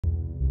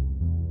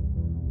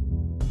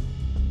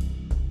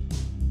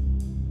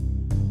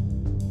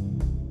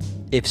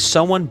If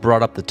someone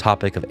brought up the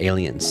topic of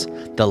aliens,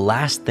 the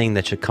last thing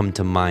that should come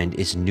to mind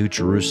is New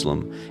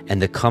Jerusalem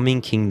and the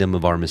coming kingdom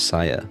of our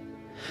Messiah.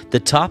 The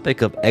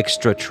topic of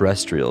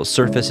extraterrestrials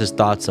surfaces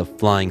thoughts of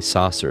flying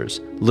saucers,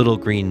 little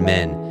green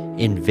men,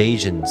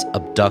 invasions,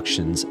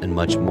 abductions, and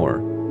much more.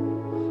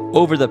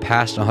 Over the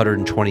past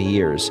 120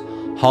 years,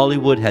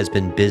 Hollywood has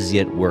been busy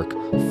at work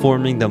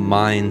forming the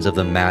minds of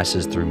the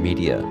masses through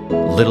media.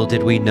 Little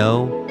did we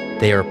know,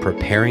 they are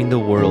preparing the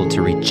world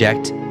to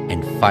reject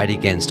and fight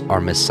against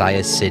our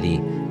Messiah city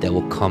that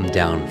will come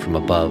down from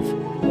above.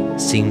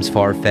 Seems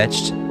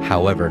far-fetched,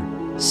 however,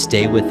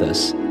 stay with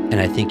us, and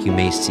I think you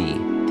may see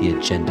the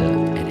agenda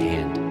at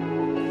hand.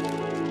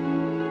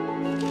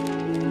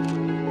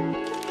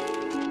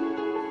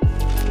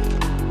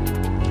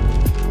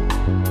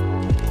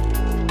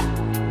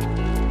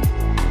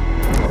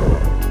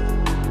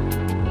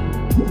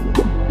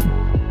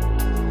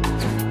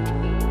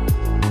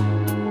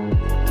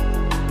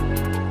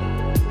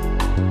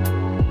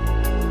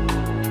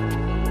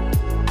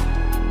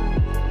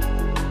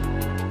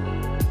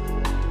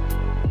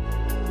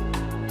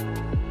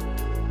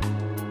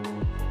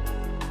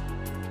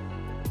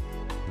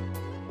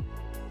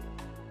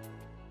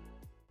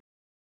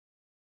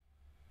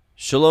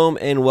 Shalom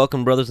and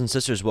welcome, brothers and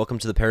sisters. Welcome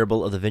to the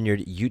Parable of the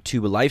Vineyard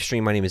YouTube live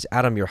stream. My name is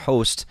Adam, your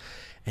host,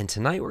 and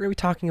tonight we're going to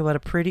be talking about a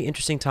pretty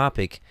interesting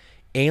topic: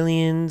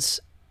 aliens,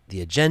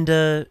 the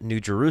agenda, New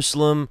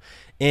Jerusalem.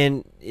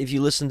 And if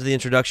you listen to the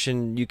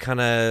introduction, you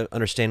kind of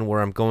understand where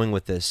I'm going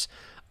with this.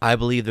 I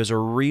believe there's a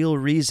real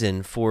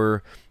reason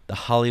for the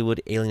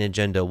Hollywood alien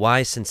agenda.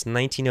 Why, since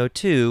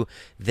 1902,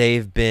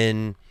 they've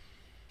been,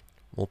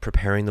 well,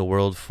 preparing the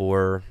world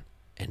for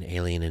an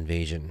alien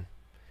invasion.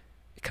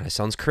 It kind of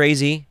sounds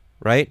crazy,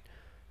 right?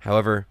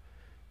 However,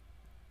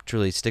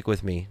 truly stick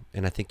with me,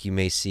 and I think you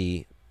may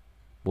see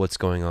what's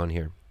going on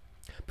here.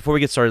 Before we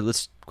get started,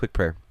 let's quick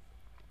prayer.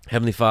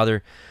 Heavenly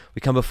Father, we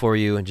come before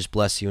you and just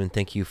bless you and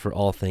thank you for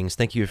all things.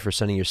 Thank you for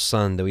sending your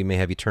Son that we may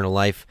have eternal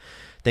life.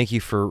 Thank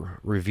you for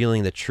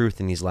revealing the truth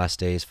in these last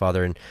days,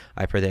 Father. And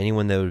I pray that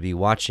anyone that would be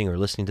watching or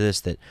listening to this,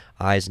 that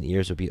eyes and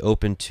ears would be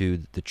open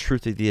to the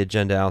truth of the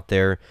agenda out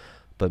there,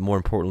 but more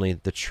importantly,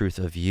 the truth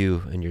of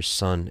you and your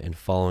Son, and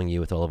following you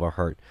with all of our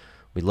heart.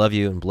 We love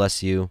you and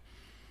bless you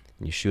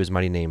in Yeshua's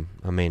mighty name.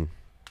 Amen.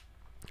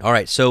 All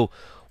right, so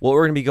what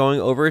we're going to be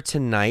going over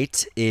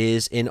tonight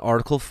is in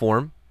article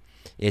form.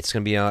 It's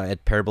going to be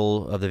at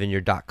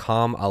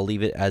parableofthevineyard.com. I'll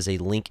leave it as a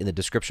link in the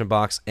description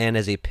box and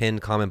as a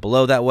pinned comment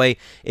below. That way,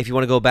 if you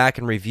want to go back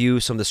and review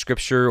some of the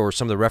scripture or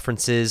some of the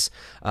references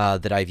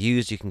that I've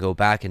used, you can go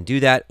back and do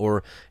that.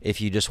 Or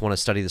if you just want to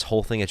study this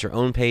whole thing at your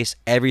own pace,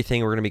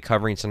 everything we're going to be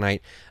covering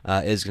tonight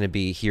is going to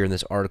be here in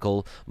this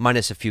article,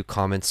 minus a few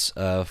comments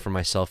from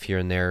myself here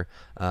and there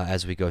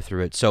as we go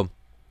through it. So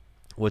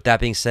with that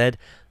being said,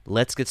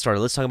 let's get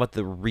started. Let's talk about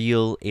the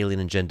real alien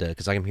agenda,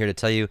 because I'm here to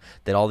tell you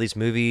that all these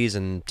movies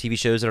and TV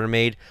shows that are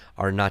made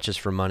are not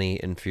just for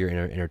money and for your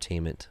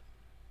entertainment.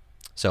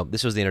 So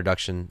this was the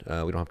introduction. We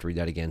don't have to read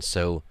that again.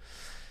 So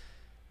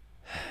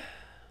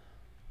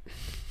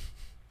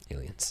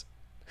aliens.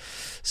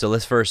 So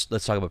let's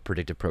talk about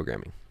predictive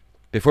programming.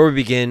 Before we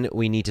begin,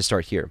 we need to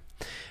start here.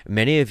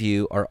 Many of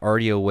you are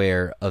already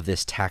aware of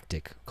this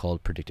tactic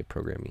called predictive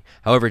programming.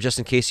 However, just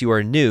in case you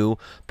are new,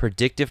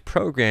 predictive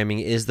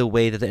programming is the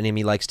way that the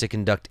enemy likes to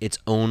conduct its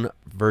own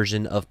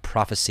version of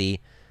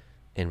prophecy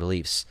and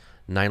beliefs.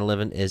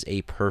 9/11 is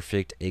a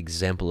perfect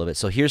example of it.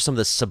 So here's some of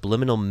the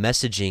subliminal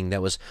messaging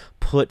that was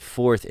put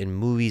forth in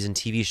movies and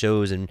TV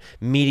shows and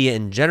media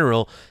in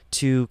general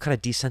to kind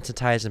of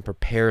desensitize and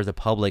prepare the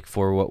public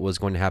for what was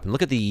going to happen.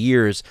 Look at the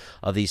years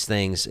of these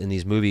things in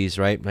these movies,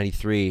 right?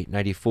 93,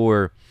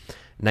 94,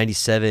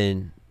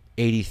 97,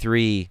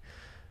 83,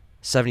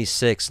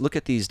 76. Look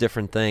at these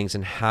different things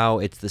and how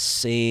it's the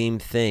same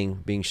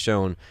thing being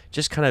shown,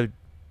 just kind of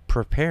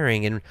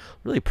preparing and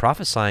really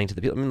prophesying to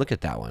the people. I mean, look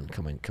at that one.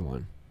 Come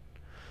on.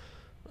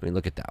 I mean,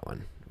 look at that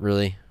one.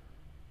 Really?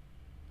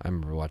 I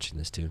remember watching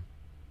this too.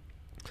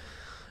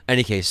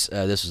 Any case,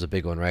 this was a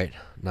big one, right?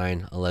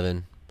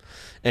 9/11.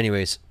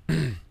 Anyways,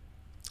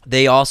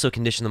 they also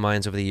conditioned the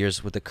minds over the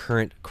years with the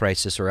current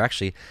crisis, or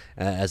actually,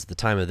 as the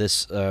time of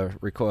this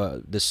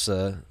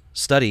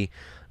study,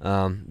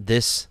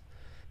 this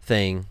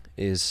thing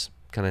is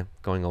kind of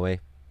going away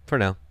for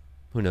now.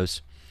 Who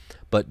knows?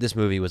 But this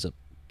movie was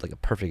like a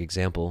perfect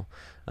example.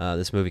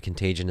 This movie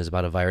Contagion is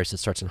about a virus that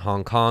starts in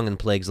Hong Kong and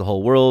plagues the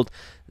whole world.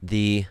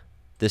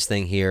 This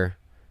thing here,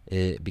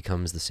 it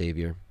becomes the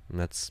savior, and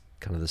that's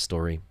kind of the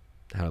story,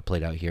 how it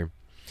played out here.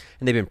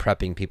 And they've been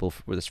prepping people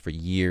for this for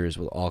years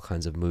with all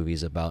kinds of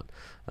movies about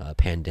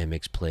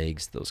pandemics,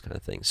 plagues, those kind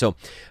of things. So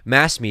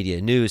mass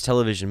media, news,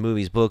 television,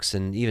 movies, books,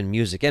 and even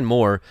music and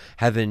more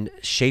have been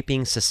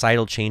shaping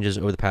societal changes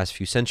over the past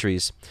few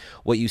centuries.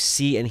 What you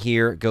see and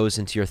hear goes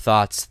into your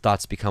thoughts.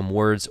 Thoughts become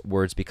words.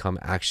 Words become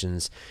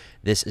actions.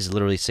 This is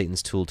literally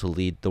Satan's tool to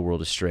lead the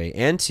world astray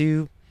and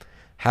to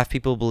have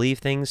people believe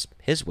things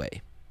his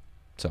way.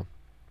 So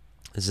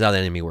this is how the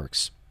enemy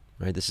works,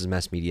 right? This is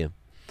mass media.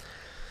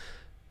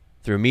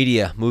 Through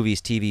media, movies,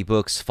 TV,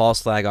 books,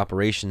 false flag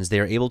operations, they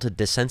are able to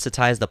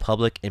desensitize the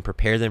public and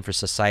prepare them for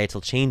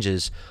societal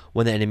changes.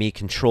 When the enemy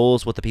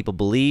controls what the people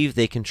believe,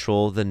 they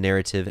control the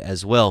narrative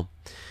as well.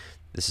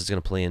 This is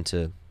going to play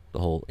into the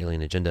whole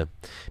alien agenda.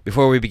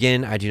 Before we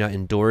begin, I do not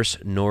endorse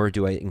nor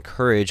do I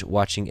encourage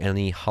watching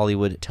any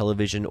Hollywood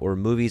television or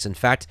movies. In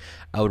fact,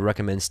 I would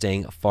recommend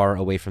staying far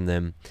away from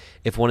them.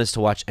 If one is to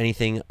watch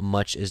anything,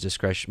 much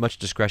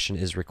discretion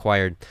is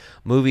required.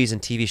 Movies and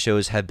TV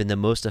shows have been the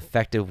most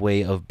effective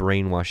way of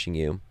brainwashing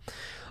you.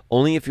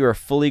 Only if you are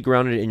fully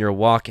grounded in your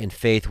walk and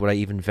faith would I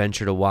even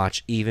venture to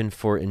watch, even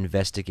for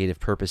investigative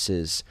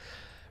purposes.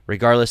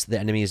 Regardless, the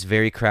enemy is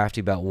very crafty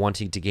about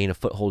wanting to gain a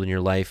foothold in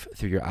your life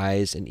through your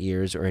eyes and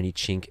ears or any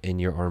chink in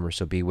your armor,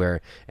 so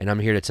beware. And I'm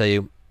here to tell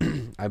you,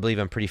 I believe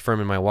I'm pretty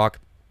firm in my walk.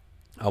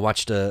 I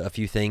watched a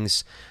few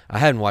things. I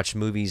hadn't watched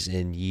movies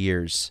in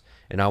years,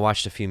 and I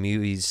watched a few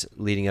movies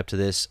leading up to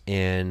this,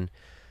 and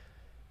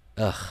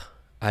I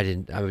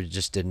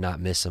just did not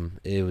miss them.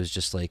 It was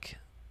just like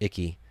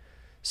icky.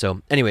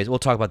 So anyways, we'll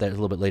talk about that a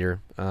little bit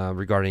later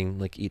regarding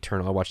like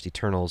Eternal. I watched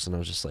Eternals, and I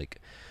was just like,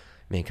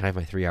 man, can I have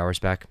my 3 hours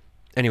back?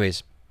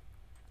 Anyways,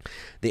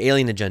 the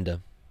alien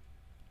agenda,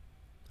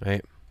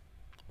 right?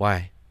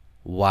 Why?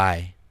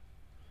 Why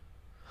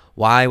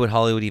would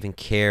Hollywood even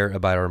care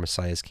about our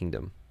Messiah's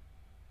kingdom,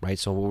 right?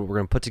 So what we're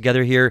going to put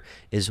together here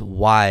is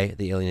why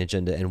the alien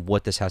agenda and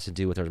what this has to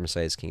do with our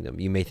Messiah's kingdom.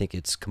 You may think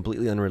it's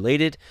completely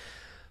unrelated.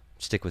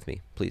 Stick with me,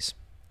 please.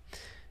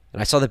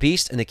 And I saw the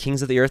beast and the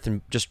kings of the earth,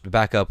 and just to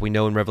back up, we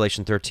know in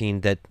Revelation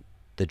 13 that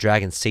the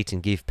dragon, Satan,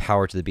 gave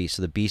power to the beast.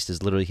 So the beast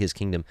is literally his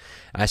kingdom.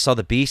 And I saw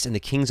the beast and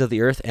the kings of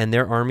the earth and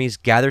their armies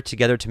gathered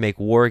together to make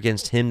war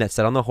against him that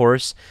sat on the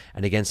horse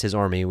and against his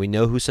army. We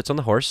know who sits on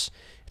the horse.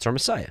 It's our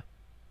Messiah.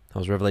 That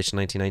was Revelation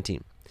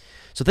 19:19.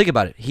 So think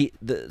about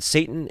it.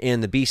 Satan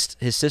and the beast,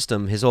 his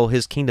system,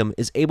 his kingdom,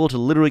 is able to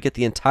literally get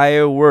the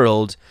entire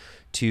world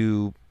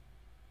to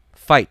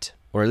fight,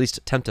 or at least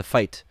attempt to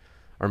fight,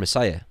 our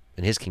Messiah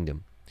and his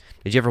kingdom.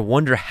 Did you ever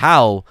wonder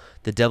how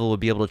the devil would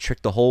be able to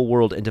trick the whole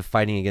world into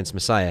fighting against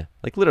Messiah?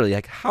 Like literally,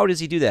 like how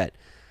does he do that?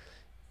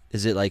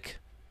 Is it like,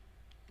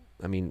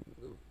 I mean,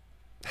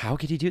 how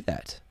could he do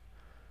that?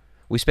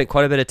 We spent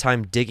quite a bit of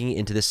time digging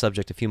into this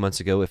subject a few months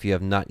ago. If you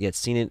have not yet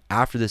seen it,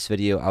 after this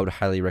video, I would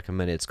highly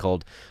recommend it. It's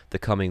called The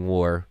Coming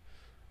War.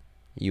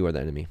 You are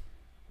the enemy.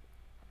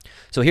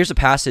 So here's a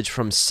passage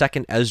from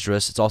 2nd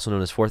Esdras, it's also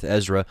known as 4th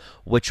Ezra,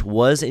 which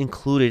was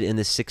included in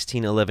the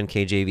 1611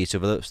 KJV. So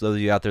for those of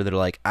you out there that are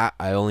like,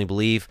 I only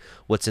believe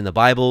what's in the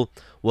Bible,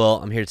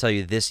 well, I'm here to tell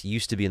you this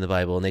used to be in the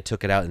Bible, and they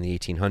took it out in the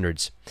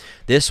 1800s.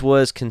 This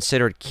was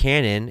considered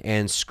canon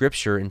and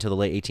scripture until the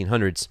late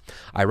 1800s.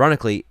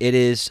 Ironically, it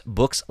is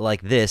books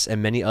like this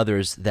and many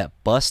others that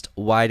bust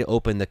wide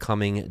open the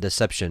coming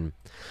deception.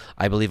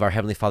 I believe our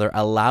Heavenly Father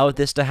allowed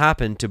this to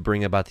happen to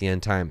bring about the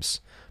end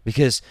times.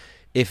 Because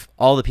if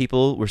all the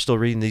people were still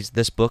reading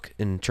this book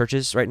in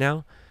churches right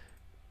now,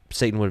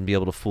 Satan wouldn't be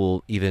able to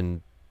fool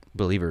even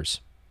believers.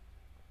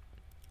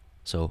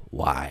 So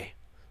why?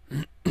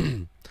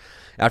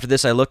 After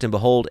this I looked, and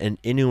behold, an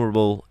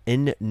innumerable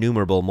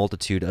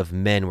multitude of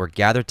men were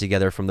gathered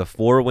together from the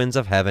four winds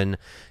of heaven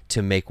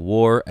to make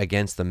war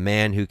against the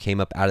man who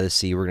came up out of the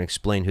sea. We're going to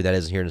explain who that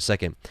is here in a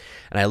second.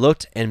 And I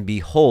looked, and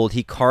behold,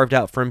 he carved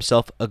out for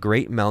himself a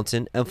great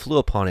mountain and flew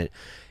upon it.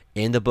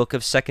 In the book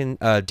of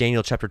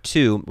Daniel chapter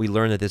 2, we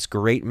learn that this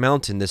great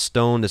mountain, this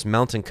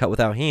mountain cut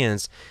without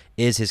hands,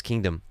 is his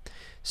kingdom.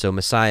 So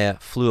Messiah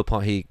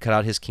he cut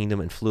out his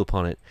kingdom and flew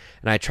upon it.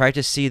 And I tried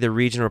to see the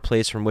region or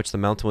place from which the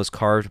mountain was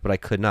carved, but I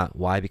could not.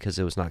 Why? Because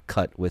it was not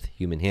cut with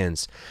human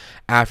hands.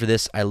 After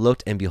this I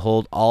looked, and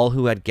behold, all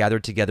who had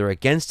gathered together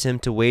against him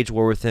to wage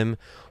war with him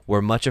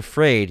were much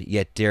afraid,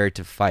 yet dared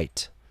to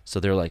fight. So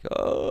they're like,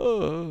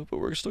 oh, but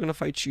we're still going to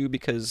fight you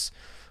because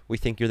we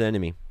think you're the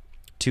enemy.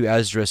 2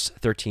 Esdras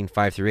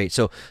 13:5-8.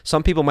 So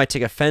some people might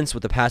take offense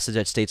with the passage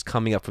that states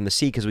coming up from the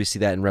sea, because we see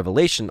that in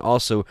Revelation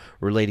also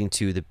relating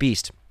to the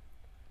beast.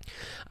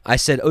 I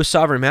said, O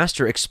sovereign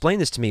master, explain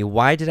this to me.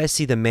 Why did I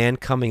see the man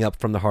coming up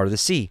from the heart of the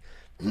sea?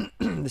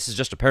 This is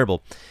just a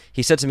parable.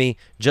 He said to me,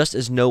 just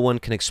as no one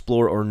can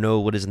explore or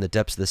know what is in the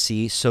depths of the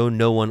sea, so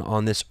no one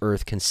on this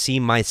earth can see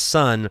my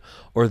son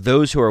or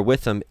those who are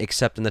with him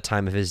except in the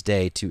time of his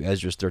day. 2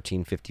 Esdras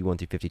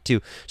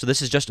 13:51-52. So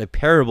this is just a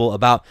parable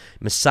about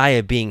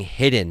Messiah being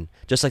hidden.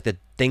 Just like the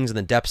things in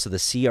the depths of the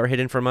sea are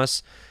hidden from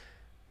us,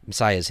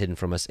 Messiah is hidden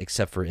from us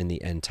except for in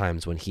the end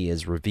times when he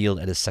is revealed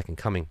at his second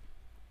coming.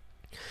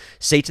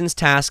 Satan's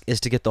task is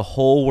to get the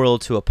whole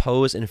world to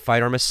oppose and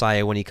fight our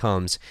Messiah when he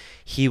comes.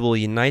 He will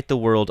unite the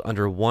world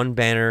under one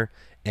banner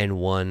and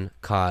one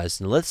cause.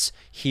 And let's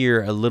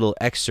hear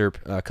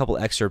a couple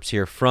excerpts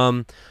here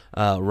from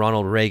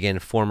Ronald Reagan,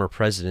 former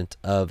president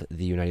of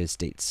the United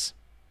States.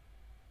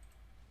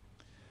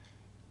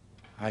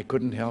 I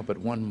couldn't help at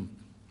one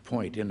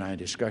point in my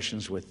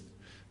discussions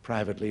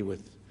privately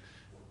with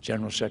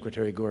General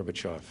Secretary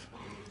Gorbachev,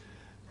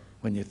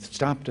 when you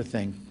stop to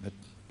think that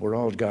we're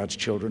all God's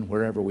children,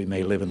 wherever we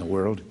may live in the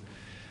world,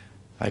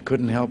 I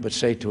couldn't help but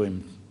say to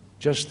him,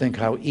 just think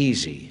how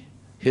easy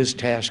his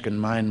task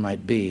and mine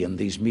might be in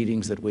these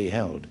meetings that we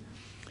held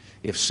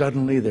if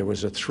suddenly there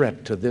was a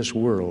threat to this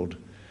world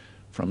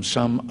from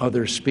some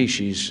other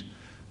species,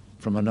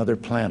 from another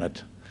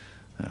planet,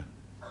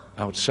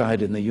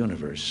 outside in the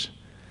universe.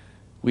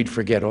 We'd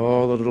forget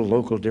all the little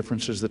local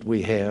differences that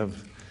we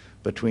have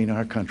between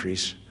our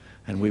countries,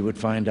 and we would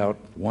find out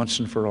once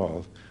and for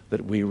all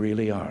that we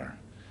really are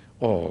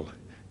all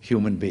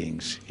human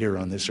beings here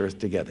on this earth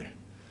together.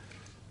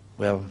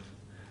 Well,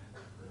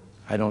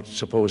 I don't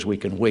suppose we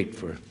can wait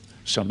for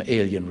some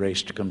alien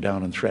race to come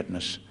down and threaten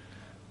us,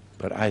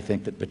 but I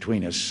think that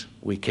between us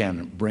we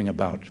can bring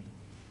about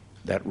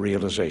that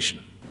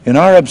realization. In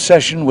our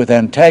obsession with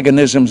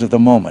antagonisms of the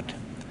moment,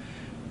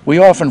 we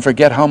often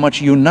forget how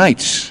much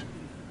unites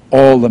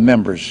all the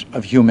members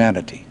of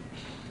humanity.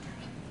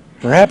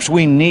 Perhaps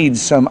we need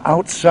some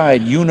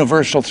outside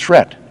universal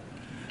threat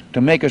to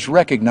make us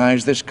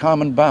recognize this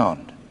common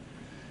bound.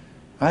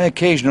 I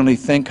occasionally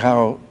think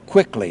how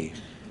quickly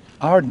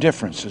our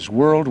differences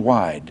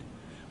worldwide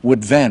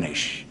would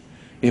vanish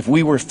if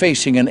we were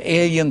facing an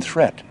alien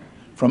threat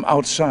from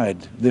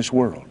outside this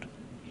world.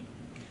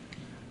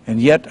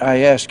 And yet, I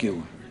ask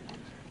you,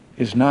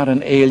 is not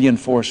an alien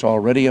force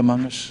already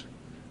among us?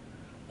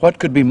 What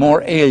could be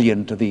more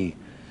alien to the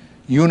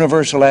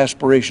universal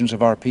aspirations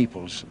of our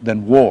peoples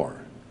than war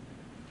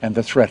and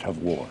the threat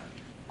of war?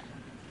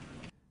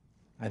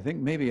 I think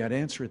maybe I'd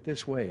answer it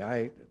this way.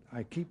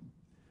 I keep,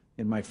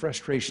 in my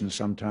frustration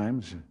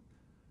sometimes,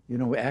 you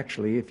know,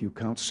 actually, if you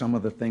count some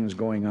of the things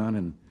going on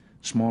in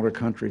smaller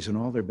countries and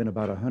all, there have been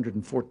about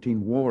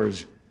 114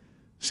 wars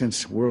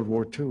since World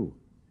War II.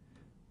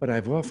 But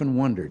I've often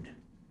wondered,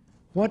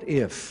 what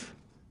if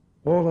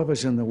all of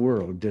us in the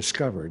world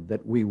discovered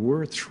that we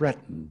were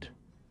threatened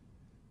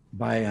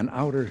by a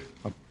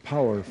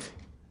power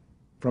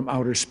from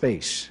outer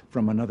space,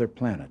 from another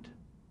planet?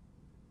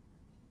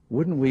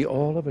 Wouldn't we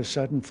all of a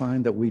sudden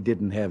find that we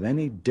didn't have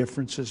any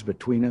differences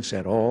between us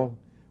at all?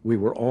 We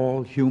were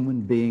all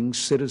human beings,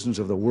 citizens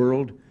of the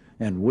world,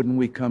 and wouldn't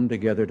we come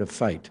together to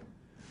fight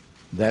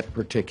that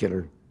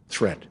particular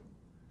threat?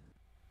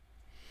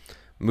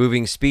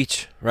 Moving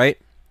speech, right?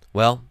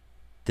 Well,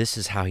 this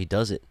is how he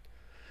does it.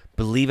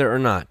 Believe it or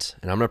not,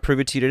 and I'm going to prove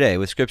it to you today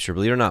with Scripture,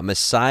 believe it or not,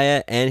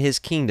 Messiah and his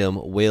kingdom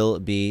will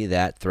be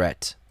that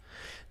threat.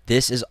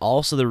 This is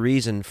also the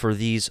reason for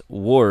these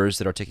wars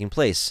that are taking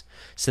place.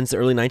 Since the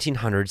early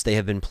 1900s, they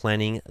have been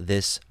planning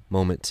this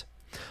moment.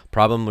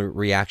 Problem,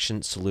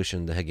 reaction,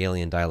 solution, the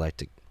Hegelian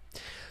dialectic.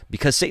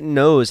 Because Satan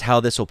knows how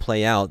this will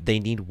play out, they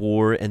need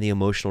war and the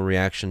emotional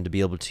reaction to be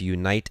able to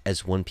unite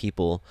as one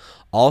people,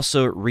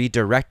 also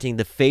redirecting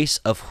the face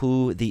of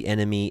who the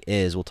enemy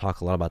is. We'll talk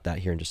a lot about that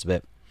here in just a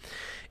bit.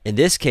 In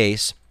this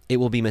case, it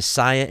will be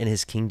Messiah and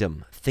his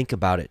kingdom. Think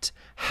about it.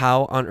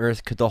 How on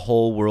earth could the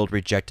whole world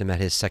reject him at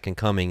his second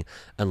coming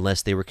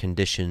unless they were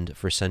conditioned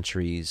for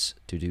centuries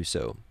to do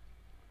so?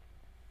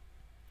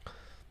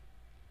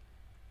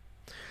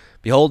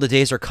 Behold, the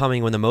days are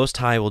coming when the Most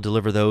High will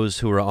deliver those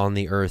who are on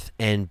the earth,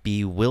 and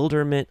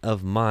bewilderment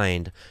of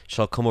mind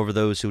shall come over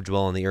those who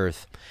dwell on the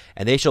earth.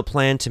 And they shall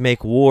plan to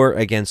make war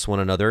against one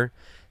another,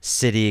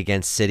 city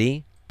against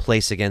city,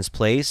 place against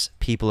place,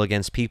 people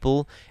against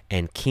people,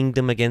 and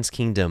kingdom against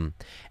kingdom.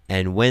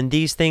 And when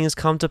these things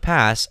come to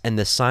pass, and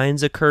the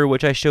signs occur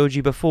which I showed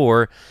you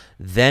before,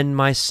 then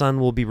my Son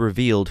will be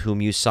revealed,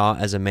 whom you saw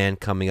as a man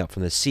coming up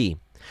from the sea.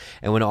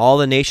 And when all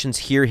the nations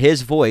hear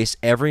his voice,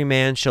 every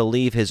man shall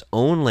leave his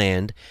own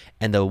land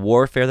and the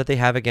warfare that they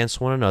have against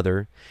one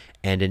another,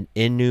 and an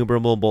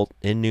innumerable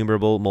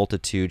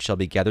multitude shall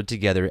be gathered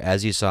together,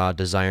 as you saw,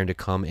 desiring to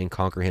come and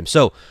conquer him.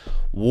 So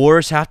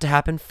wars have to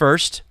happen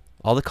first.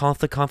 All the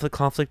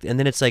conflict, and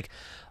then it's like,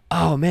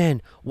 oh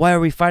man, why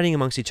are we fighting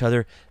amongst each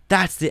other?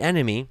 That's the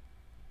enemy.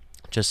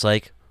 Just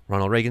like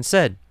Ronald Reagan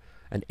said,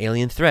 an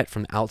alien threat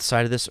from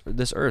outside of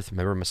this earth.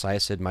 Remember,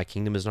 Messiah said, my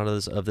kingdom is not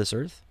of this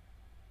earth?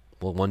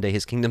 Well, one day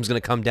his kingdom's going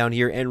to come down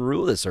here and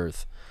rule this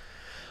earth.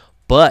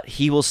 But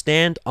he will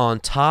stand on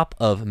top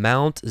of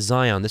Mount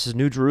Zion. This is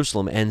New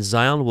Jerusalem. And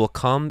Zion will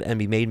come and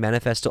be made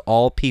manifest to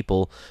all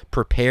people,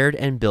 prepared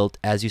and built,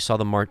 as you saw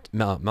the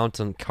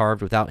mountain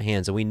carved without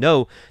hands. And we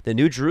know that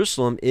New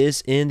Jerusalem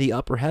is in the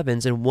upper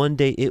heavens, and one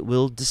day it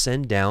will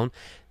descend down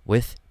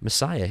with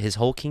Messiah. His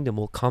whole kingdom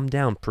will come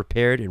down,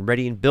 prepared and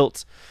ready and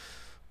built.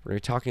 We're going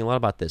to be talking a lot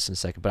about this in a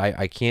second, but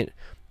I can't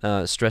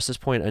stress this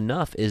point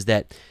enough, is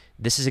that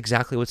this is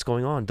exactly what's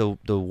going on.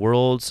 The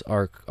worlds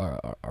are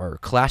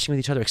clashing with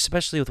each other,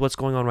 especially with what's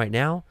going on right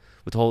now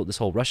with this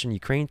whole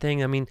Russian-Ukraine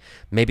thing. I mean,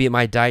 maybe it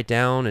might die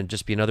down and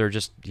just be another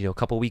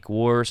couple week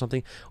war or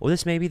something. Or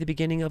this may be the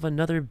beginning of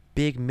another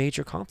big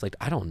major conflict.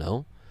 I don't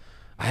know.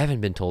 I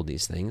haven't been told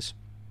these things.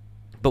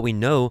 But we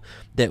know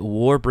that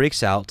war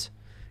breaks out,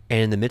 and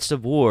in the midst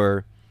of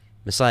war,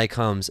 Messiah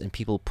comes and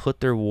people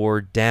put their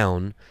war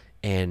down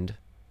and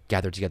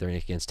gather together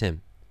against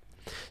him.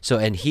 So,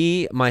 and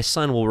he, my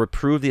son, will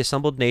reprove the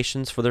assembled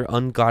nations for their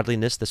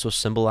ungodliness. This was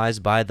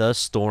symbolized by the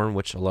storm,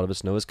 which a lot of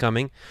us know is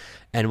coming,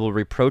 and will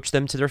reproach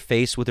them to their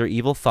face with their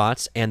evil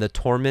thoughts and the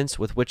torments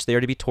with which they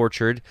are to be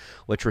tortured,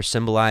 which were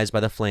symbolized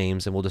by the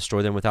flames, and will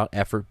destroy them without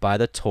effort by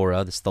the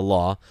Torah, this is the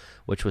law,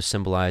 which was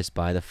symbolized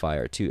by the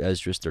fire. 2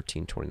 Esdras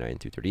 13:29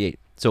 through 38.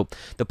 So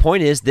the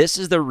point is, this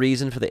is the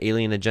reason for the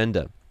alien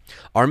agenda.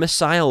 Our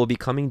Messiah will be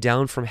coming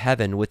down from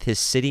heaven with his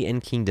city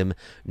and kingdom,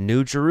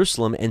 New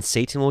Jerusalem, and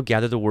Satan will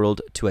gather the world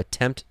to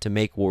attempt to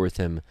make war with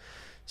him.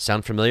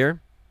 Sound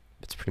familiar?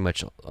 It's pretty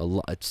much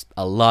it's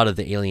a lot of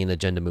the alien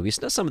agenda movies.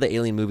 Now, some of the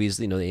alien movies,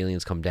 the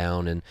aliens come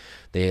down and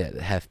they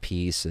have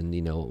peace and,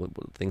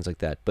 things like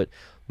that. But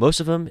most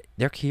of them,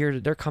 they're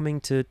coming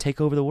to take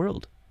over the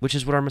world, which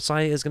is what our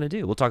Messiah is going to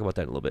do. We'll talk about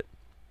that in a little bit.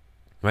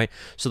 Right?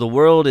 So the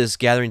world is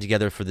gathering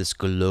together for this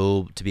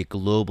globe, to be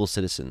global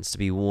citizens, to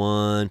be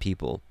one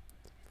people.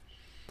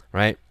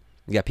 Right?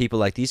 You got people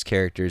like these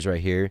characters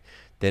right here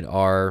that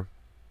are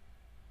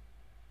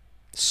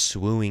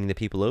swooning the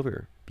people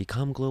over.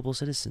 Become global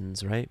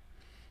citizens, right?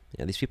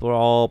 Yeah, these people are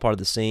all part of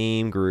the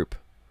same group,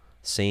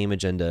 same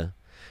agenda.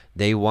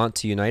 They want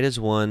to unite as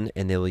one,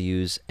 and they will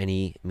use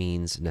any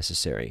means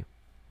necessary.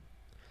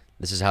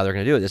 This is how they're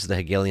going to do it. This is the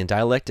Hegelian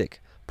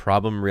dialectic.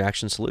 Problem,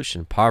 reaction,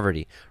 solution.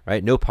 Poverty,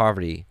 right? No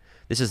poverty.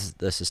 This is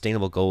the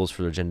sustainable goals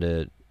for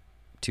Agenda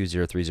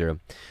 2030.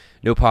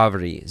 No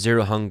poverty,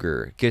 zero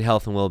hunger, good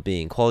health and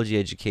well-being, quality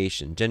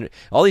education, gender,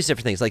 all these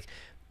different things. Like,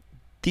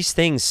 these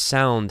things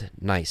sound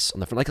nice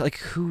on the front. Like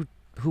who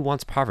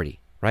wants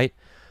poverty, right?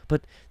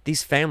 But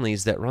these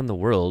families that run the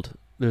world,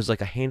 there's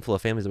like a handful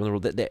of families that run the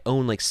world that they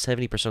own like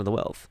 70% of the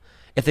wealth.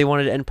 If they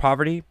wanted to end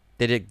poverty,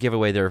 they'd give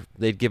away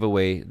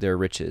their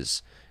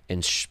riches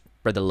and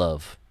spread the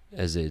love,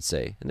 as they'd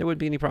say, and there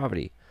wouldn't be any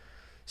poverty.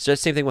 So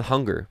same thing with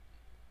hunger,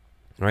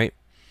 right?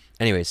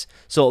 Anyways,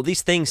 so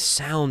these things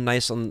sound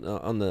nice on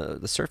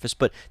the surface,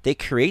 but they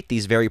create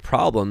these very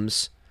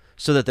problems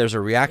so that there's a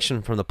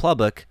reaction from the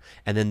public,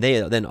 and then they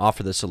then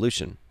offer the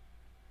solution.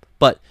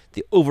 But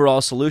the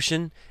overall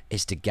solution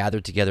is to gather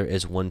together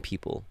as one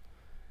people,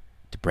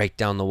 to break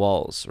down the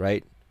walls,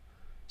 right?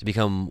 To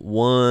become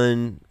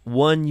one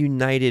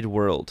united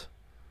world.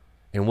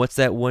 And what's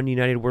that one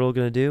united world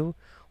going to do?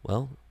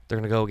 Well, they're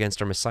going to go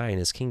against our Messiah and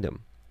his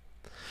kingdom.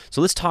 So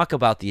let's talk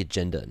about the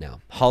agenda now.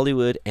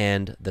 Hollywood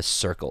and the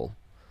circle.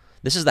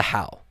 This is the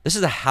how. This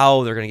is the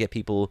how they're going to get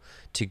people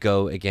to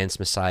go against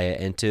Messiah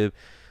and to,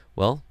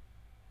 well,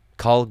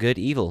 call good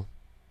evil.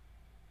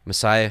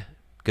 Messiah,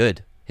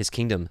 good. His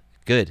kingdom,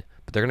 good.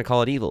 But they're going to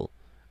call it evil.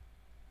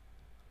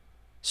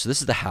 So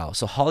this is the how.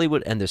 So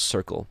Hollywood and the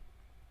circle.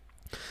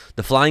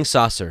 The flying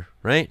saucer,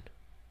 right?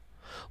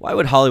 Why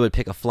would Hollywood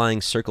pick a flying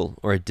circle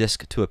or a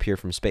disc to appear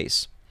from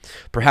space?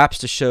 Perhaps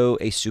to show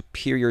a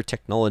superior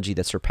technology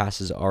that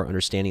surpasses our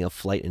understanding of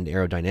flight and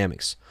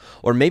aerodynamics.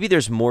 Or maybe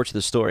there's more to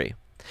the story.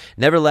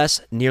 Nevertheless,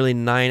 nearly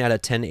 9 out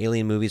of 10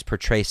 alien movies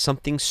portray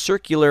something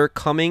circular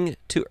coming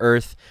to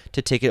Earth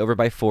to take it over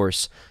by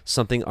force,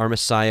 something our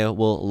Messiah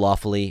will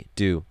lawfully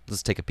do.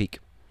 Let's take a peek.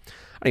 I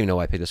don't even know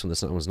why I picked this one.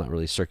 This one was not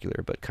really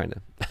circular, but kind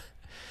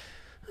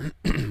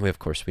of. Of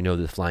course, we know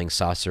the flying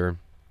saucer.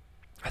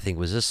 I think,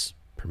 was this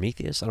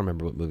Prometheus? I don't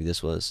remember what movie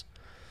this was.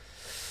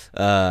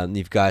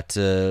 You've got,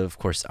 of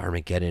course,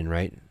 Armageddon,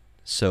 right?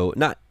 So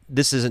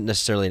this isn't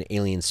necessarily an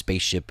alien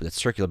spaceship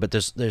that's circular, but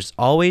there's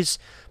always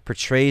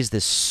portrays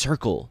this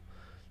circle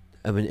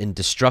in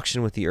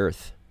destruction with the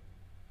Earth,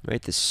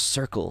 right? This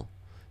circle,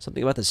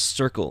 something about this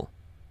circle.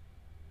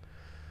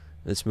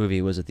 This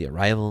movie, was it The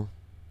Arrival?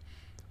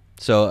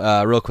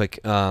 So real quick,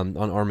 on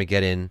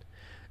Armageddon,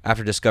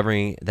 after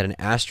discovering that an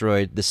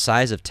asteroid the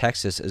size of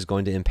Texas is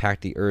going to impact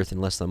the Earth in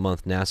less than a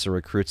month, NASA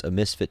recruits a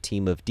misfit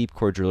team of deep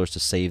core drillers to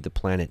save the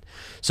planet.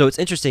 So it's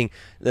interesting.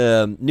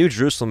 The New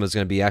Jerusalem is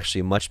going to be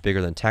actually much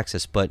bigger than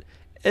Texas, but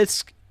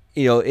it's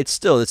it's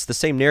the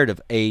same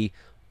narrative. A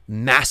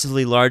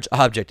massively large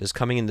object is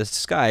coming in the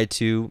sky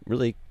to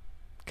really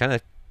kind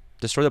of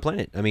destroy the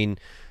planet. I mean,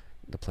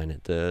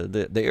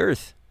 the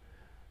Earth.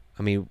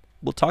 I mean,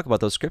 we'll talk about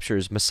those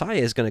scriptures. Messiah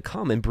is going to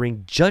come and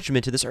bring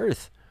judgment to this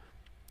Earth.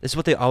 This is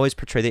what they always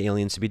portray the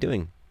aliens to be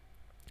doing.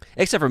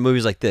 Except for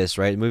movies like this,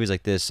 right? Movies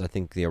like this, I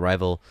think The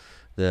Arrival,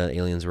 the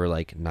aliens were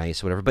like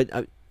nice or whatever.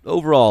 But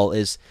overall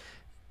is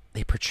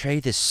they portray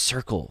this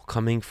circle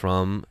coming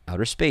from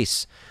outer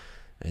space.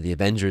 The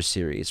Avengers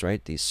series,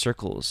 right? These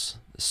circles,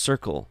 the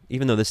circle.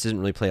 Even though this doesn't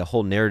really play a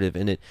whole narrative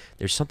in it,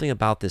 there's something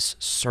about this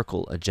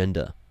circle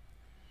agenda,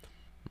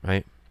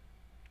 right?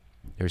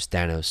 There's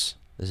Thanos.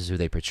 This is who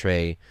they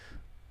portray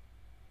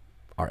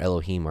our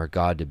Elohim, our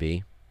God, to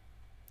be.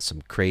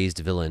 Some crazed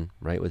villain,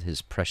 right, with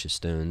his precious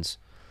stones.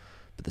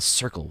 But the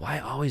circle, why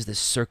always this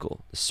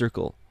circle? The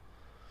circle.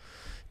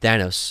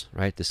 Thanos,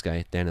 right? This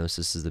guy, Thanos,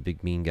 this is the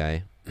big mean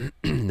guy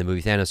in the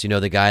movie Thanos. You know,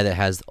 the guy that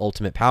has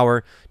ultimate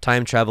power,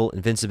 time travel,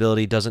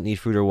 invincibility, doesn't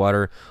need food or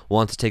water,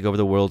 wants to take over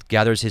the world,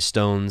 gathers his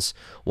stones,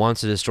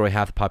 wants to destroy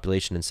half the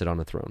population and sit on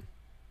a throne.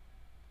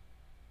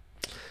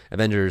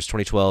 Avengers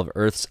 2012,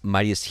 Earth's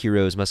mightiest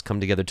heroes must come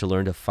together to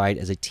learn to fight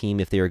as a team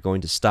if they are going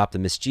to stop the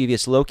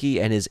mischievous Loki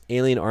and his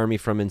alien army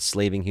from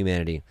enslaving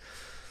humanity.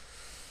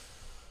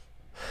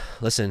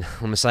 Listen,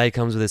 when Messiah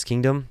comes with his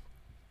kingdom,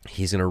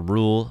 he's going to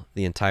rule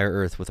the entire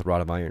earth with a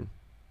rod of iron.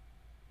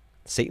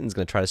 Satan's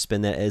going to try to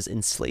spin that as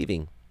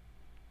enslaving.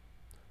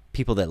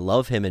 People that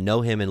love him and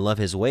know him and love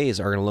his ways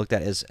are going to look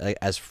at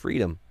as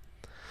freedom.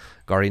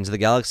 Guardians of the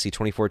Galaxy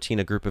 2014,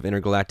 a group of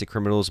intergalactic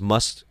criminals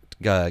must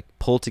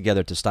pull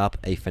together to stop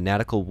a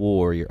fanatical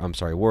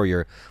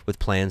warrior with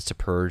plans to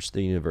purge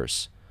the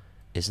universe.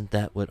 Isn't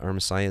that what our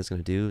Messiah is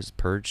going to do? Is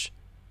purge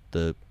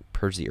the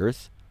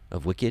earth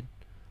of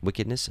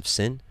wickedness, of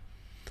sin?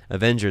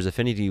 Avengers,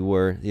 Infinity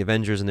War. The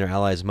Avengers and their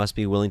allies must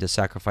be willing to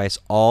sacrifice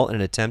all in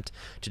an attempt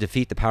to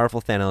defeat the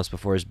powerful Thanos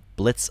before his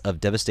blitz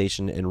of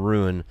devastation and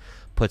ruin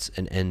puts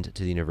an end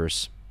to the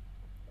universe.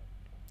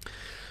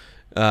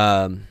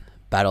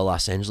 Battle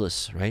Los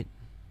Angeles, right?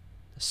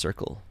 The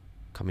circle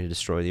coming to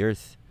destroy the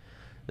earth.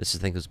 This is,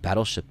 I think, this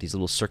battleship. These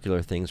little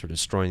circular things were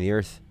destroying the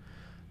earth.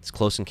 It's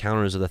Close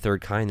Encounters of the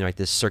Third Kind, right?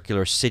 This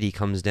circular city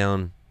comes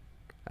down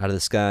out of the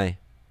sky.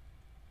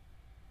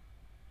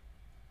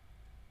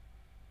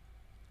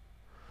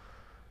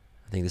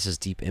 I think this is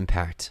Deep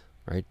Impact,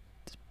 right?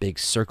 This big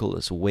circle,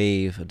 this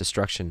wave of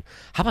destruction.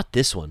 How about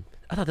this one?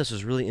 I thought this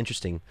was really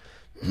interesting.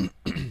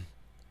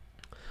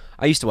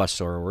 I used to watch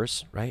Star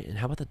Wars, right? And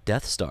how about the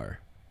Death Star?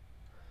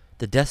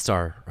 The Death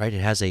Star, right?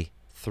 It has a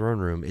throne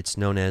room. It's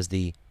known as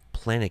the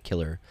Planet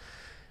Killer.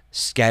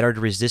 Scattered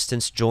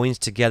resistance joins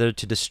together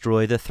to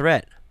destroy the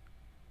threat.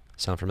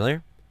 Sound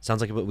familiar?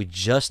 Sounds like what we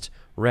just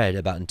read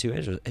about in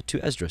 2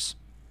 Esdras.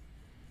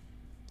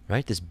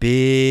 Right? This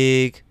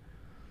big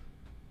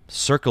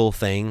circle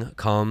thing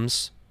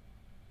comes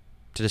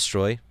to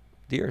destroy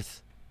the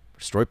earth.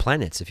 Destroy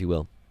planets, if you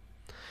will.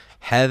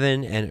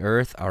 Heaven and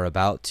earth are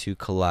about to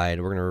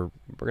collide. We're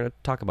gonna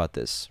talk about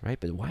this, right?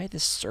 But why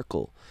this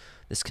circle?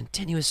 This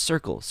continuous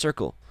circle.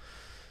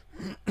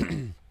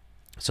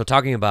 So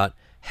talking about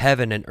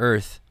heaven and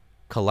earth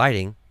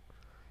colliding,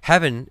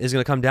 heaven is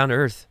going to come down to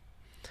earth.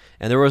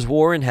 And there was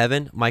war in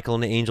heaven. Michael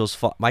and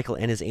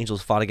his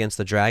angels fought against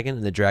the dragon,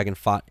 and the dragon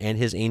fought and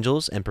his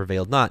angels and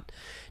prevailed not.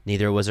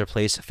 Neither was there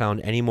place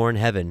found any more in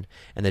heaven.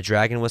 And the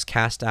dragon was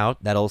cast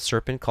out, that old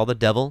serpent called the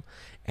devil,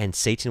 and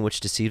Satan, which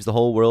deceives the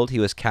whole world. He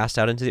was cast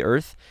out into the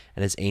earth,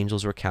 and his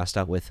angels were cast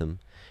out with him.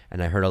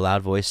 And I heard a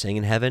loud voice saying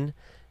in heaven,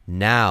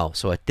 now,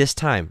 so at this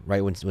time,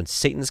 right, when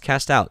Satan's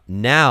cast out,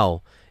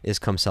 now is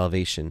come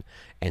salvation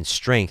and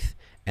strength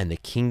and the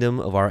kingdom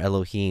of our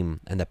Elohim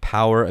and the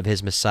power of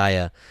his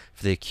Messiah.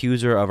 For the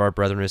accuser of our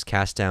brethren is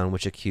cast down,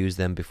 which accused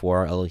them before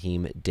our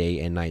Elohim day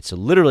and night. So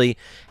literally,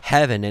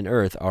 heaven and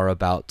earth are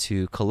about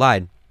to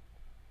collide.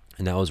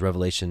 And that was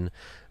Revelation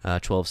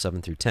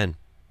 12:7-10.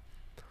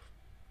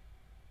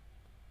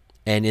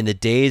 And in the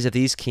days of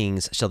these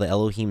kings shall the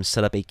Elohim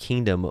set up a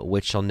kingdom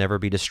which shall never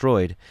be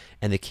destroyed,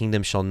 and the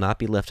kingdom shall not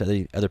be left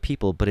to other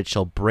people, but it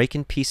shall break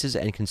in pieces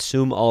and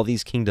consume all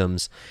these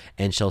kingdoms,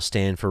 and shall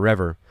stand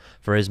forever.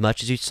 For as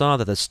much as you saw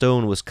that the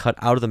stone was cut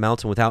out of the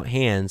mountain without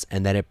hands,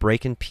 and that it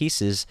brake in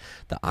pieces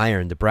the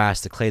iron, the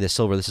brass, the clay, the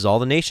silver, this is all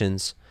the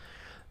nations,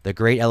 the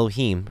great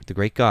Elohim, the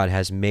great God,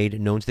 has made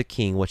known to the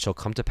king what shall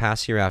come to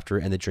pass hereafter,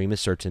 and the dream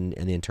is certain,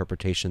 and the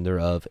interpretation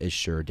thereof is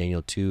sure.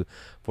 Daniel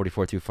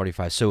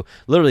 2:44-45. So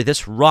literally,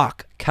 this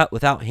rock cut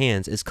without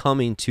hands is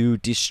coming to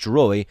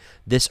destroy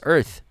this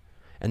earth,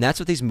 and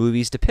that's what these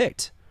movies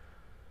depict.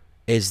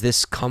 Is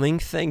this coming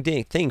thing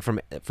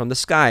from the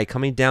sky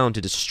coming down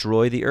to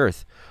destroy the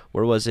earth?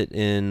 Where was it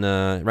in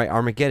right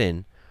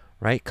Armageddon?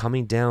 Right,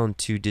 coming down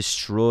to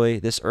destroy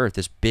this earth,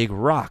 this big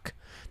rock.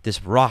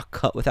 This rock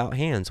cut without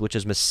hands, which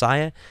is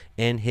Messiah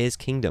and his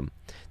kingdom.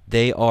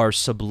 They are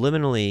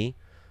subliminally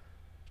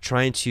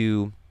trying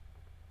to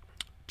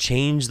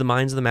change the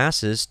minds of the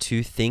masses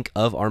to think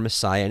of our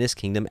Messiah and his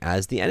kingdom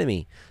as the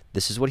enemy.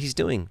 This is what he's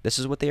doing. This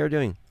is what they are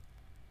doing.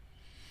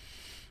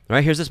 All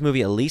right, here's this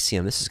movie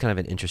Elysium. This is kind of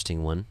an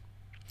interesting one.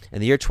 In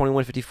the year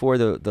 2154,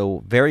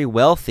 the very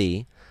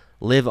wealthy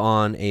live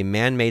on a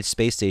man-made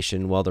space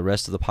station while the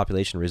rest of the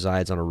population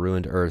resides on a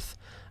ruined Earth.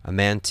 A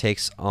man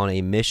takes on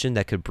a mission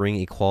that could bring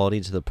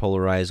equality to the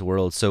polarized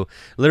world. So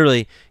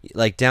literally,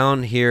 like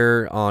down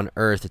here on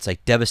Earth, it's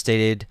like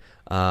devastated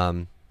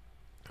by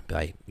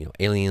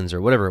aliens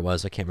or whatever it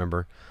was. I can't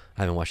remember.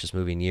 I haven't watched this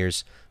movie in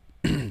years.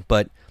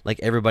 But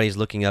like everybody's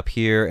looking up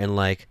here, and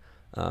like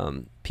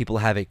people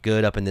have it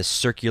good up in this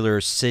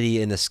circular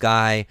city in the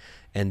sky,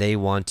 and they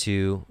want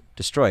to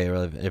destroy it.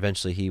 Or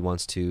eventually, he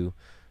wants to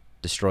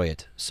destroy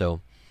it. So,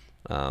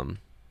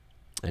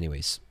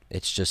 anyways,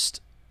 it's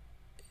just.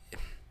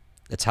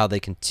 It's how they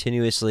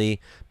continuously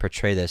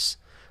portray this.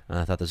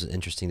 I thought this was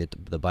interesting that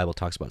the Bible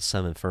talks about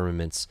 7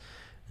 firmaments.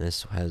 And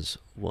this has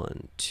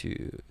 1,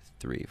 2,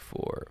 3,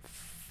 4,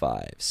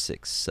 5,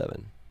 6,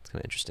 7. It's kind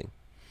of interesting.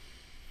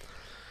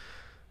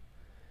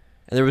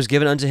 And there was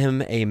given unto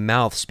him a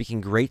mouth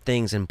speaking great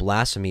things and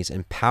blasphemies,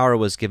 and power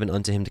was given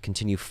unto him to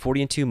continue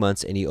 42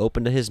 months. And he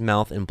opened his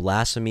mouth in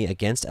blasphemy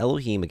against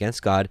Elohim,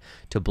 against God,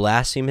 to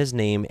blaspheme his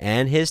name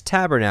and his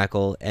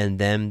tabernacle and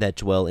them that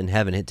dwell in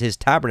heaven. His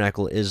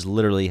tabernacle is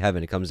literally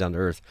heaven. It comes down to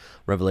earth.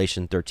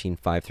 Revelation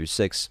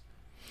 13:5-6.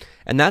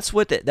 And that's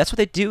what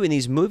they do in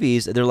these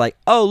movies. They're like,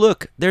 oh,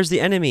 look, there's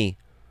the enemy.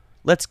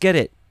 Let's get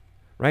it.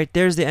 Right?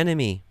 There's the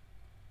enemy.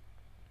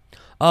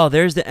 Oh,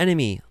 there's the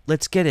enemy.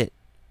 Let's get it.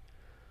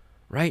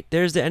 Right?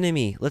 There's the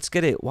enemy. Let's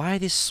get it. Why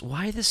this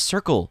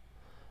circle?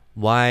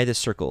 Why the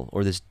circle?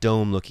 Or this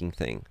dome-looking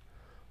thing?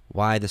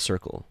 Why the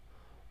circle?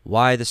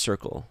 Why the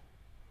circle?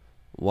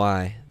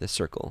 Why the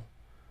circle?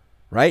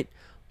 Right?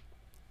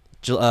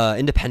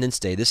 Independence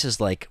Day. This is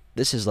like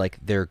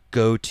their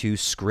go-to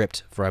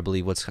script for, I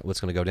believe, what's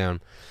going to go down.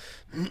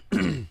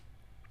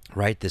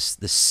 Right? This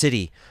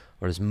city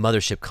or this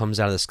mothership comes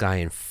out of the sky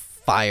in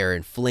fire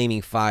and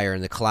flaming fire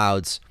in the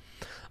clouds.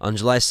 On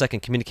July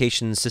 2nd,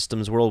 communication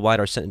systems worldwide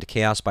are sent into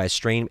chaos by a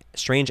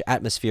strange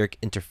atmospheric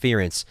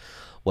interference,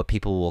 what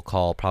people will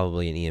call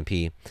probably an EMP.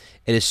 It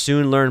is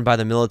soon learned by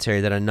the military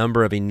that a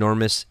number of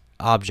enormous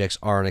objects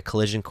are on a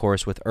collision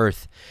course with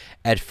Earth.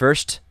 At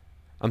first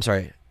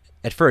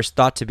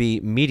thought to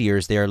be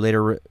meteors, they are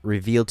later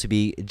revealed to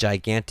be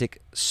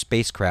gigantic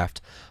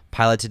spacecraft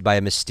piloted by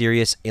a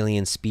mysterious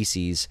alien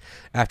species.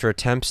 After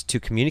attempts to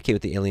communicate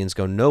with the aliens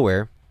go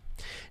nowhere,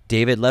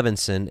 David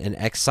Levinson, an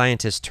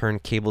ex-scientist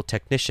turned cable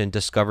technician,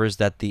 discovers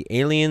that the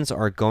aliens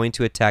are going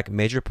to attack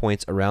major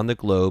points around the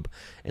globe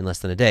in less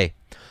than a day.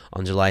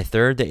 On July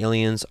 3rd, the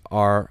aliens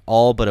are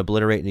all but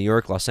obliterate New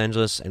York, Los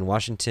Angeles, and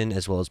Washington,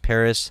 as well as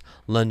Paris,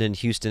 London,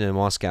 Houston, and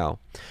Moscow.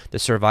 The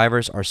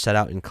survivors are set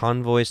out in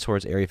convoys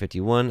towards Area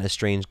 51, a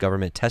strange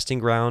government testing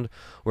ground,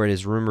 where it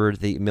is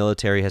rumored the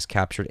military has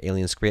captured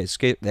alien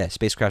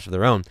spacecraft of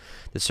their own.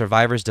 The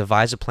survivors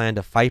devise a plan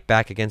to fight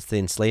back against the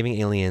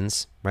enslaving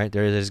aliens. Right?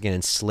 There it is again,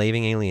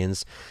 enslaving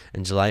aliens.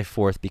 And July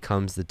 4th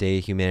becomes the day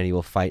humanity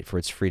will fight for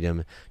its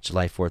freedom.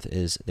 July 4th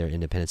is their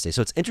Independence Day.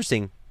 So it's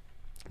interesting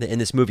that in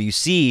this movie you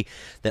see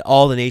that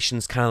all the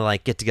nations kind of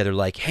like get together,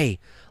 like, hey,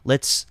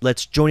 let's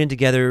join in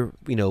together.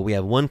 You know, we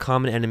have one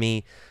common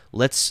enemy.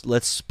 Let's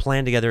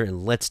plan together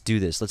and let's do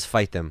this. Let's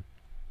fight them.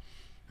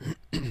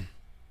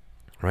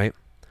 Right?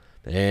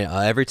 And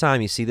every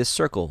time you see this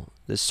circle.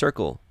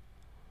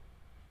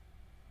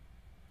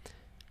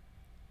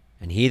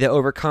 And he that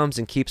overcomes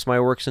and keeps my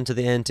works unto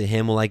the end, to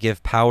him will I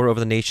give power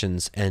over the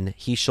nations, and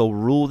he shall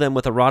rule them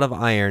with a rod of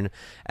iron,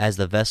 as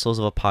the vessels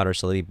of a potter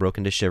shall they be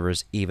broken to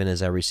shivers, even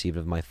as I received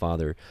of my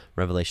Father.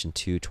 Revelation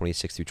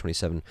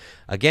 2:26-27.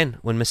 Again,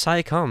 when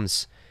Messiah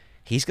comes,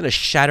 he's going to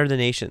shatter the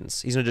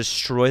nations. He's going to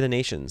destroy the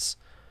nations.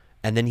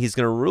 And then he's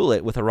going to rule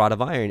it with a rod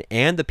of iron,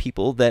 and the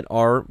people that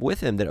are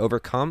with him, that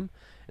overcome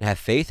and have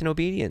faith and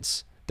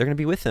obedience, they're going to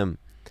be with him.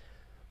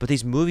 But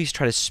these movies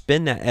try to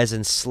spin that as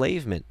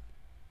enslavement.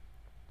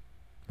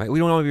 Right? We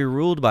don't want to be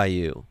ruled by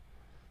you.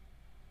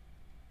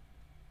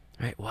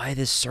 Right? Why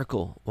this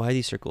circle? Why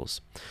these circles?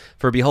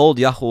 For behold,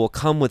 Yahweh will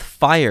come with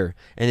fire,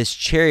 and his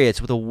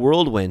chariots with a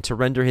whirlwind, to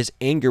render his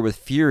anger with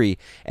fury,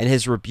 and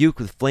his rebuke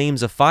with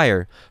flames of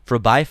fire. For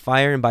by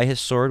fire and by his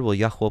sword will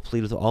Yahweh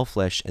plead with all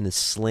flesh, and the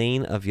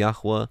slain of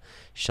Yahweh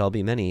shall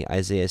be many.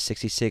 Isaiah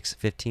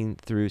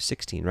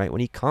 66:15-16. Right?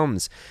 When he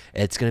comes,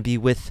 it's going to be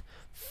with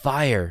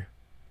fire,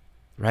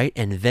 right?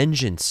 And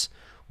vengeance.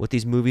 What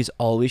these movies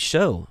always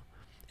show.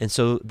 And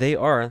so they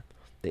are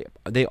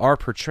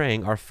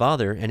portraying our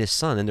Father and his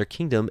Son and their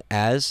kingdom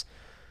as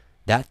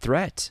that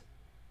threat.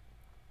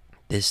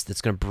 That's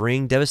going to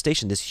bring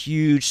devastation. This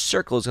huge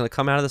circle is going to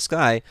come out of the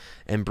sky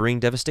and bring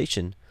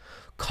devastation.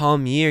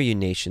 Come near, you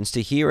nations,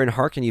 to hear and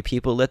hearken, you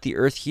people. Let the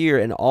earth hear,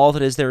 and all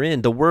that is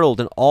therein, the world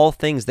and all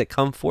things that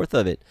come forth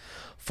of it.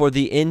 For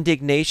the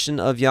indignation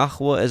of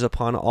Yahweh is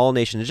upon all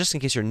nations. And just in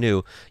case you're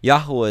new,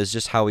 Yahweh is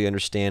just how we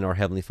understand our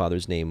Heavenly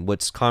Father's name,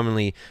 what's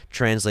commonly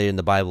translated in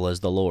the Bible as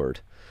the Lord.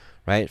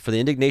 Right? For the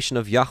indignation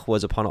of Yahweh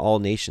is upon all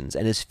nations,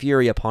 and his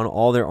fury upon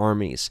all their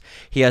armies.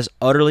 He has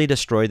utterly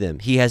destroyed them.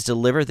 He has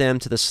delivered them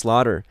to the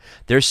slaughter.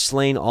 Their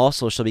slain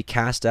also shall be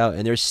cast out,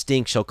 and their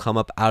stink shall come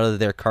up out of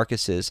their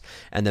carcasses,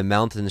 and the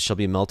mountains shall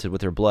be melted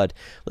with their blood.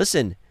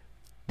 Listen,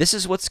 this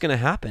is what's going to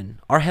happen.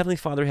 Our Heavenly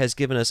Father has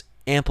given us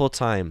ample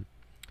time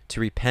to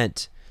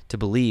repent, to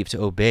believe,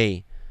 to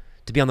obey,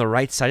 to be on the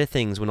right side of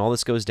things when all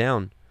this goes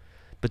down.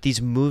 But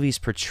these movies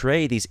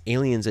portray these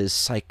aliens as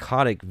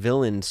psychotic,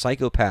 villain,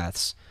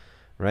 psychopaths.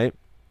 Right?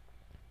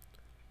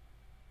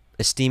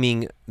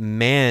 Esteeming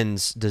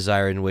man's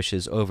desire and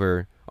wishes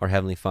over our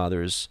Heavenly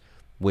Father's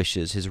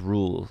wishes, his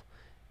rule,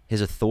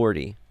 his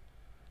authority.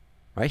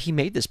 Right? He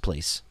made this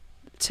place.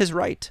 It's his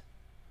right.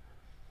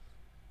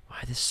 Why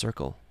this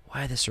circle?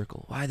 Why this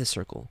circle? Why this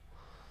circle?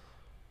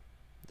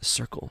 The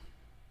circle.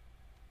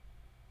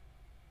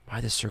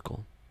 Why this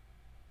circle?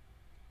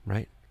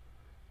 Right?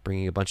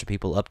 Bringing a bunch of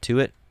people up to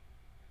it.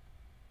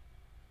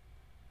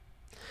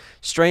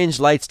 Strange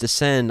lights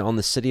descend on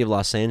the city of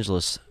Los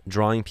Angeles,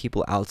 drawing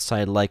people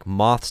outside like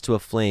moths to a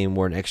flame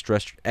where an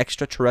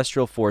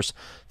extraterrestrial force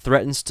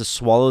threatens to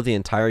swallow the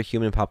entire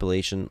human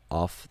population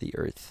off the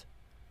earth.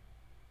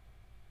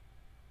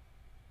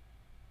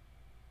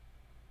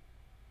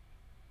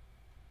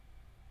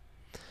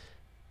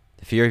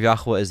 The fear of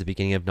Yahweh is the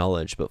beginning of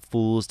knowledge, but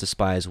fools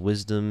despise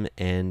wisdom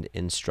and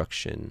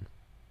instruction.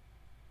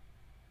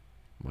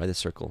 Why the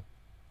circle?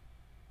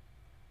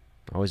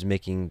 Always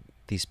making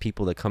these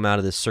people that come out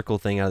of this circle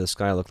thing out of the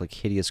sky look like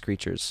hideous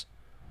creatures.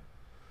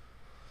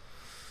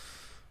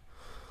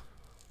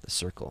 The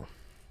circle.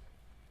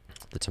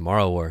 The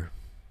Tomorrow War.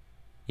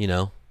 You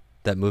know,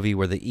 that movie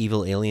where the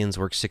evil aliens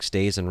work 6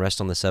 days and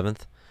rest on the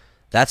 7th?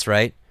 That's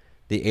right.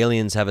 The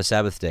aliens have a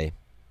Sabbath day.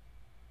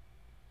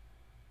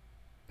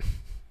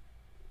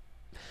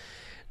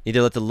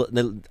 Neither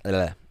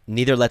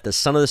let the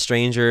son of the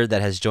stranger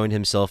that has joined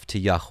himself to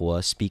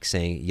Yahweh speak,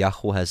 saying,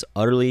 Yahweh has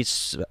utterly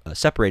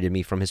separated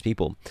me from his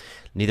people.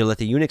 Neither let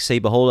the eunuch say,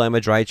 Behold, I am a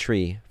dry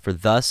tree. For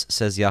thus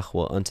says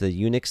Yahweh unto the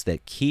eunuchs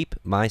that keep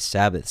my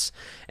Sabbaths,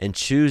 and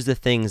choose the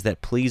things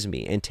that please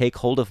me, and take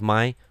hold of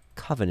my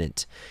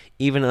covenant.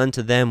 Even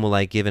unto them will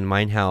I give in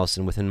mine house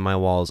and within my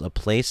walls a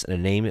place and a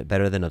name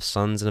better than of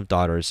sons and of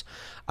daughters.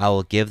 I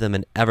will give them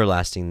an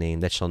everlasting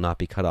name that shall not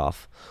be cut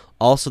off.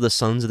 Also the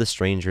sons of the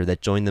stranger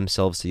that join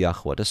themselves to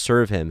Yahweh, to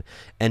serve him,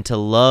 and to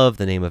love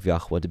the name of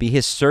Yahweh, to be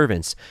his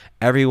servants,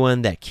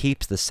 everyone that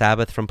keeps the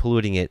Sabbath from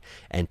polluting it,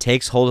 and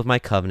takes hold of my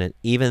covenant,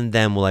 even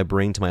them will I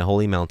bring to my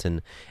holy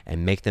mountain,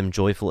 and make them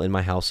joyful in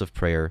my house of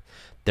prayer.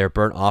 Their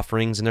burnt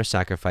offerings and their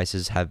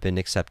sacrifices have been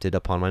accepted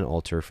upon mine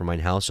altar, for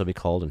mine house shall be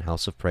called an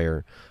house of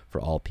prayer for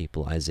all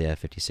people. Isaiah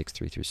 56,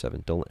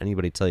 3-7. Don't let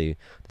anybody tell you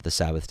that the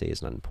Sabbath day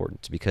is not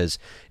important, because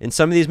in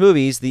some of these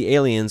movies, the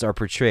aliens are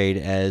portrayed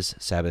as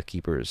Sabbath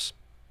keepers.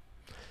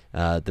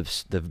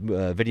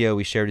 The video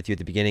we shared with you at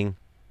the beginning,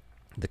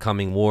 The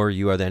Coming War,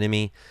 You Are the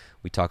Enemy,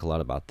 we talk a lot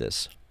about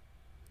this.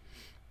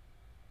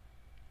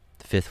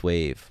 The fifth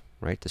wave,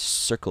 right? The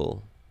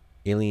circle,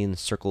 alien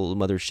circle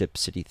mothership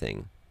city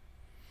thing.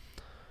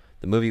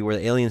 The movie where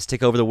the aliens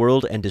take over the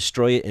world and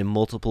destroy it in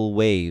multiple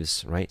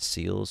waves, right?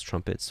 Seals,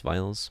 trumpets,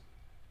 vials.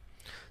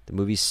 The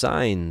movie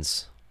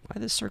Signs.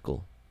 Why this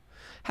circle?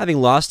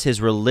 Having lost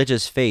his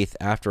religious faith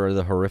after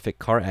the horrific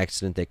car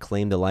accident that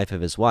claimed the life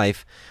of his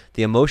wife,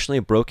 the emotionally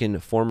broken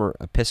former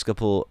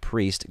Episcopal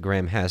priest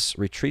Graham Hess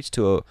retreats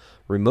to a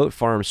remote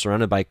farm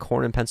surrounded by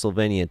corn in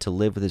Pennsylvania to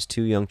live with his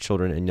 2 young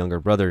children and younger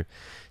brother.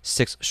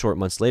 6 short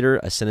months later,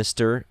 a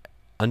sinister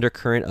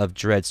undercurrent of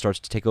dread starts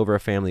to take over a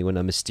family when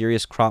a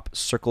mysterious crop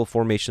circle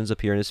formations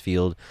appear in his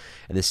field,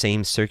 and the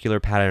same circular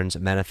patterns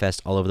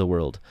manifest all over the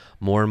world.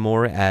 More and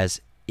more, as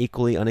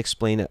equally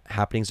unexplained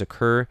happenings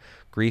occur,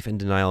 grief and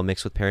denial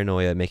mix with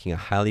paranoia, making a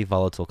highly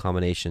volatile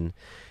combination.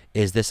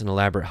 Is this an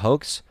elaborate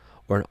hoax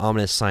or an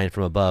ominous sign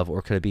from above,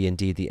 or could it be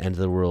indeed the end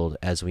of the world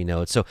as we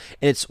know it? So,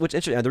 and it's what's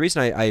interesting. The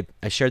reason I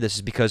share this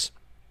is because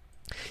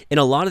in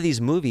a lot of these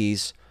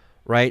movies,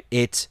 right,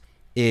 it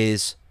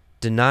is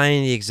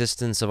denying the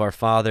existence of our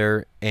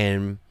Father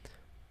and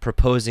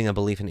proposing a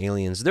belief in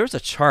aliens. There's a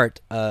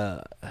chart,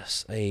 a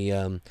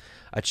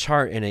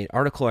chart in an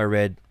article I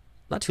read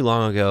not too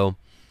long ago.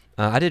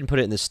 I didn't put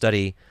it in this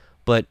study,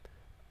 but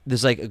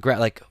there's like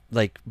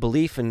like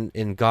belief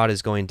in God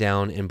is going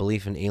down and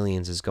belief in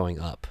aliens is going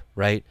up,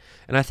 right?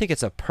 And I think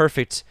it's a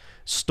perfect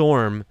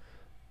storm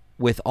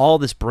with all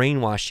this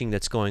brainwashing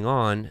that's going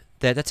on.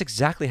 That's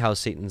exactly how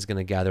Satan's going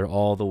to gather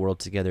all the world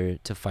together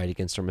to fight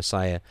against our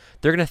Messiah.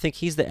 They're going to think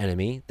he's the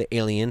enemy, the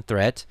alien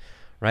threat,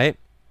 right?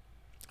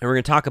 And we're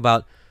going to talk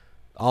about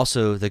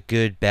also the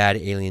good-bad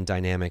alien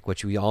dynamic,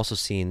 which we also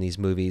see in these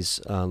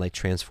movies like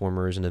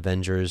Transformers and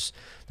Avengers.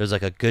 There's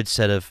like a good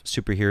set of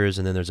superheroes,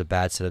 and then there's a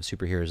bad set of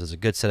superheroes. There's a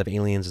good set of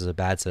aliens, there's a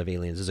bad set of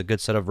aliens. There's a good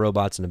set of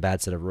robots and a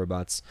bad set of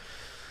robots.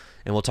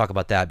 And we'll talk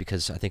about that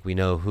because I think we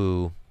know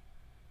who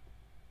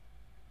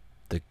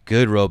the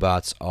good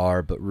robots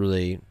are, but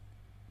really,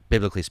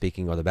 biblically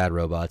speaking, or the bad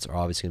robots are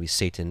obviously going to be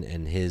Satan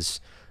and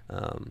his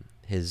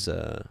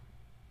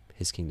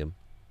kingdom.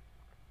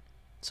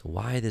 So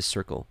why this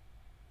circle?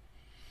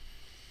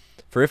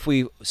 For if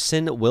we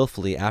sin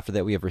willfully after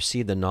that we have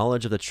received the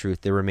knowledge of the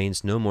truth, there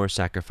remains no more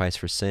sacrifice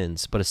for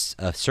sins, but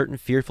a certain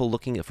fearful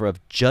looking for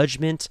of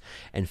judgment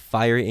and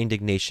fiery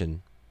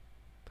indignation,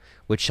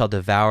 which shall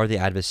devour the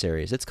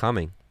adversaries. It's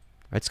coming.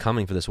 It's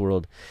coming for this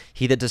world.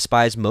 He that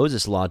despised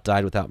Moses' law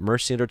died without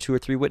mercy under 2 or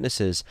 3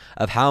 witnesses.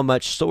 Of how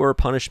much sore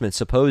punishment,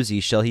 suppose ye,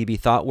 shall he be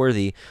thought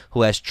worthy,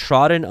 who has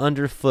trodden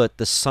under foot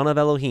the Son of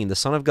Elohim, the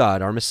Son of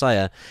God, our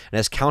Messiah, and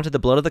has counted the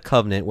blood of the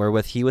covenant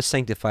wherewith he was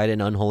sanctified an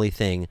unholy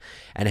thing,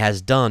 and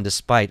has done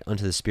despite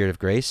unto the Spirit of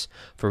grace?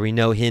 For we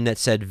know him that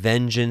said,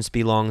 Vengeance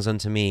belongs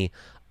unto me,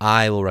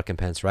 I will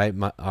recompense, right?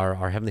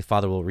 Our Heavenly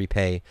Father will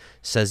repay,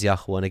 says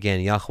Yahweh. And again,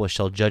 Yahweh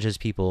shall judge his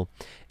people.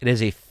 It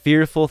is a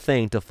fearful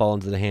thing to fall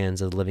into the hands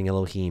of the living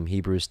Elohim.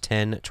 Hebrews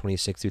 10,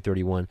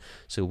 26-31.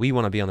 So we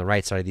want to be on the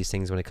right side of these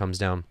things when it comes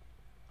down.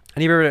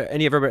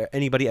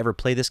 Anybody ever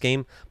play this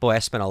game? Boy, I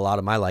spent a lot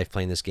of my life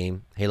playing this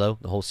game, Halo,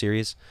 the whole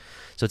series.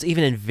 So it's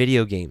even in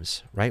video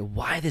games, right?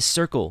 Why this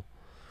circle?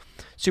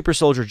 Super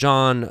Soldier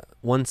John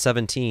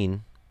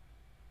 1:17.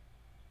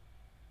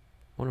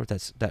 I wonder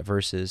what that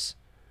verse is.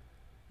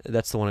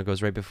 That's the one that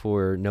goes right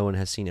before no one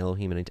has seen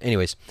Elohim.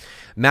 Anyways,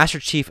 Master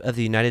Chief of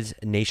the United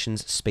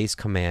Nations Space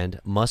Command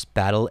must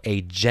battle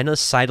a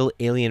genocidal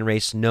alien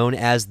race known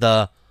as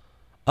the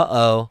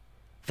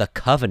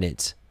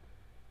Covenant.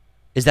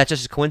 Is that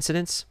just a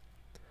coincidence?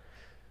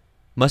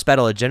 Must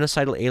battle a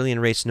genocidal alien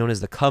race known as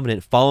the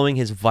Covenant following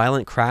his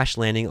violent crash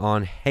landing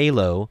on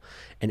Halo,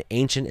 an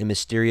ancient and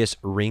mysterious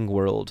ring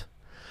world.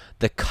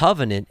 The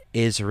Covenant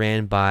is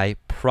ran by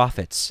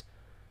prophets.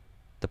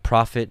 The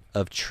prophet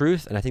of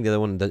truth, and I think the other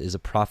one is a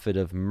prophet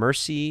of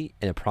mercy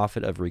and a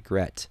prophet of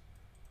regret.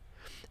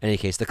 In any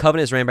case, the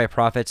covenant is ran by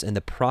prophets, and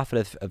the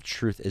prophet of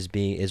truth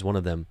is one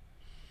of them.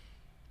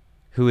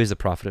 Who is the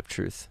prophet of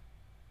truth?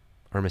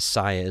 Our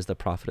Messiah is the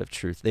prophet of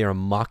truth. They are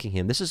mocking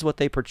him. This is what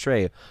they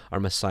portray our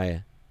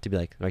Messiah to be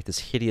like this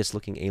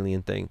hideous-looking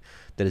alien thing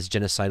that is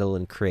genocidal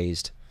and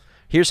crazed.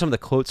 Here's some of the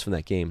quotes from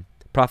that game.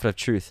 Prophet of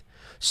truth.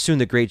 Soon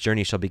the great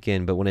journey shall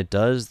begin, but when it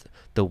does,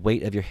 the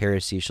weight of your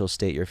heresy shall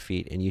stay at your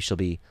feet, and you shall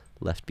be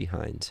left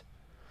behind.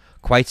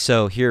 Quite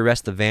so, here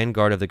rests the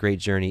vanguard of the great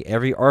journey,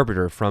 every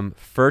arbiter from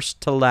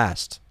first to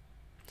last,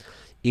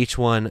 each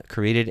one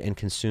created and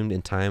consumed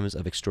in times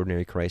of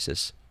extraordinary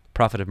crisis.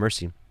 Prophet of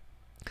mercy.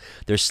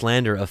 Their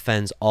slander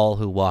offends all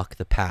who walk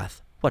the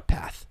path. What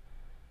path?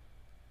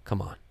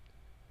 Come on.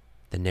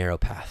 The narrow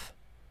path.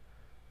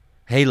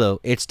 Halo,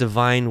 its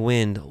divine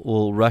wind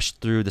will rush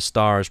through the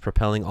stars,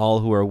 propelling all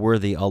who are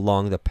worthy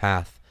along the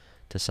path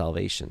to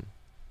salvation.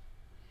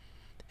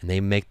 And they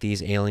make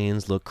these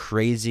aliens look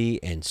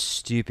crazy and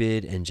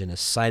stupid and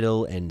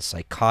genocidal and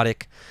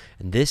psychotic.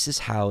 And this is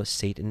how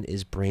Satan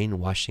is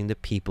brainwashing the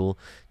people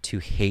to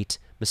hate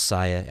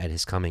Messiah at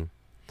his coming.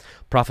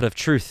 Prophet of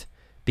truth,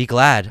 be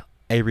glad.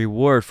 A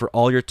reward for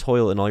all your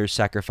toil and all your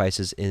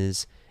sacrifices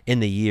is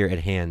in the year at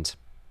hand.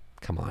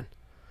 Come on.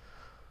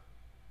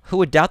 Who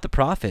would doubt the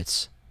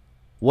prophets?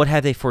 What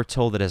have they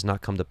foretold that has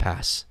not come to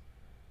pass?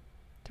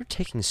 They're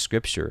taking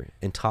scripture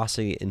and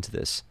tossing it into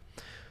this.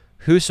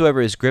 Whosoever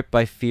is gripped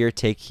by fear,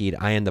 take heed.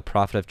 I am the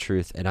prophet of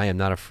truth, and I am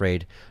not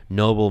afraid.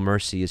 Noble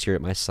mercy is here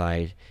at my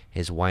side.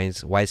 His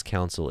wise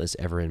counsel is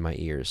ever in my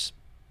ears.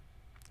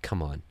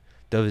 Come on.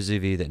 Those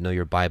of you that know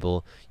your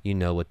Bible, you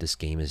know what this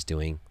game is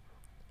doing.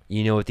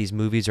 You know what these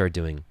movies are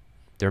doing.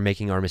 They're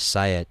making our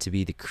Messiah to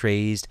be the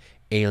crazed,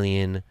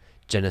 alien,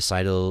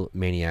 genocidal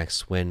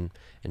maniacs when,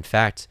 in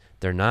fact,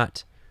 they're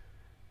not.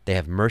 They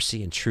have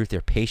mercy and truth. They're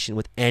patient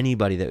with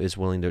anybody that is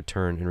willing to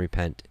turn and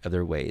repent of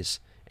their ways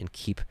and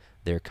keep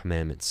their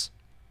commandments.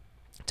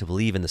 To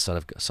believe in the Son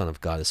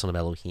of God, the Son of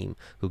Elohim,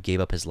 who gave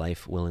up his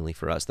life willingly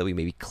for us, that we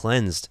may be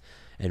cleansed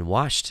and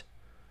washed.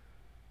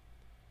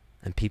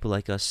 And people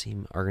like us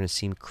are going to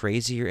seem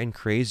crazier and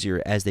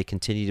crazier as they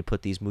continue to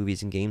put these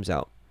movies and games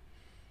out.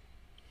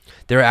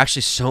 There are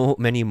actually so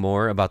many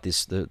more about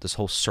this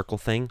whole circle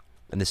thing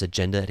and this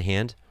agenda at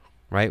hand,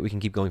 right? We can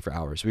keep going for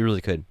hours. We really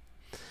could.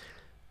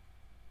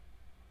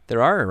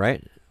 There are,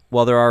 right?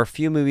 Well, there are a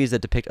few movies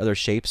that depict other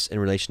shapes in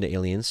relation to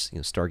aliens,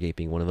 Stargate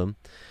being one of them.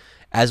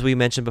 As we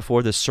mentioned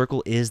before, the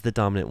circle is the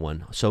dominant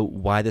one. So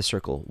why the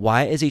circle?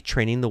 Why is he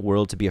training the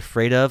world to be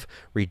afraid of,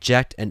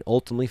 reject, and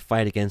ultimately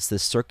fight against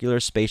this circular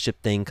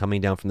spaceship thing coming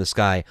down from the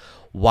sky?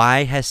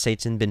 Why has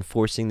Satan been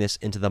forcing this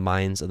into the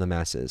minds of the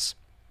masses?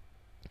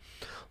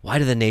 Why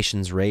do the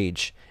nations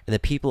rage and the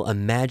people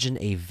imagine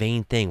a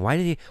vain thing?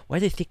 Why are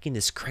they thinking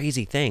this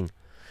crazy thing?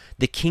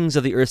 The kings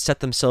of the earth set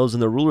themselves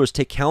and the rulers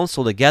take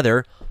counsel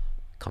together,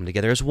 come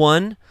together as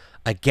one,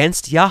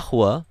 against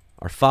Yahweh,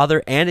 our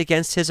Father, and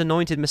against his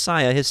anointed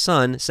Messiah, his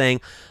Son, saying,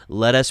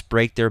 let us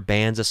break their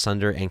bands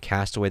asunder and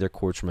cast away their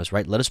cords from us,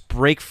 right? Let us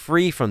break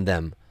free from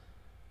them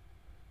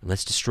and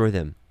let's destroy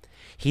them.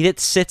 He that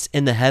sits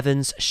in the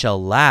heavens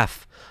shall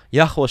laugh.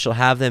 Yahweh shall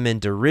have them in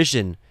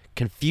derision,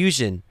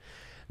 confusion.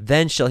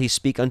 Then shall he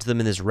speak unto them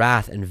in his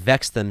wrath, and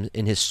vex them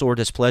in his sore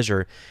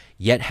displeasure.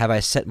 Yet have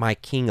I set my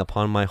king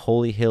upon my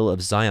holy hill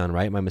of Zion,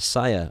 right? My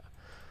Messiah.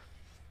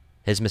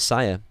 His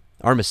Messiah.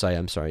 Our Messiah,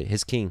 I'm sorry.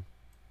 His king.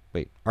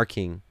 Wait, our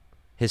king.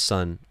 His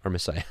son, our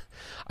Messiah.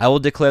 I will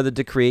declare the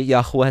decree.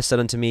 Yahweh has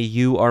said unto me,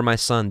 you are my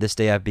son. This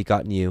day I have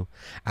begotten you.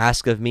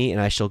 Ask of me, and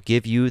I shall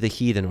give you the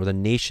heathen, or the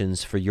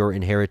nations, for your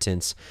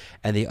inheritance,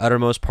 and the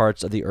uttermost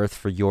parts of the earth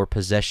for your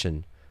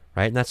possession.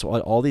 Right? And that's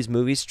what all these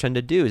movies tend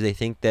to do, is they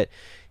think that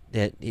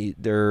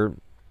they're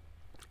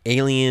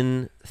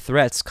alien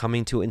threats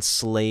coming to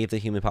enslave the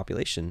human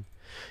population.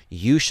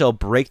 You shall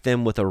break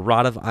them with a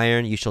rod of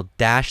iron. You shall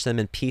dash them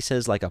in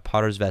pieces like a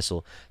potter's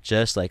vessel.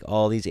 Just like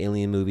all these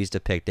alien movies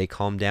depict. They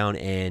come down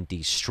and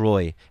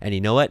destroy. And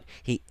you know what?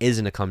 He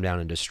isn't to come down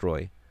and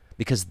destroy.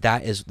 Because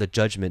that is the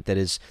judgment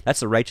that's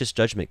the righteous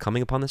judgment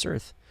coming upon this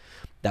earth.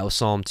 That was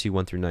Psalm 2,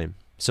 1-9.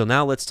 So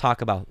now let's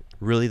talk about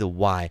really the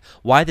why.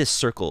 Why this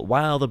circle?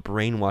 Why all the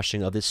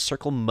brainwashing of this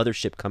circle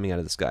mothership coming out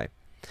of the sky?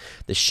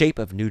 The shape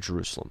of New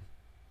Jerusalem.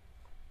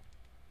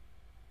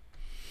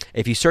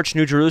 If you search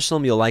New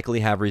Jerusalem, you'll likely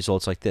have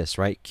results like this,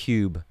 right?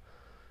 Cube,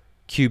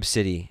 Cube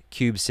City,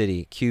 Cube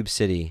City, Cube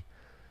City.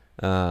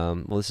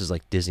 Well, this is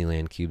like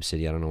Disneyland Cube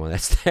City. I don't know why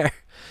that's there.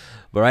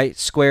 But right,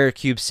 Square,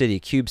 Cube City,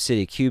 Cube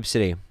City, Cube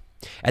City.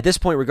 At this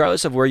point,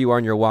 regardless of where you are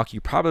in your walk,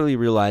 you probably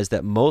realize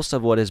that most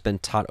of what has been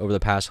taught over the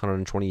past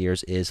 120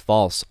 years is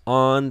false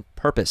on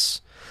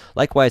purpose.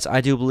 Likewise, I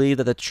do believe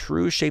that the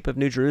true shape of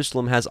New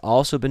Jerusalem has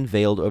also been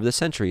veiled over the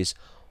centuries.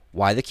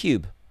 Why the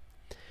cube?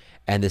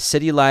 And the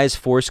city lies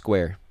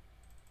foursquare.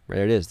 Right,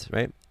 there it is,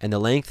 right? And the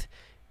length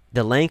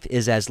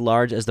is as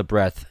large as the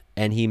breadth.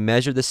 And he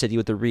measured the city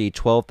with the reed,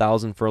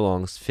 12,000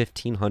 furlongs,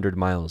 1,500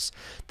 miles.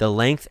 The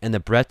length and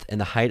the breadth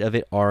and the height of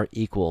it are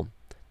equal.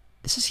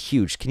 This is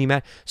huge. Can you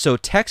imagine? So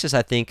Texas,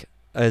 I think,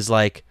 is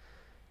like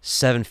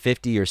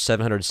 750 or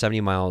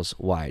 770 miles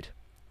wide.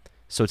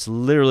 So it's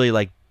literally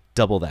like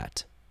double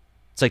that.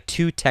 It's like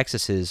 2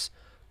 Texases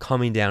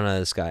coming down out of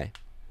the sky.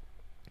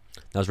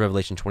 That was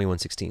Revelation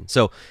 21:16.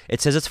 So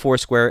it says it's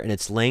foursquare, and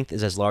its length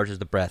is as large as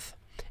the breadth.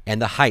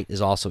 And the height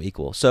is also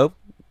equal. So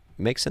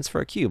makes sense for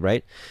a cube,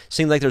 right?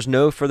 Seems like there's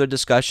no further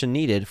discussion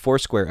needed.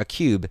 Foursquare, a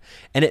cube,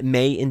 and it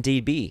may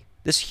indeed be.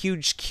 This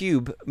huge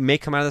cube may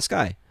come out of the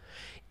sky.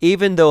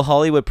 Even though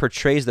Hollywood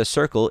portrays the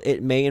circle,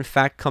 it may in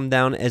fact come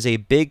down as a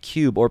big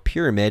cube or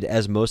pyramid,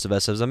 as most of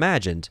us have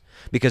imagined.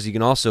 Because you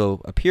can also,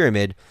 a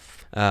pyramid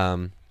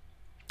can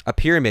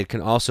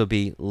also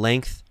be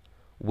length,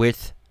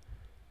 width,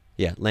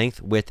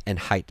 and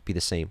height be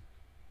the same.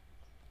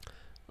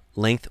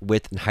 Length,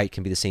 width, and height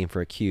can be the same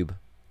for a cube,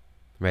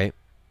 right?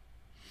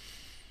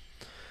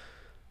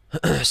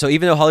 So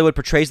even though Hollywood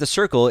portrays the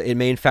circle, it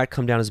may in fact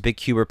come down as a big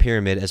cube or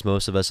pyramid, as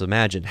most of us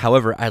imagine.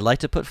 However, I'd like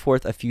to put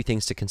forth a few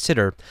things to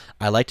consider.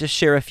 I'd like to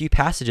share a few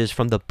passages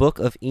from the Book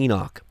of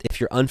Enoch. If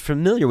you're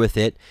unfamiliar with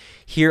it,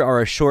 here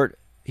are a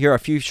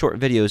few short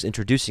videos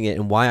introducing it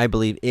and why I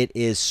believe it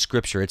is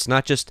scripture. It's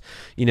not just,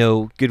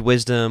 good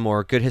wisdom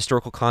or good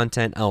historical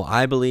content. Oh,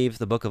 I believe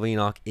the Book of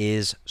Enoch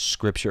is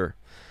scripture.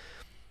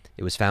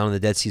 It was found in the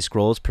Dead Sea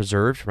Scrolls,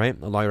 preserved, right,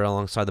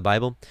 alongside the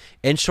Bible.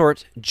 In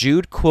short,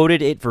 Jude quoted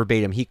it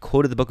verbatim. He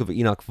quoted the Book of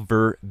Enoch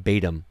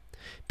verbatim.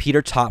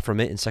 Peter taught from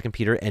it in 2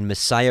 Peter, and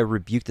Messiah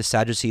rebuked the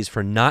Sadducees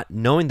for not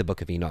knowing the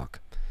Book of Enoch.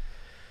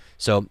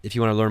 So if you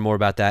want to learn more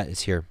about that,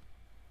 it's here,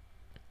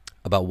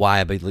 about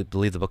why I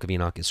believe the Book of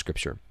Enoch is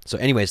scripture. So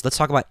anyways, let's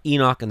talk about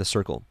Enoch and the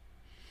circle.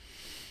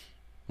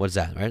 What is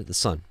that, right? The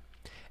sun.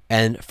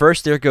 And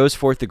first there goes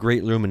forth the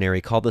great luminary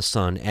called the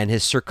sun, and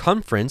his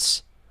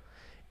circumference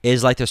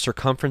is like the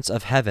circumference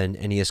of heaven,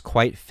 and he is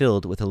quite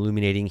filled with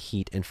illuminating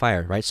heat and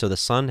fire, right? So the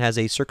sun has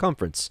a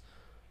circumference.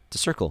 It's a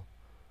circle.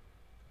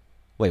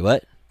 Wait,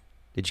 what?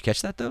 Did you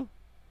catch that, though?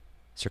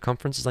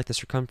 Circumference is like the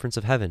circumference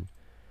of heaven.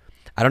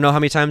 I don't know how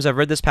many times I've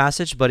read this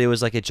passage, but it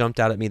was like it jumped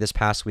out at me this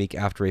past week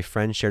after a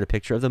friend shared a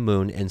picture of the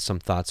moon and some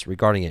thoughts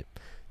regarding it.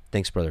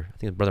 Thanks, brother. I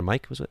think Brother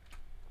Mike was it.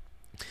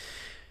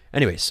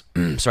 Anyways,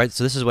 so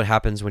this is what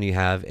happens when you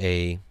have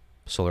a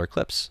solar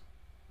eclipse,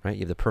 right?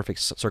 You have the perfect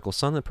circle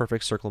sun, the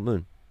perfect circle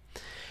moon.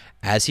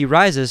 As he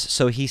rises,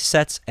 so he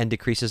sets and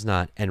decreases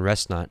not, and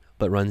rests not,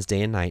 but runs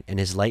day and night, and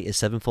his light is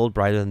sevenfold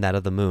brighter than that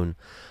of the moon.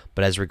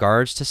 But as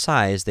regards to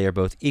size, they are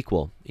both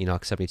equal.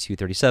 Enoch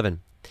 72:37.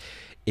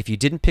 If you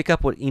didn't pick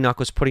up what Enoch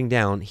was putting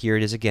down, here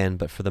it is again,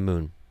 but for the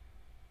moon.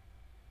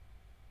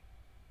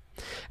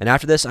 And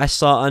after this, I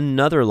saw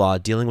another law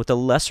dealing with the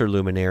lesser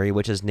luminary,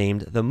 which is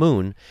named the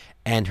moon,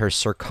 and her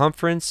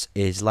circumference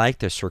is like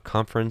the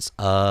circumference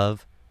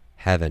of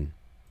heaven.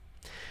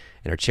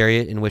 And her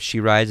chariot in which she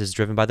rides is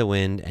driven by the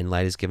wind, and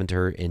light is given to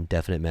her in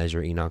definite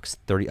measure. Enoch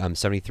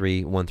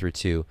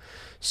 73:1-2.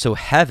 So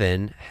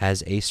heaven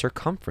has a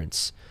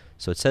circumference.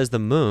 So it says the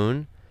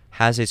moon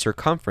has a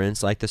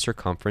circumference like the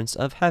circumference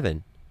of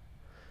heaven.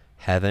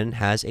 Heaven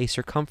has a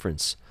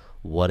circumference.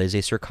 What is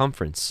a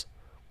circumference?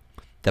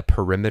 The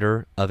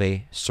perimeter of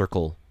a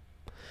circle.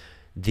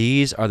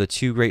 These are the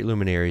two great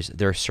luminaries.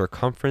 Their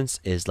circumference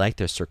is like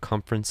the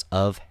circumference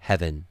of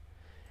heaven,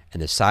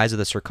 and the size of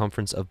the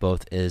circumference of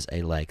both is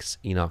a like.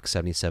 Enoch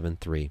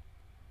 77:3.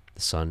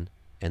 The sun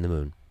and the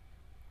moon.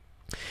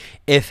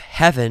 If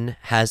heaven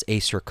has a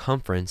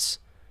circumference,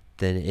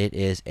 then it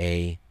is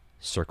a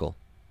circle.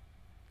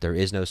 There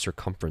is no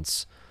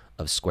circumference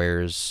of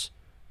squares,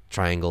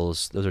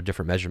 triangles. Those are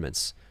different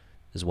measurements.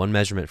 There's one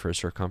measurement for a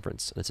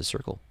circumference, and it's a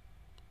circle.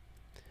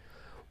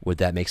 Would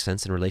that make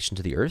sense in relation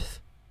to the earth?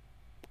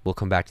 We'll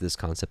come back to this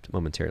concept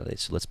momentarily,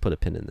 so let's put a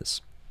pin in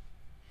this.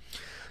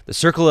 The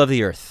circle of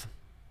the earth.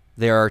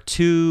 There are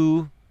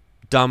two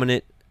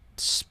dominant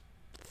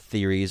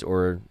theories,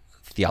 or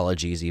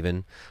theologies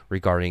even,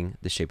 regarding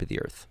the shape of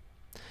the earth.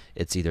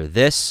 It's either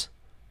this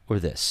or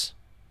this.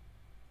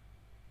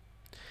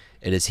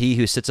 It is he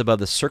who sits above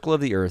the circle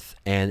of the earth,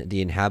 and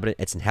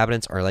its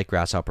inhabitants are like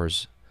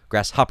grasshoppers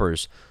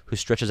who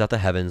stretches out the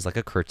heavens like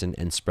a curtain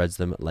and spreads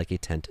them like a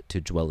tent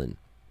to dwell in.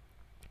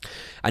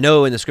 I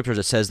know in the scriptures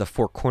it says the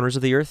four corners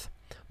of the earth,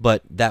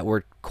 but that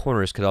word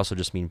corners could also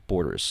just mean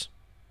borders,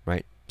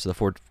 right? So the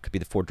four could be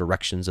the four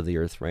directions of the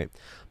earth, right?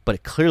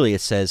 But clearly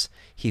it says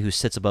he who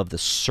sits above the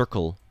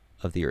circle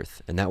of the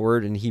earth. And that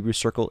word in Hebrew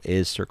circle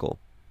is circle.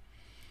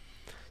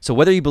 So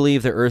whether you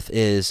believe the earth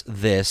is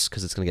this,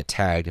 because it's going to get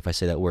tagged if I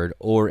say that word,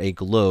 or a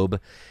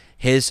globe,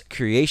 his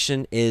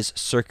creation is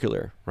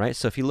circular, right?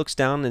 So if he looks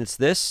down and it's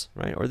this,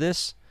 right, or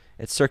this,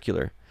 it's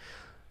circular.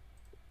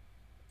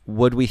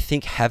 Would we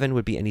think heaven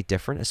would be any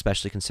different,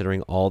 especially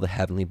considering all the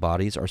heavenly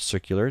bodies are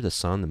circular, the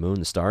sun, the moon,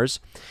 the stars?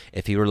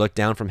 If he were to look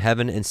down from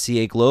heaven and see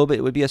a globe,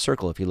 it would be a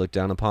circle. If you look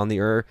down upon the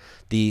earth,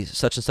 the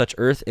such and such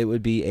earth, it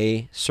would be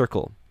a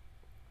circle.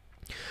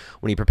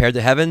 When he prepared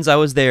the heavens, I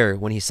was there.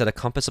 When he set a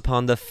compass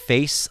upon the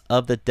face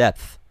of the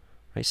depth.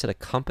 Right? He set a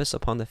compass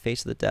upon the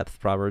face of the depth.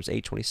 Proverbs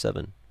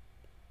 8:27.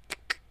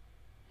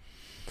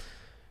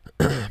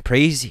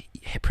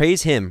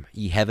 Praise him,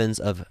 ye heavens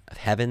of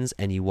heavens,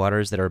 and ye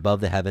waters that are above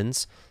the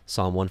heavens.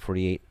 Psalm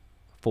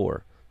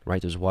 148:4.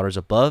 Right? There's waters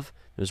above,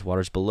 there's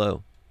waters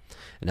below.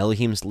 And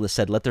Elohim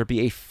said, let there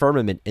be a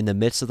firmament in the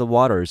midst of the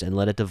waters, and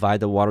let it divide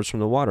the waters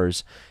from the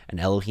waters. And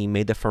Elohim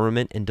made the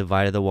firmament and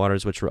divided the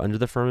waters which were under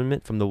the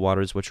firmament from the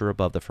waters which were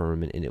above the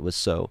firmament, and it was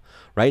so.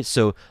 Right?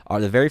 So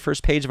the very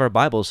first page of our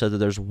Bible says that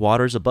there's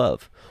waters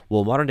above.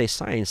 Well, modern day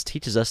science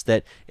teaches us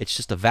that it's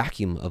just a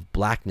vacuum of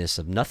blackness,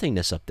 of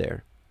nothingness up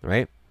there.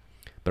 Right?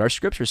 But our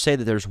scriptures say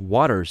that there's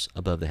waters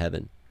above the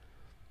heaven.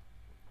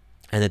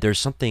 And that there's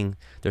something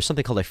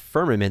called a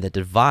firmament that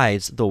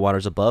divides the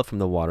waters above from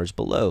the waters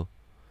below.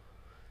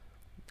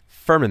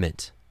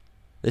 Firmament.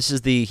 This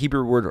is the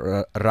Hebrew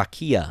word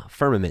rakia,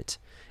 firmament.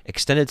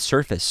 Extended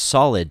surface,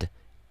 solid,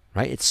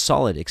 right? It's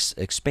solid,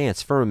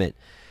 expanse, firmament.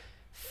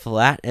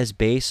 Flat as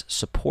base,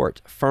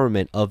 support,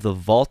 firmament of the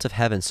vault of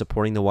heaven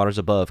supporting the waters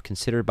above,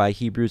 considered by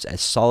Hebrews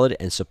as solid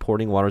and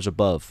supporting waters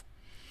above.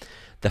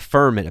 The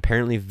firmament,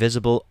 apparently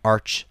visible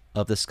arch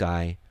of the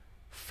sky,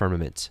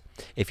 firmament.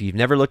 If you've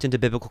never looked into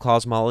biblical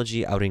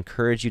cosmology, I would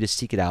encourage you to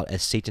seek it out,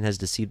 as Satan has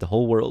deceived the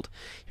whole world.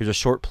 Here's a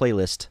short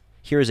playlist.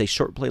 Here is a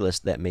short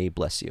playlist that may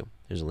bless you.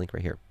 There's a link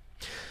right here.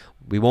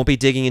 We won't be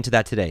digging into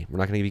that today. We're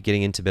not going to be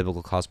getting into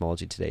biblical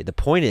cosmology today. The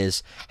point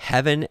is,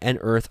 heaven and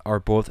earth are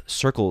both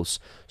circles.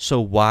 So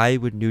why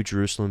would New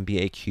Jerusalem be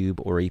a cube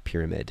or a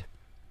pyramid?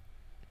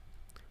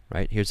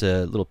 Right? Here's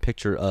a little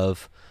picture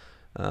of,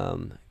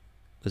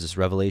 was this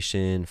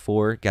Revelation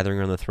 4, gathering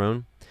around the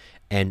throne?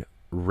 And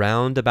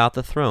round about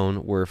the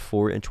throne were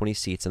 24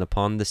 seats, and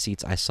upon the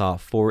seats I saw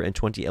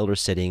 24 elders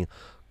sitting,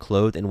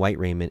 clothed in white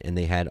raiment, and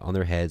they had on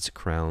their heads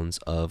crowns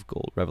of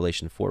gold.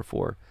 Revelation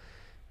 4:4.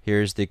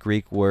 Here's the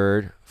Greek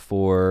word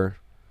for,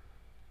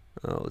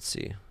 let's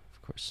see.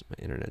 Of course,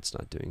 my internet's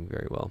not doing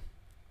very well.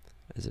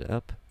 Is it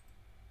up?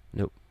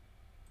 Nope.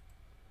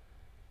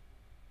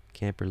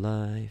 Camper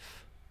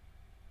life.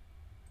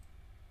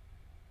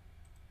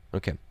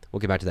 Okay, we'll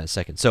get back to that in a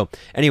second. So,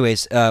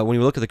 anyways, when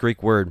you look at the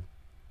Greek word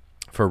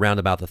for round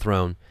about the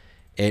throne,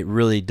 it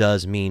really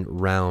does mean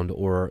round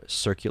or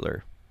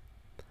circular.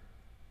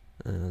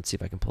 Let's see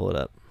if I can pull it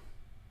up.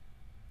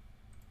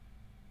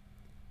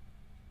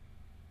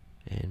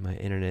 And my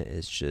internet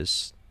is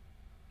just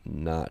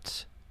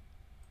not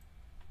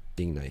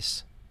being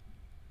nice.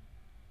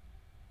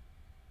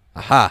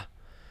 Aha!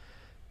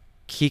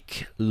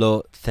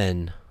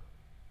 Kiklothen.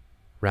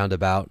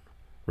 Roundabout.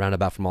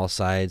 Roundabout from all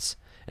sides.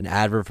 An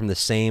adverb from the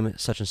same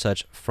such and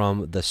such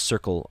from the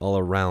circle all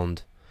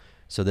around.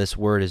 So this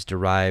word is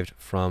derived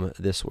from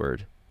this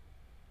word.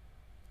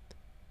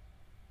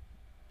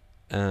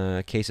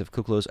 Case of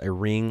kuklos, a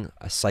ring,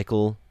 a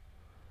cycle,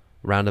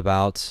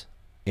 roundabout,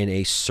 in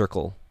a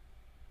circle,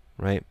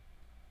 right?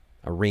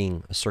 A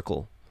ring, a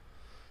circle.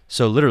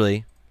 So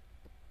literally,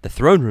 the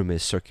throne room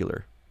is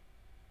circular.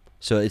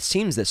 So it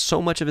seems that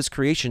so much of his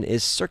creation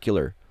is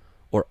circular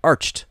or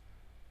arched.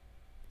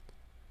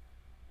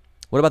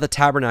 What about the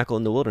tabernacle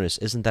in the wilderness?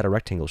 Isn't that a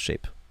rectangle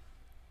shape?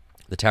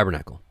 The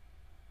tabernacle.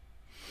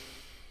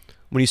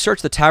 When you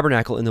search the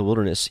tabernacle in the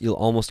wilderness, you'll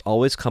almost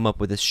always come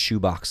up with this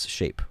shoebox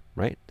shape.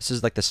 Right? This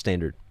is like the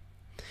standard.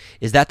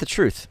 Is that the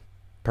truth?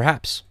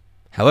 Perhaps.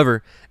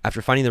 However,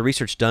 after finding the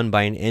research done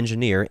by an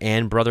engineer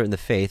and brother in the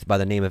faith by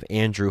the name of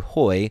Andrew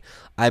Hoy,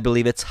 I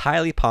believe it's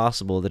highly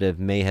possible that it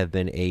may have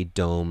been a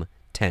dome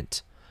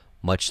tent,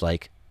 much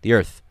like the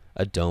earth,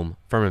 a dome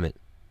firmament.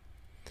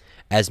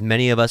 As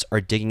many of us are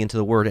digging into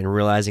the word and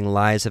realizing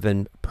lies have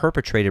been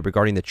perpetrated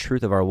regarding the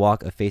truth of our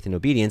walk of faith and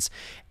obedience,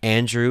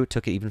 Andrew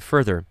took it even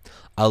further.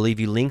 I'll leave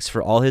you links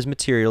for all his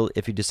material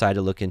if you decide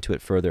to look into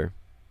it further.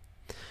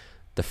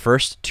 The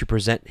first to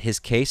present his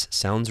case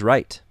sounds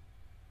right,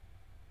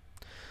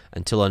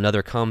 until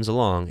another comes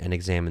along and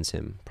examines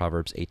him.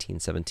 Proverbs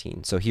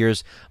 18:17. So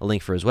here's a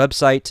link for his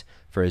website,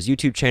 for his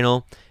YouTube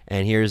channel,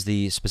 and here's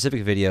the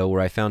specific video where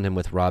I found him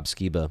with Rob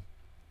Skiba,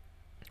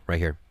 right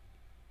here.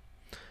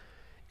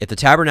 If the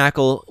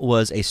tabernacle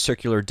was a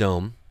circular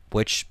dome,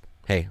 which,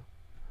 hey,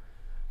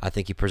 I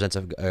think he presents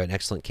an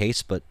excellent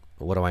case, but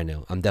what do I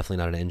know? I'm definitely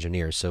not an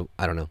engineer, so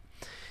I don't know.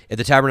 If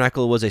the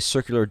tabernacle was a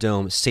circular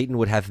dome, Satan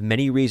would have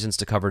many reasons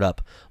to cover it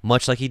up,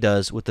 much like he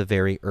does with the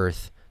very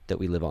earth that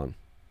we live on.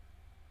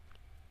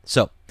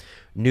 So,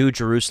 New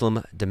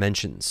Jerusalem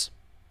dimensions.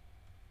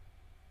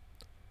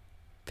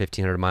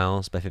 1,500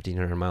 miles by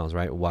 1,500 miles,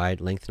 right?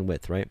 Wide, length, and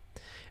width, right?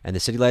 And the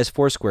city lies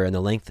foursquare, and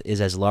the length is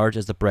as large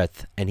as the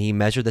breadth. And he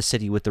measured the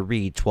city with the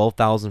reed,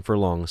 12,000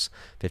 furlongs,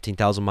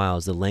 15,000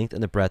 miles. The length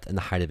and the breadth and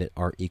the height of it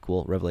are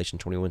equal. Revelation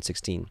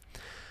 21:16.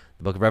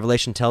 The book of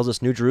Revelation tells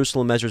us New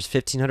Jerusalem measures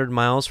 1,500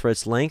 miles for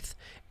its length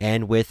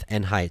and width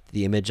and height.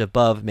 The image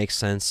above makes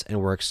sense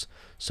and works.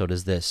 So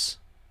does this.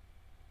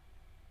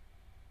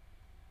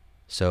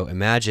 So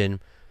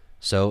imagine,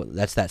 so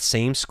that's that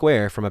same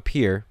square from up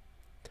here.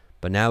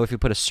 But now if we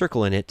put a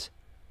circle in it,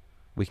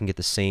 we can get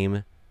the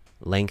same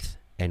length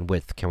and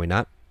width, can we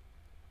not?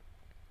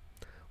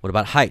 What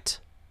about height?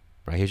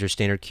 Right, here's your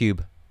standard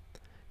cube.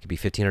 It could be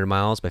 1,500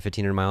 miles by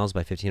 1,500 miles by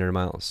 1,500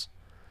 miles.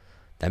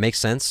 That makes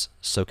sense.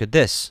 So could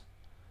this.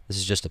 This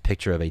is just a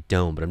picture of a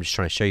dome, but I'm just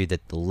trying to show you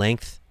that the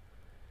length,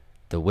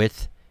 the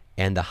width,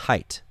 and the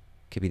height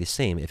could be the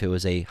same if it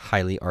was a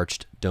highly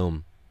arched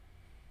dome.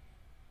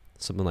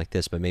 Something like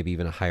this, but maybe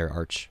even a higher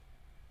arch.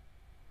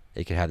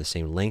 It could have the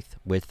same length,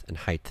 width, and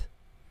height.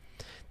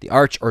 The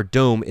arch or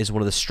dome is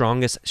one of the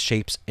strongest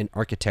shapes in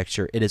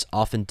architecture. It is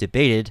often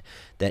debated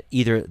that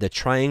either the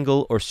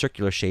triangle or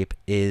circular shape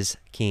is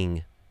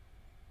king.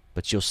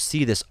 But you'll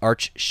see this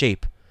arch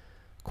shape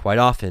quite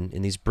often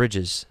in these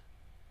bridges.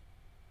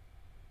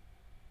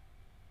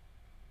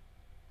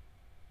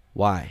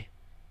 Why?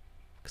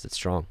 Because it's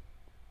strong.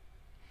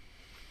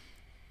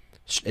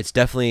 It's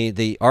definitely,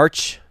 the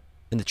arch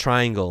and the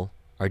triangle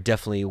are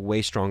definitely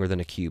way stronger than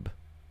a cube.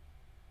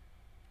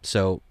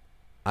 So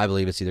I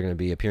believe it's either going to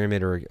be a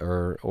pyramid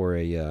or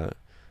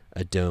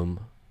a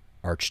dome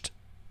arched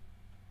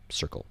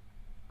circle.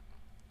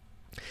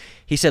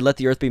 He said, "Let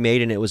the earth be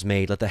made, and it was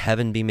made. Let the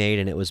heaven be made,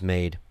 and it was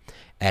made.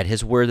 At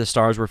his word the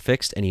stars were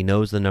fixed, and he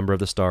knows the number of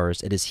the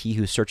stars. It is he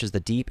who searches the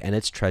deep and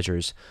its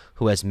treasures,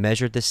 who has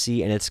measured the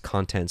sea and its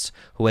contents,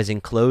 who has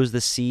enclosed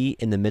the sea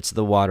in the midst of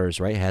the waters,"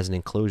 right? It has an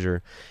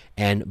enclosure.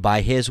 "And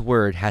by his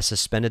word has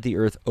suspended the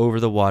earth over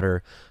the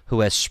water, who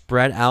has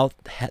spread out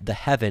the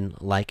heaven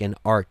like an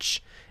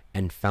arch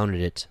and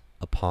founded it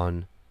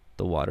upon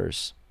the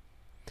waters."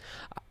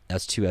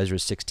 That's 2 Ezra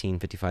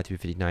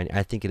 16:55-59.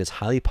 I think it is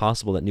highly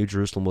possible that New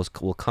Jerusalem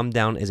will come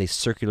down as a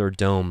circular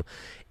dome.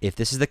 If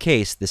this is the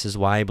case, this is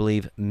why I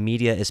believe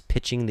media is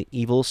pitching the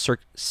evil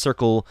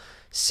circle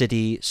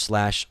city /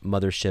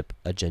 mothership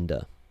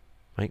agenda.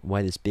 Right?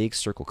 Why this big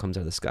circle comes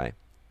out of the sky.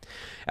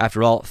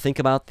 After all, think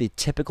about the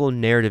typical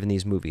narrative in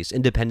these movies.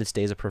 Independence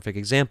Day is a perfect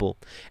example.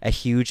 A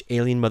huge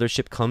alien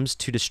mothership comes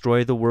to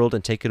destroy the world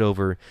and take it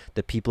over.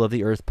 The people of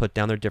the earth put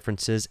down their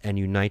differences and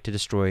unite to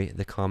destroy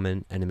the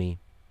common enemy.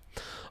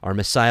 Our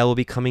Messiah will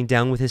be coming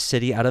down with his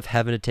city out of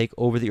heaven to take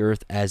over the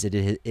earth, as it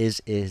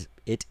is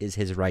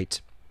his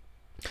right.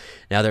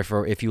 Now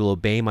therefore, if you will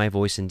obey my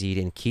voice indeed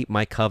and keep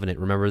my covenant.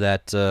 Remember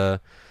that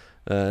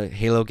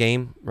Halo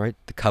game, right?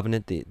 The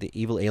covenant, the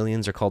evil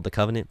aliens are called the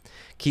covenant.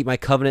 "Keep my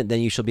covenant,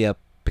 then you shall be a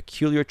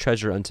peculiar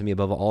treasure unto me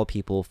above all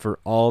people, for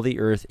all the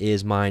earth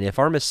is mine." If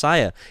our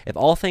Messiah, if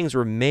all things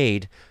were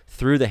made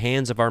through the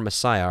hands of our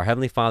Messiah, our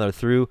Heavenly Father,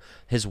 through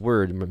his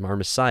word, our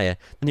Messiah,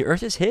 then the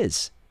earth is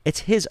his.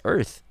 It's his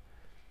earth.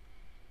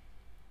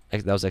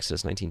 That was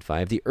Exodus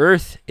 19:5. "The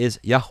earth is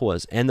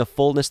Yahweh's, and the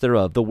fullness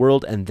thereof, the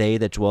world and they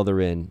that dwell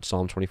therein."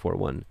 Psalm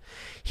 24:1.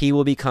 "He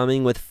will be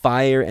coming with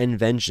fire and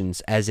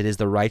vengeance, as it is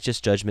the righteous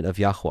judgment of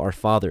Yahweh our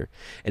Father.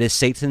 It is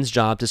Satan's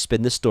job to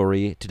spin the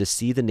story, to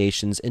deceive the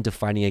nations into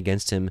fighting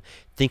against him,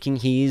 thinking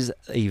he's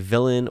a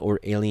villain or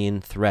alien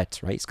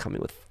threat." Right? He's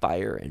coming with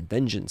fire and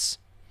vengeance.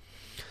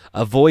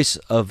 "A voice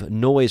of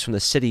noise from the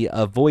city,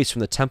 a voice from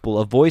the temple,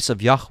 a voice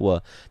of Yahweh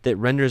that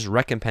renders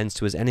recompense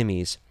to his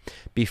enemies.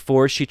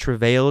 Before she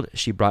travailed,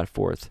 she brought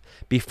forth.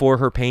 Before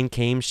her pain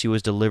came, she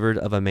was delivered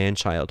of a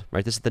man-child."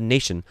 Right? This is the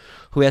nation.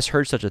 "Who has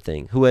heard such a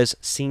thing? Who has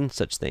seen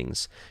such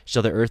things?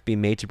 Shall the earth be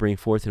made to bring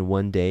forth in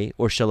one day,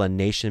 or shall a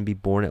nation be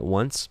born at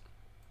once?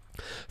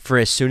 For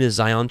as soon as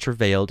Zion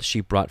travailed, she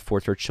brought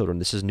forth her children."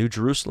 This is New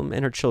Jerusalem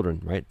and her children,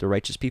 right? The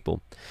righteous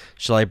people.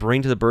 "Shall I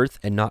bring to the birth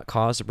and not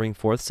cause to bring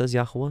forth, says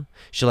Yahweh?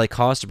 Shall I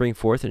cause to bring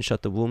forth and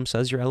shut the womb,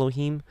 says your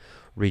Elohim?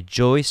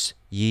 Rejoice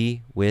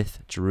ye with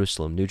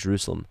Jerusalem," New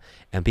Jerusalem,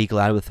 "and be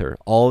glad with her,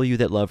 all you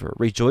that love her.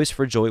 Rejoice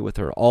for joy with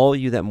her, all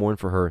you that mourn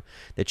for her,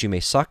 that you may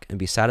suck and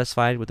be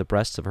satisfied with the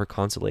breasts of her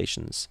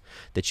consolations,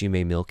 that you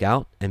may milk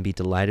out and be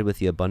delighted with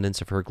the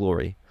abundance of her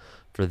glory.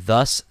 For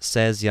thus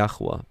says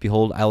Yahweh,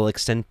 behold, I will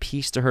extend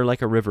peace to her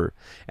like a river,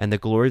 and the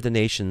glory of the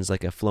nations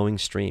like a flowing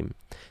stream.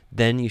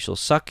 Then you shall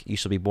suck, you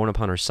shall be borne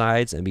upon her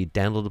sides, and be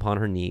dandled upon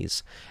her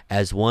knees.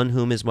 As one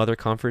whom his mother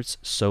comforts,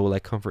 so will I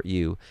comfort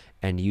you,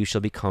 and you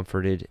shall be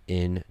comforted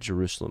in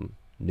Jerusalem,"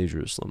 New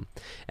Jerusalem.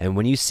 "And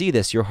when you see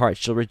this, your heart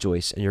shall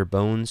rejoice, and your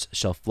bones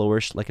shall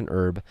flourish like an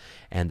herb,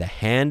 and the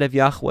hand of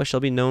Yahweh shall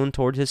be known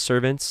toward his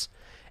servants,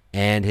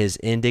 and his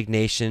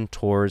indignation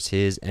towards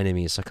his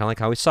enemies." So kind of like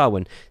how we saw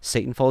when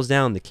Satan falls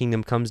down, the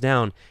kingdom comes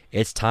down.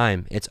 It's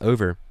time. It's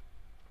over.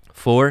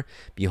 "For,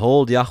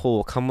 behold, Yahweh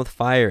will come with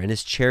fire, and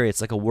his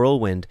chariots like a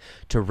whirlwind,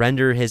 to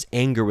render his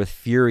anger with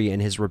fury,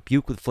 and his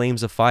rebuke with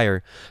flames of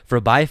fire. For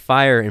by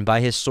fire and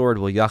by his sword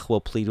will Yahweh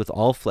plead with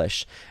all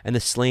flesh, and the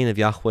slain of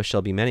Yahweh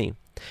shall be many.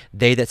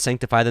 They that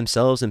sanctify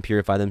themselves and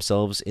purify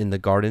themselves in the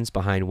gardens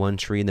behind one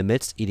tree in the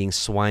midst, eating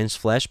swine's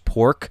flesh,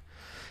 pork,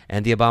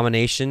 and the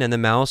abomination and the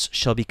mouse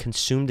shall be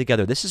consumed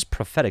together. This is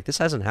prophetic. This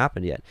hasn't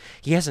happened yet.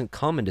 He hasn't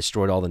come and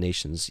destroyed all the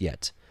nations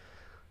yet.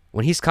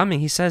 When he's coming,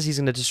 he says he's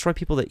going to destroy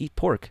people that eat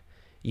pork.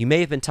 You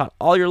may have been taught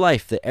all your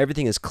life that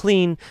everything is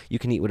clean. You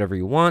can eat whatever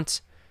you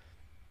want.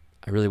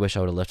 I really wish I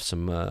would have left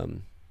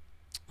some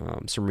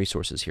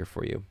resources here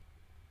for you.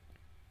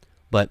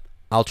 But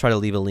I'll try to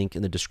leave a link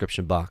in the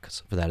description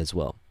box for that as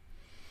well.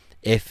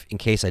 If, in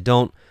case I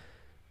don't,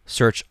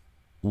 search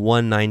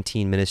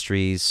 119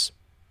 Ministries,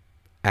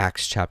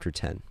 Acts chapter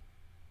 10.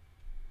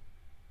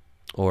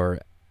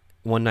 Or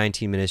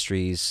 119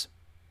 Ministries,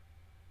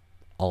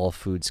 all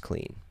foods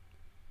clean.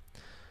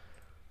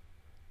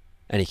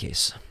 Any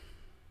case.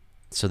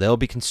 So they'll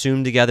be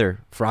consumed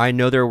together. For I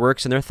know their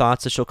works and their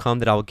thoughts that shall come,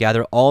 that I will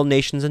gather all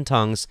nations and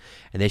tongues,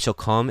 and they shall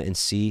come and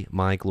see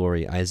my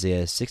glory.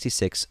 Isaiah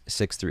 66,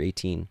 6 through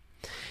 18.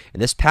 In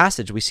this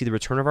passage, we see the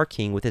return of our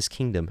King with his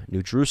kingdom,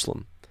 New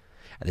Jerusalem.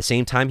 At the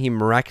same time, he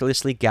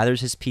miraculously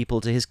gathers his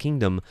people to his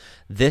kingdom.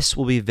 This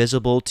will be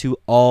visible to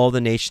all the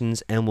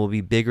nations and will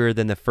be bigger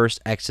than the first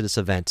Exodus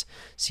event.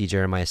 See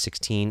Jeremiah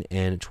 16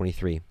 and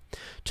 23.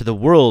 To the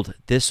world,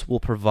 this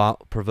will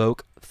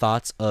provoke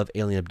thoughts of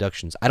alien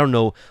abductions. I don't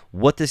know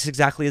what this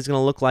exactly is going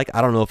to look like.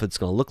 I don't know if it's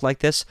going to look like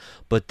this,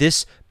 but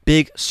this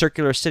big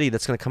circular city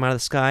that's going to come out of the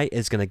sky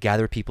is going to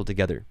gather people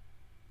together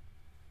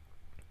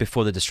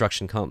before the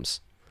destruction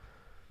comes.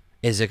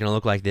 Is it going to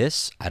look like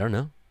this? I don't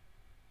know.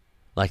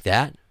 Like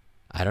that?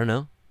 I don't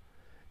know.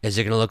 Is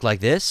it going to look like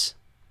this?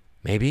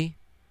 Maybe.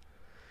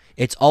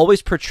 It's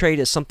always portrayed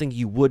as something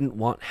you wouldn't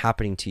want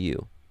happening to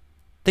you.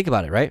 Think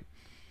about it, right?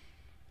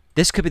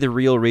 This could be the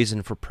real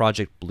reason for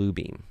Project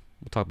Bluebeam.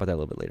 We'll talk about that a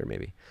little bit later,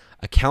 maybe.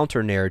 A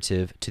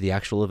counter-narrative to the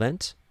actual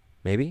event,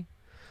 maybe.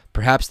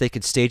 Perhaps they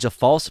could stage a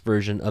false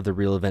version of the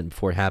real event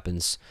before it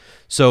happens.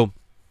 So,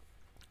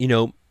 you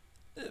know,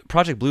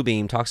 Project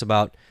Bluebeam talks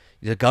about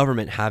the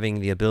government having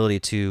the ability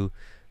to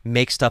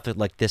make stuff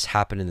like this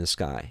happen in the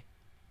sky.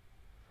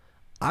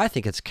 I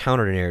think it's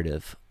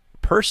counter-narrative.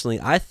 Personally,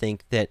 I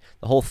think that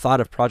the whole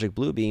thought of Project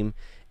Bluebeam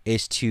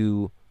is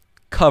to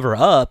cover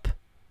up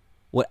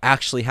what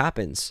actually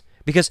happens.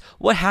 Because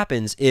what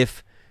happens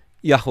if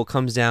Yahweh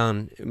comes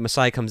down,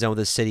 Messiah comes down with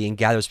his city and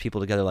gathers people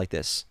together like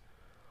this?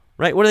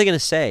 Right? What are they going to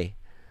say?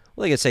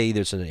 Well, they could say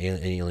either it's an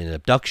alien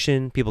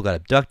abduction, people got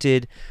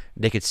abducted.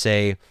 They could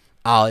say,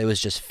 oh, it was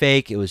just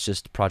fake, it was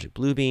just Project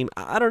Bluebeam.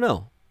 I don't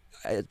know.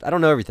 I don't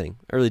know everything.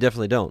 I really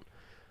definitely don't.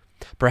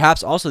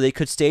 Perhaps also they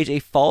could stage a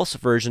false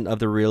version of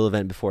the real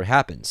event before it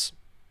happens.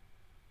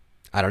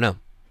 I don't know.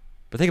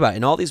 But think about it.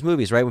 In all these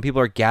movies, right, when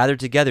people are gathered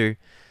together,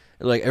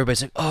 like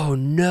everybody's like, oh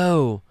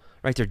no,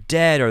 right, they're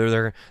dead, or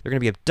they're going to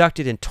be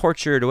abducted and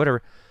tortured or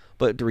whatever.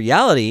 But the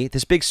reality,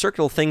 this big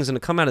circle thing is going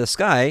to come out of the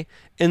sky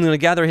and going to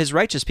gather his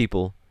righteous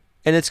people,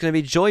 and it's going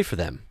to be joy for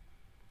them.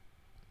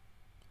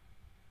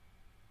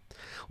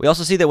 We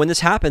also see that when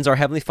this happens, our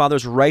Heavenly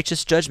Father's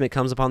righteous judgment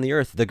comes upon the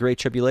earth, the Great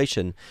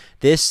Tribulation.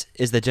 This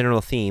is the general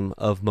theme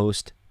of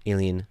most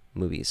alien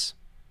movies.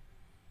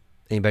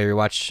 Anybody ever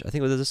watch, I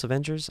think, was this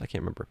Avengers? I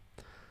can't remember.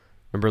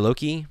 Remember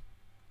Loki?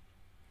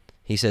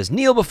 He says,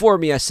 kneel before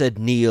me. I said,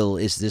 kneel.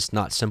 Is this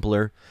not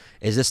simpler?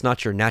 Is this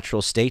not your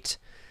natural state?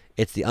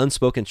 It's the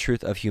unspoken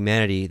truth of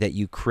humanity that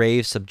you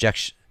crave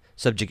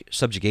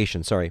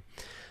subjugation.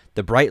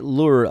 The bright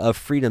lure of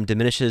freedom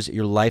diminishes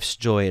your life's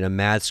joy in a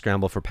mad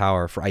scramble for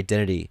power, for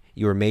identity.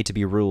 You are made to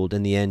be ruled.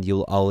 In the end,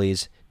 you'll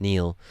always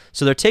kneel.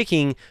 So they're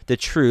taking the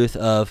truth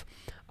of,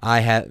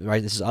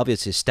 this is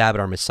obviously a stab at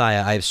our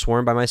Messiah. I have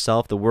sworn by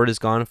myself, the word is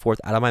gone forth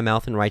out of my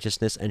mouth in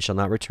righteousness and shall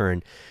not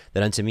return,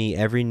 that unto me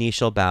every knee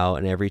shall bow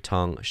and every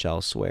tongue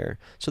shall swear.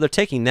 So they're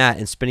taking that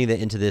and spinning that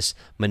into this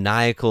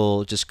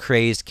maniacal, just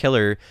crazed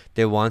killer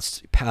that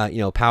wants,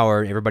 power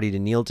and everybody to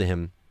kneel to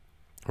him.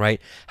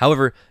 Right?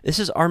 However, this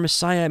is our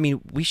Messiah. I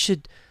mean, we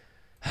should...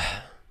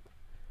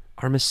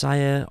 Our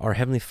Messiah, our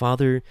Heavenly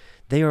Father,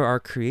 they are our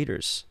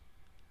creators.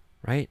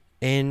 Right?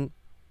 And,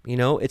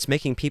 it's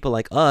making people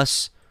like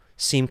us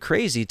seem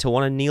crazy to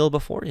want to kneel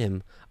before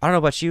him. I don't know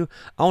about you.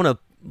 I want to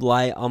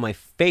lie on my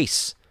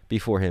face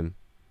before him.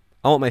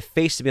 I want my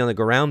face to be on the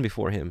ground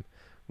before him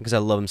because I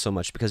love him so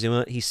much. Because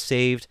he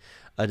saved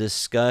a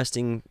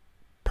disgusting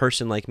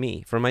person like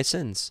me from my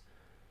sins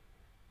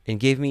and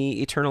gave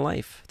me eternal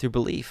life through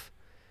belief.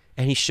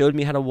 And he showed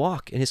me how to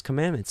walk in his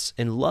commandments,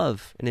 in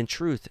love, and in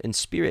truth, and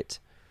spirit.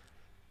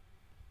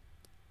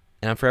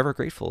 And I'm forever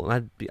grateful.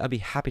 And I'd be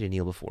happy to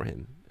kneel before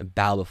him and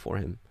bow before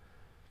him.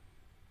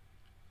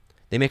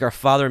 They make our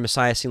Father and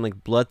Messiah seem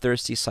like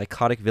bloodthirsty,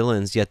 psychotic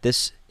villains, yet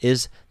this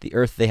is the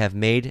earth they have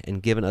made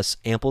and given us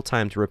ample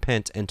time to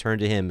repent and turn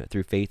to him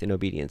through faith and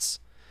obedience.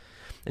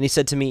 And he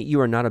said to me, you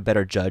are not a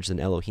better judge than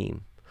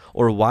Elohim,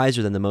 or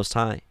wiser than the Most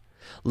High.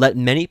 Let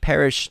many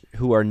perish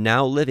who are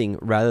now living,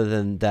 rather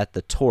than that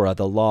the Torah,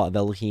 the law of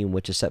Elohim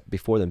which is set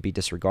before them, be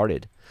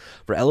disregarded.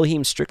 For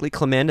Elohim strictly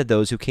commanded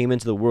those who came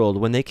into the world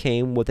when they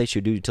came what they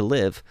should do to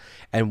live,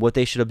 and what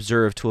they should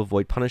observe to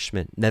avoid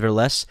punishment.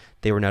 Nevertheless,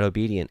 they were not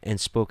obedient, and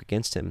spoke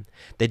against him.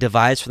 They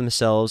devised for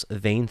themselves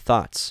vain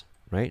thoughts,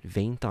 right?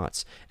 Vain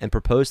thoughts, and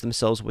proposed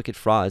themselves wicked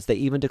frauds. They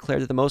even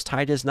declared that the Most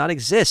High does not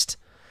exist,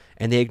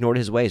 and they ignored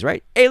his ways,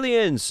 right?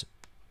 Aliens!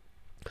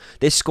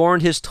 They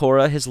scorned his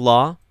Torah, his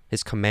law,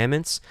 his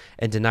commandments,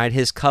 and denied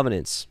his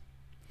covenants.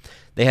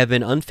 They have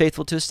been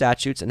unfaithful to his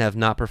statutes and have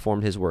not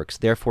performed his works.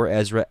 Therefore,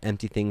 Ezra,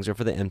 empty things are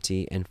for the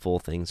empty, and full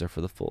things are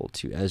for the full.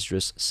 To Ezra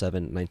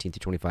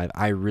 7:19-25.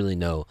 I really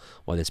know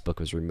why this book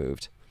was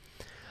removed.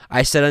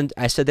 I said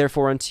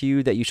therefore unto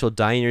you that you shall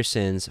die in your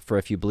sins, for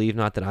if you believe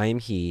not that I am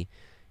he,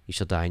 you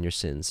shall die in your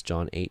sins.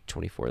 John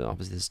 8:24.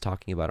 Obviously, this is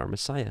talking about our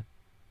Messiah.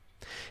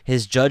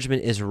 His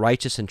judgment is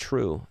righteous and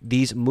true.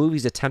 These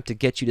movies attempt to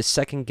get you to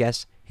second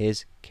guess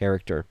his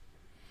character.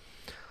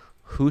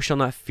 Who shall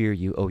not fear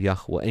you, O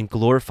Yahweh, and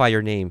glorify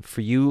your name?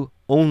 For you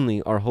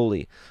only are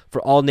holy.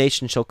 For all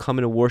nations shall come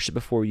and worship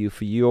before you,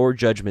 for your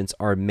judgments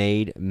are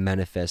made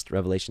manifest.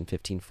 Revelation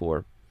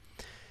 15:4.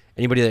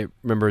 Anybody that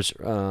remembers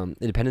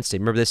Independence Day,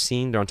 remember this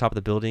scene? They're on top of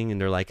the building,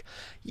 and they're like,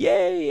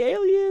 yay,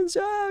 aliens,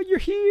 you're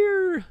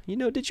here. You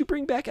know, did you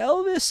bring back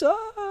Elvis?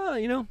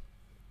 You know.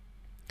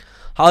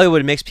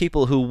 Hollywood makes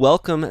people who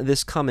welcome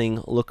this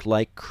coming look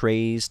like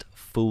crazed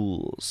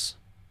fools.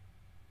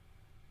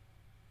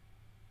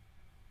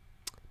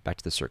 Back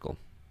to the circle,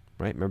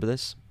 right? Remember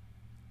this?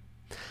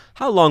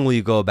 How long will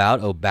you go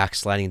about, O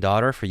backsliding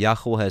daughter? For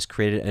Yahweh has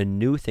created a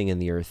new thing in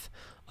the earth.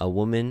 A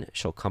woman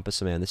shall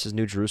compass a man. This is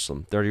New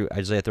Jerusalem,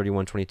 Isaiah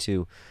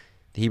 31:22.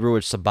 The Hebrew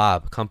word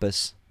sabab,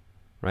 compass,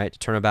 right? To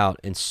turn about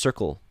and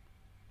circle.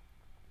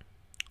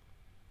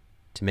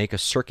 To make a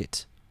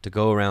circuit, to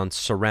go around,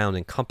 surround,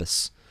 and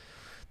compass.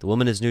 The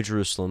woman is New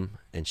Jerusalem,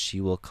 and she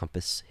will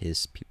compass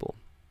his people.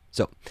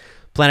 So,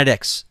 Planet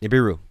X,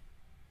 Nibiru.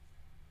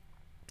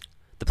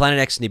 The Planet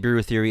X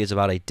Nibiru theory is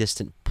about a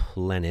distant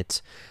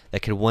planet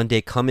that could one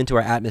day come into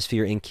our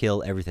atmosphere and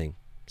kill everything.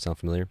 Sound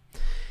familiar?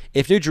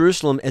 If New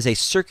Jerusalem is a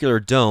circular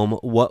dome,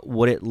 what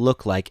would it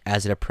look like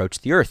as it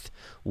approached the Earth?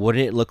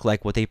 Wouldn't it look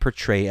like what they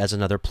portray as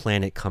another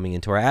planet coming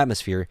into our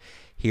atmosphere?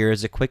 Here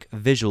is a quick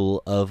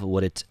visual of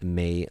what it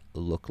may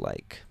look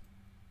like.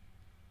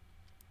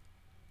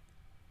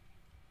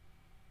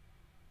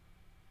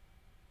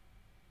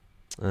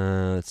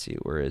 Let's see,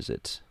 where is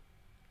it?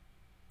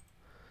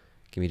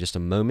 Give me just a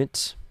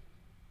moment.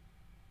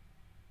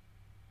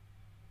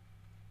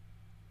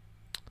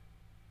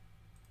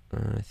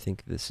 I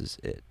think this is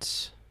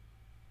it.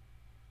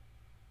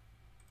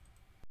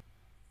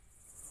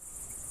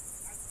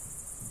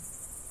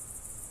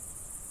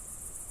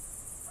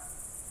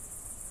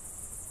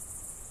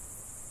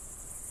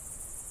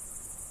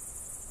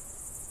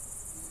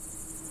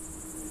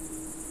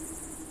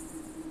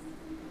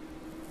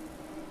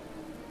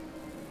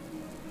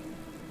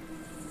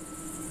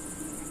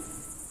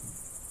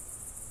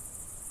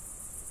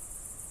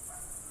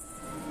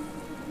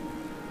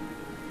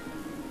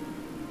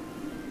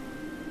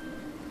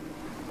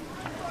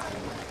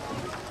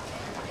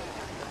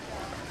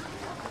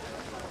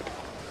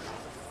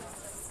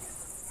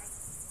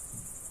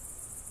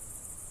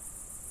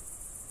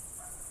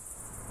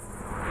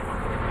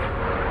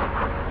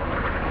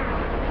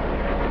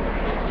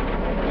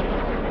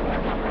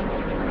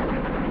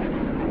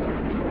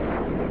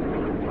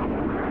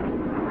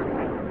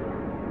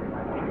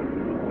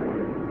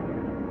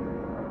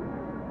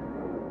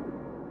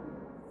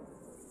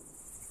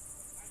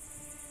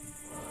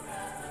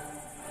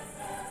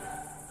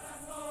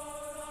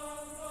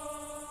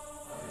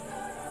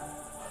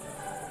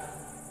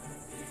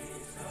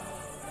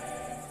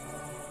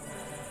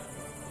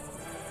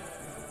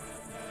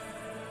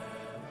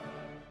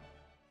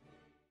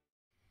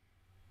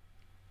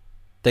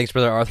 Thanks,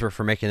 Brother Arthur,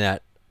 for making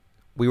that.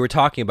 We were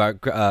talking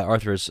about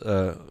Arthur's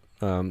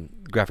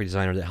graphic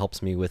designer that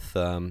helps me with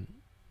a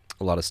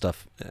lot of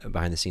stuff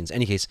behind the scenes. In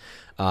any case,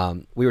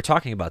 we were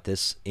talking about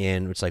this,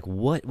 and it's like,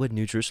 what would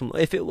New Jerusalem,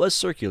 if it was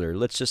circular,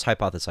 let's just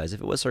hypothesize,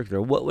 if it was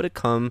circular, what would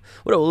it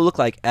look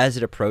like as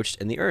it approached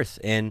in the earth?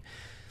 And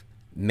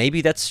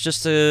maybe that's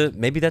just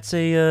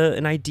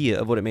an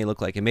idea of what it may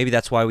look like, and maybe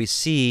that's why we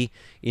see,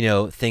 you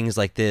know, things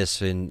like this,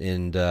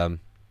 and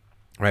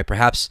right,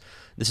 perhaps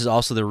this is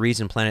also the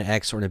reason Planet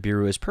X or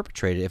Nibiru is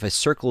perpetrated. If a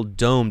circled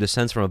dome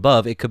descends from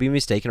above, it could be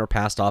mistaken or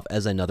passed off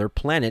as another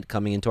planet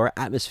coming into our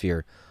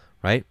atmosphere,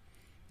 right?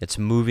 It's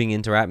moving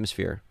into our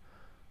atmosphere,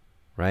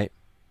 right?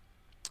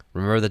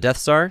 Remember the Death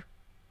Star,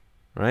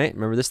 right?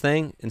 Remember this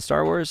thing in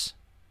Star Wars?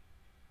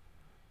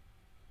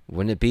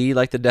 Wouldn't it be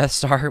like the Death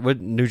Star?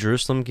 Would New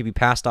Jerusalem could be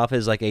passed off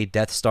as like a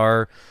Death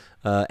Star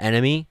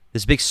enemy?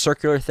 This big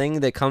circular thing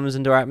that comes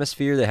into our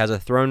atmosphere that has a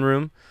throne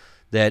room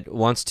that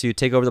wants to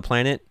take over the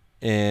planet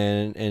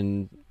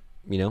and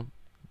you know,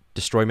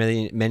 destroy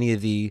many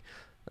of the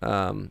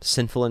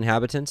sinful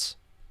inhabitants.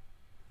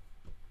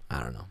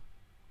 I don't know.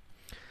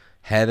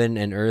 Heaven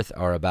and earth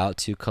are about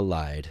to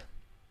collide,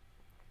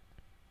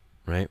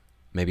 right?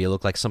 Maybe it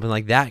looked like something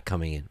like that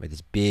coming in, with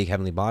this big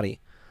heavenly body.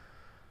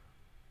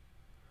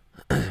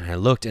 I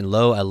looked, and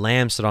lo, a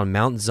lamb stood on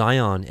Mount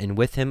Zion, and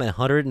with him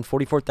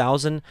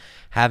 144,000,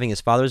 having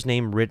his father's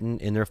name written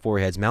in their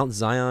foreheads. Mount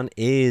Zion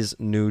is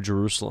New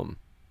Jerusalem,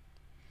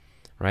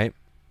 right?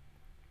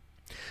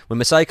 When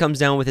Messiah comes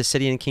down with his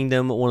city and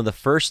kingdom, one of the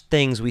first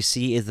things we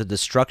see is the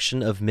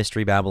destruction of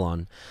Mystery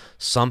Babylon.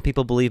 Some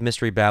people believe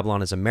Mystery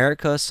Babylon is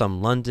America,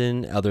 some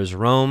London, others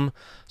Rome.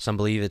 Some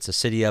believe it's a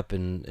city up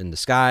in the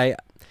sky.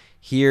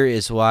 Here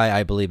is why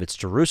I believe it's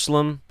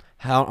Jerusalem.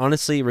 How,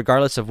 honestly,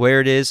 regardless of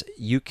where it is,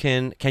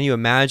 can you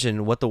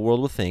imagine what the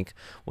world will think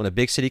when a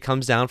big city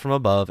comes down from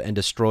above and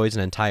destroys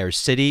an entire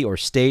city or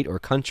state or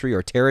country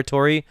or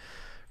territory?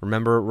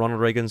 Remember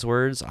Ronald Reagan's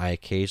words? I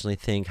occasionally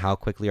think how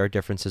quickly our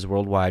differences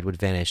worldwide would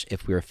vanish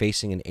if we were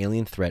facing an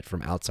alien threat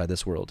from outside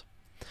this world.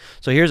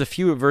 So here's a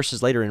few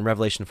verses later in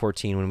Revelation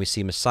 14 when we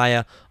see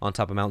Messiah on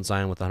top of Mount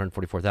Zion with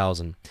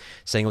 144,000,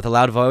 saying with a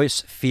loud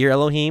voice, "Fear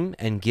Elohim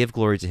and give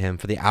glory to him,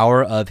 for the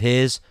hour of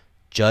his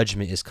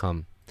judgment is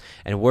come.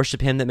 And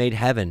worship him that made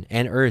heaven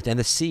and earth and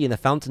the sea and the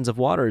fountains of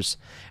waters."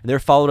 And there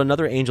followed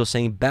another angel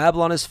saying,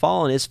 "Babylon is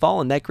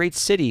fallen, that great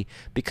city,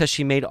 because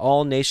she made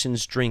all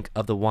nations drink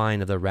of the wine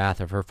of the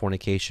wrath of her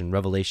fornication."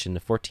 Revelation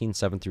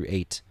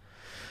 14:7-8.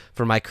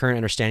 For my current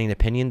understanding and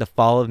opinion, the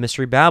fall of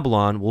Mystery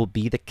Babylon will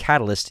be the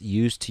catalyst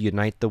used to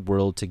unite the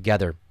world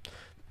together.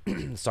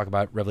 Let's talk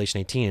about Revelation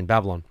 18 and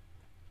Babylon,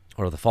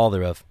 or the fall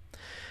thereof.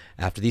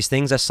 After these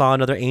things I saw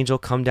another angel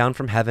come down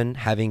from heaven,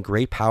 having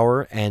great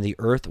power, and the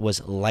earth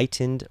was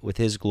lightened with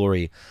his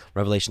glory.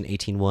 Revelation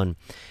 18:1.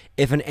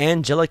 If an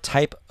angelic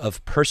type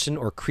of person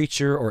or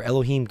creature or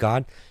Elohim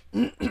God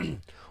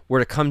were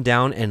to come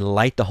down and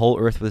light the whole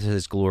earth with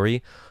his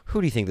glory,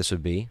 who do you think this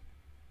would be?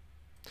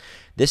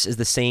 This is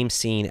the same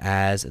scene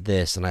as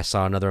this. And I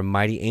saw another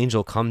mighty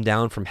angel come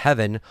down from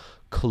heaven,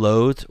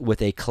 clothed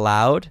with a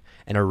cloud,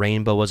 and a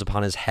rainbow was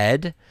upon his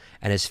head,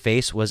 and his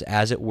face was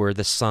as it were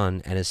the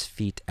sun, and his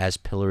feet as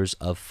pillars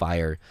of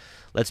fire.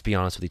 Let's be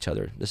honest with each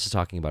other. This is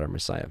talking about our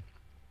Messiah.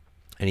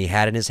 And he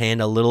had in his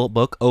hand a little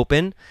book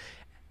open,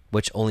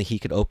 which only he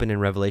could open in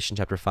Revelation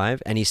chapter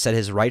 5. And he set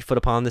his right foot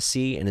upon the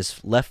sea, and his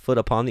left foot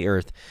upon the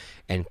earth,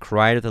 and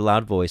cried with a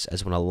loud voice,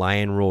 as when a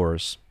lion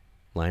roars.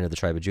 Lion of the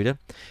tribe of Judah.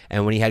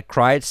 And when he had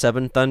cried,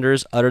 7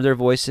 thunders uttered their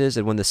voices,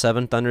 and when the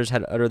 7 thunders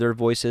had uttered their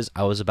voices,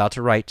 I was about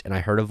to write, and I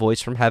heard a voice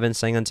from heaven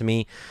saying unto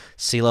me,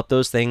 Seal up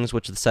those things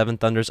which the 7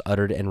 thunders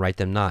uttered, and write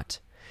them not.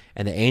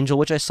 And the angel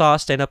which I saw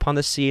stand upon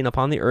the sea and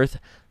upon the earth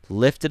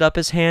lifted up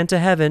his hand to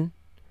heaven,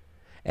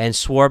 and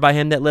swore by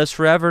him that lives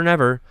forever and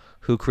ever,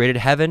 who created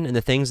heaven and the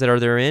things that are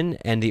therein,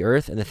 and the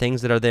earth and the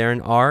things that are therein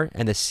are,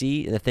 and the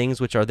sea and the things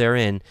which are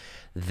therein,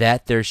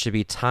 that there should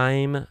be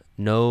time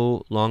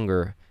no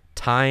longer.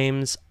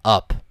 Time's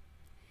up.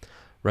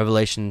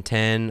 Revelation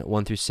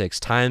 10:1-6.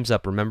 Time's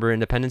up. Remember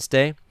Independence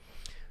Day?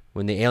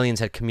 When the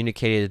aliens had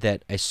communicated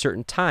that a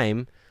certain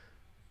time,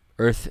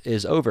 Earth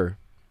is over.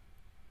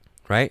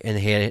 Right? And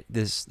he had,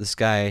 this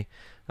guy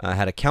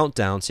had a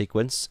countdown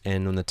sequence,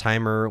 and when the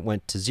timer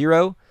went to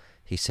 0,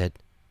 he said,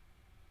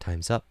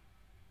 time's up.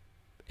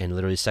 And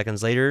literally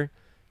seconds later,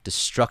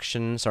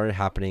 destruction started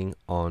happening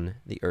on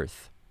the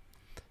earth.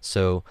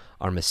 So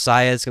our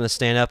Messiah is going to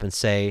stand up and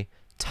say,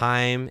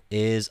 time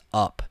is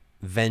up.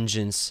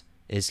 Vengeance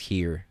is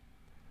here.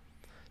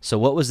 So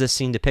what was this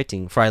scene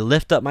depicting? For I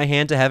lift up my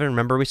hand to heaven.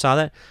 Remember we saw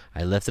that?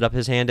 I lifted up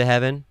his hand to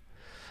heaven.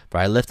 For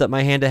I lift up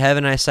my hand to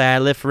heaven, and I say, I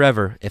live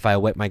forever. If I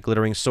whet my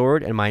glittering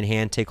sword, and mine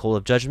hand take hold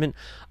of judgment,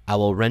 I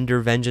will render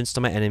vengeance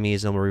to my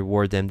enemies, and will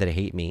reward them that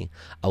hate me.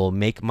 I will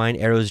make mine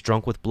arrows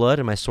drunk with blood,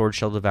 and my sword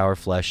shall devour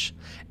flesh.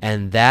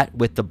 And that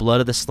with the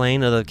blood of the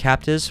slain of the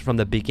captives, from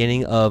the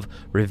beginning of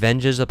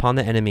revenges upon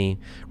the enemy.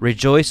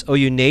 Rejoice, O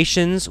you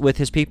nations, with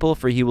his people,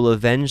 for he will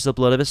avenge the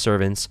blood of his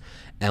servants,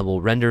 and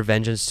will render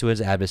vengeance to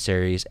his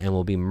adversaries, and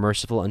will be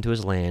merciful unto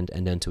his land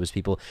and unto his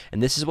people.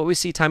 And this is what we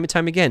see time and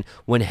time again.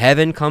 When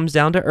heaven comes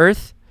down to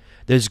earth,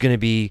 there's going to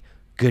be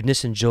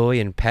goodness and joy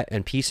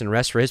and peace and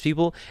rest for his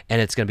people,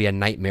 and it's going to be a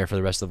nightmare for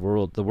the rest of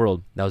the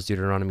world. That was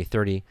Deuteronomy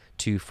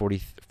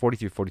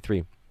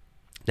 30:40-43.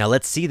 Now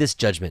let's see this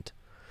judgment.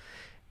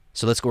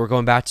 So we're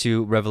going back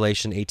to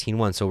Revelation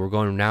 18:1. So we're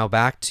going now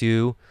back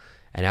to,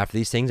 and after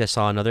these things I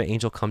saw another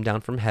angel come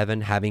down from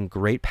heaven, having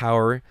great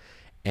power,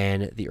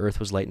 and the earth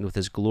was lightened with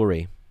his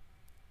glory.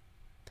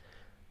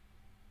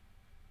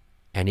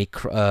 And he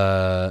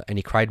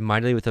cried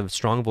mightily with a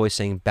strong voice,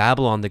 saying,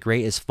 Babylon the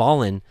great is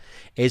fallen,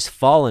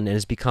 and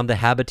has become the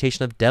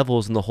habitation of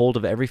devils, and the hold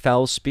of every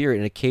foul spirit,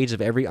 and a cage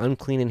of every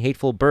unclean and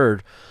hateful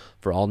bird.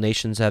 For all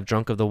nations have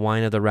drunk of the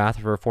wine of the wrath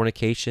of her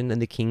fornication,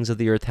 and the kings of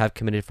the earth have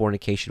committed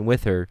fornication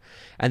with her,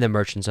 and the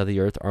merchants of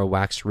the earth are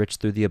waxed rich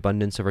through the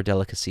abundance of her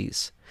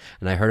delicacies.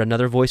 And I heard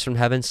another voice from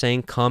heaven,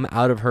 saying, Come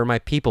out of her, my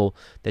people,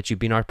 that you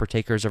be not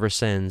partakers of her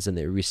sins, and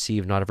that you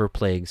receive not of her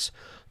plagues.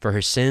 For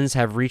her sins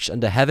have reached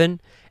unto heaven,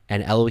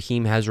 and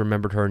Elohim has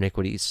remembered her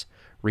iniquities.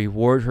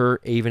 Reward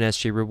her even as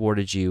she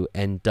rewarded you,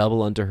 and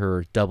double unto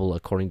her, double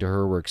according to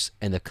her works,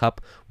 and the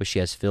cup which she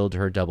has filled to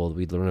her double.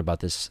 We learn about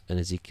this in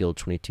Ezekiel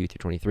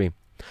 22-23.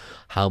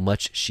 How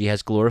much she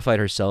has glorified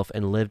herself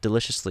and lived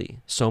deliciously.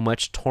 So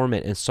much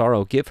torment and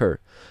sorrow give her.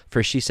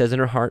 For she says in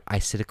her heart, I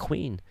sit a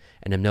queen,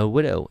 and am no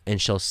widow,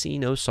 and shall see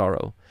no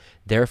sorrow.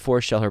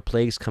 Therefore shall her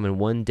plagues come in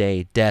one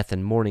day, death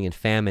and mourning and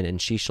famine,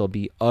 and she shall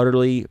be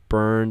utterly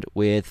burned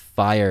with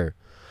fire.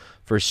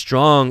 For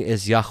strong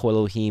is Yahweh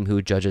Elohim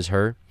who judges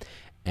her.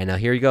 And now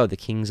here you go. The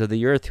kings of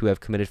the earth who have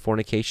committed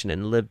fornication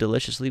and lived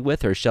deliciously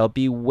with her shall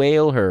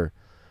bewail her,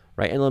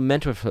 right, and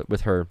lament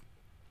with her.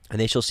 And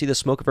they shall see the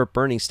smoke of her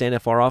burning, stand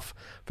afar off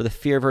for the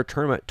fear of her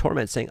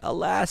torment, saying,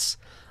 Alas,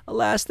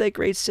 alas, that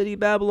great city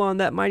Babylon,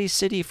 that mighty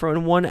city, for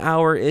in 1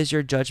 hour is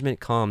your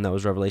judgment come. That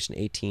was Revelation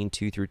 18,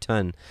 2 through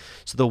 10.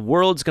 So the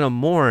world's going to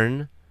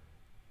mourn,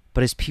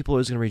 but his people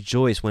is going to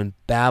rejoice when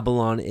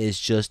Babylon is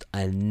just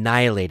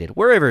annihilated,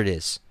 wherever it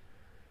is.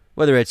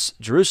 Whether it's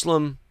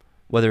Jerusalem,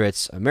 whether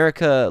it's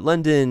America,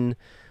 London,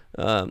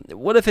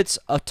 what if it's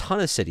a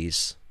ton of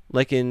cities?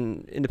 Like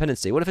in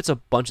Independence Day, what if it's a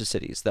bunch of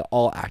cities that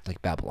all act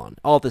like Babylon,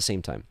 all at the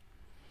same time?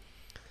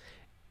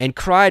 And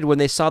cried when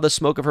they saw the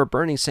smoke of her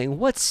burning, saying,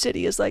 What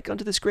city is like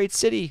unto this great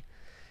city?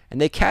 And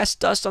they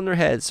cast dust on their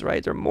heads,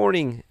 right? They're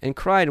mourning and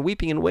cried,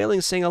 weeping and wailing,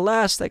 saying,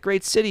 Alas, that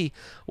great city,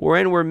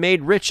 wherein were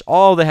made rich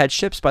all that had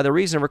ships by the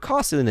reason of her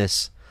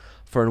costliness.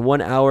 For in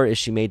 1 hour is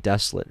she made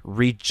desolate.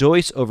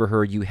 Rejoice over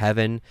her, you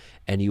heaven,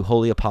 and you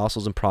holy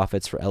apostles and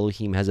prophets, for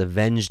Elohim has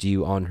avenged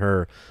you on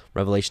her.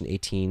 Revelation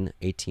 18,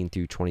 18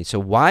 through 20. So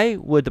why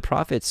would the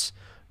prophets,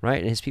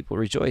 right, and his people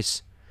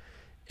rejoice?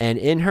 And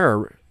in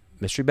her,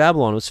 Mystery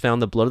Babylon, was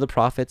found the blood of the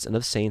prophets and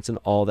of saints and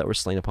all that were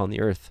slain upon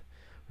the earth.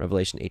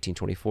 Revelation 18,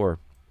 24.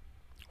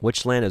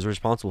 Which land is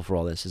responsible for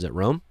all this? Is it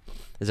Rome?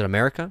 Is it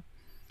America?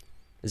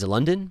 Is it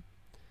London?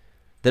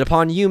 That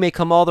upon you may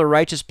come all the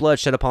righteous blood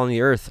shed upon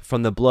the earth,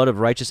 from the blood of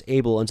righteous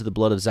Abel unto the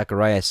blood of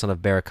Zechariah, son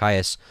of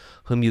Barachias,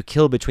 whom you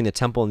killed between the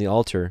temple and the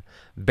altar.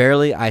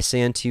 Verily I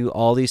say unto you,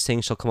 all these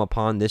things shall come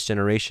upon this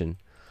generation.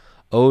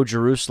 O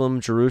Jerusalem,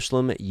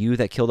 Jerusalem, you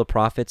that kill the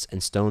prophets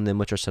and stone them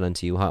which are sent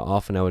unto you, how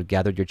often I would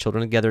gather your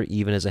children together,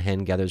 even as a hen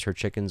gathers her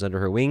chickens under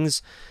her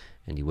wings,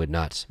 and you would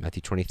not.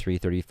 Matthew 23,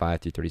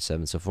 35 through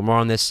 37. So for more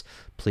on this,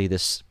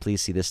 please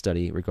see this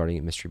study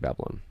regarding Mystery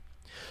Babylon.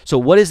 So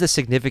what is the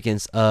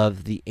significance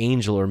of the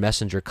angel or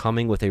messenger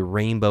coming with a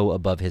rainbow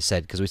above his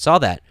head? Because we saw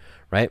that,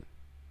 right?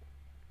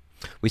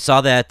 We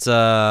saw that,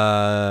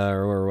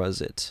 where was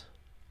it?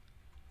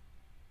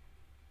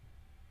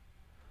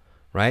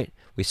 Right?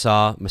 We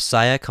saw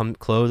Messiah come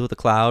clothed with a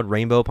cloud,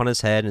 rainbow upon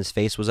his head, and his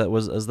face was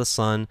as the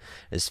sun,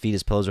 his feet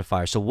as pillars of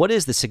fire. So what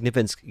is the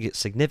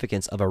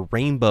significance of a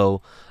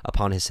rainbow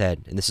upon his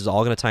head? And this is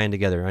all going to tie in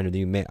together. I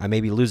know I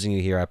may be losing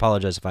you here. I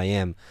apologize if I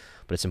am,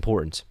 but it's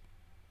important.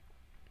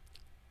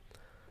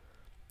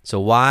 So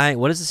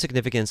what is the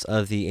significance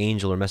of the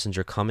angel or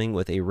messenger coming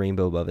with a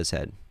rainbow above his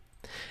head?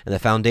 And the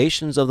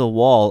foundations of the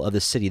wall of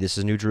the city, this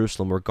is New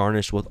Jerusalem, were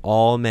garnished with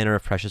all manner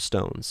of precious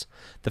stones.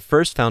 The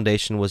first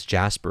foundation was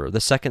jasper, the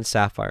second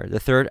sapphire, the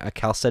third a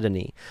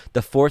chalcedony,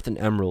 the fourth an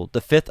emerald, the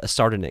fifth a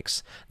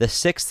sardonyx, the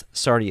sixth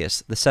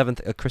sardius, the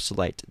seventh a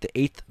chrysolite, the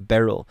eighth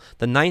beryl,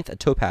 the ninth a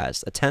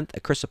topaz, the 10th a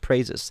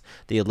chrysoprasus,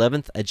 the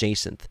 11th a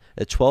jacinth,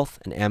 the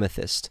 12th an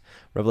amethyst.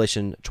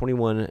 Revelation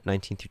 21,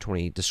 19 through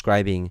 20,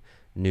 describing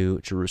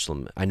New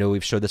Jerusalem. I know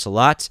we've showed this a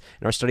lot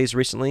in our studies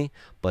recently,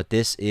 but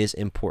this is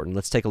important.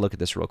 Let's take a look at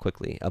this real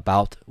quickly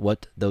about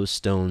what those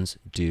stones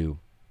do.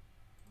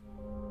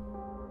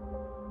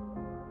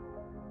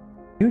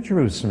 New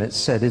Jerusalem, it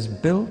said, is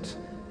built,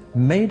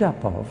 made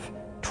up of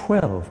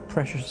 12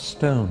 precious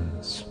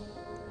stones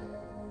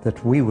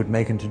that we would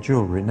make into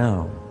jewelry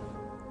now.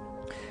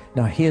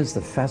 Now here's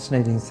the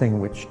fascinating thing,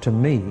 which to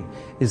me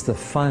is the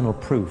final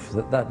proof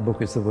that that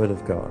book is the Word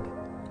of God,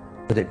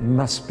 that it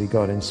must be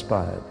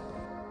God-inspired.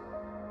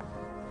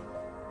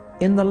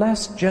 In the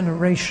last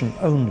generation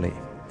only,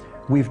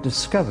 we've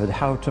discovered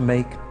how to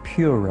make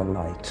purer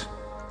light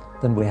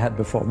than we had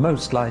before.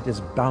 Most light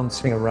is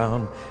bouncing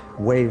around,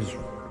 waves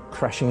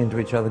crashing into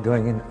each other,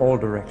 going in all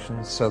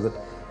directions, so that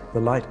the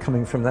light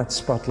coming from that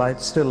spotlight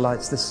still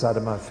lights this side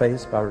of my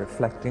face by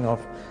reflecting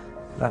off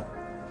that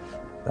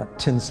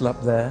tinsel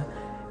up there.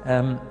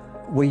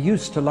 We're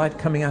used to light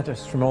coming at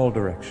us from all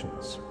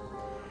directions.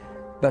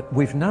 But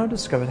we've now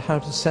discovered how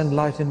to send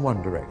light in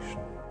one direction.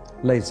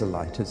 Laser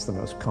light is the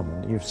most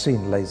common. You've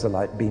seen laser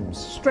light beams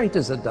straight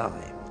as a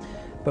die.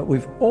 But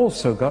we've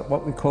also got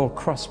what we call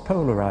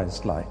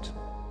cross-polarized light.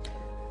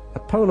 A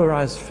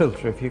polarized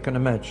filter, if you can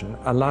imagine,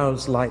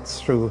 allows light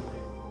through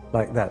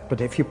like that.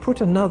 But if you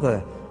put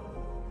another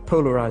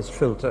polarized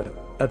filter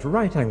at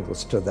right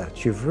angles to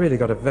that, you've really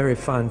got a very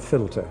fine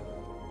filter.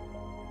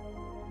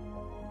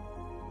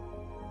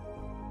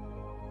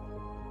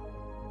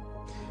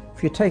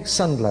 If you take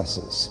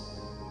sunglasses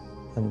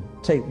and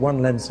take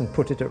one lens and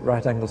put it at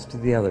right angles to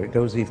the other, it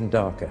goes even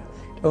darker.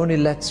 It only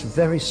lets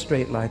very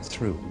straight light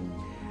through.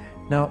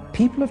 Now,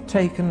 people have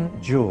taken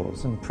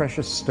jewels and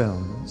precious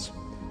stones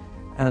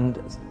and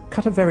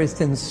cut a very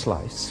thin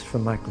slice for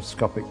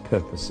microscopic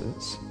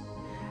purposes,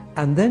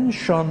 and then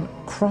shone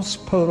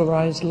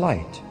cross-polarized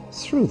light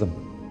through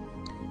them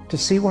to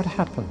see what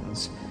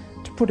happens,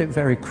 to put it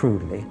very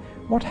crudely,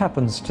 what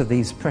happens to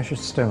these precious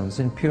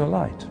stones in pure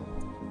light?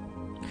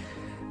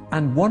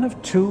 And one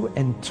of two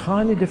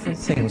entirely different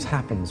things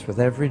happens with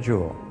every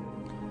jewel.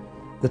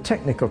 The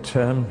technical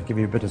term, to give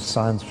you a bit of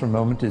science for a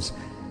moment, is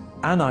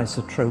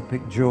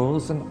anisotropic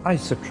jewels and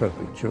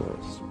isotropic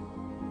jewels.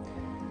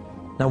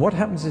 Now what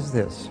happens is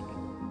this.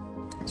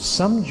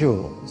 Some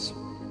jewels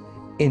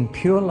in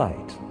pure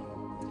light,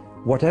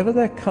 whatever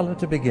their color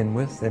to begin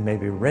with, they may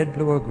be red,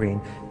 blue or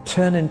green,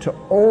 turn into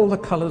all the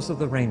colors of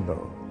the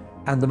rainbow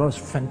and the most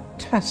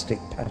fantastic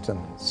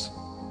patterns.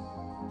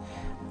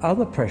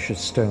 Other precious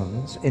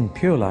stones in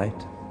pure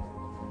light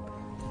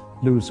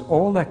lose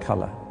all their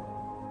color,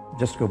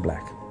 just go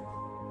black,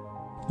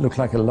 look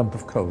like a lump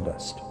of coal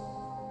dust.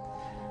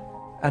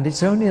 And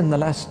it's only in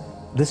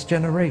this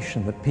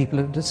generation that people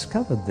have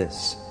discovered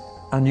this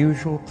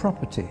unusual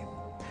property.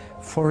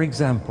 For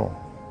example,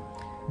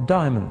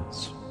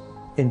 diamonds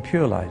in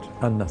pure light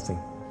are nothing.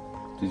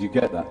 Did you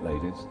get that,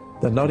 ladies?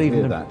 They're not Did you even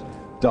hear that?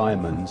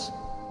 Diamonds,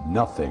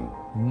 nothing.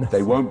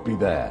 They won't be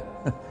there.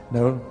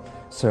 No,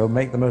 so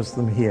make the most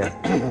of them here.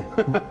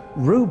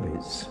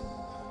 Rubies,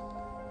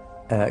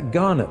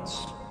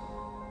 garnets,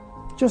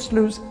 just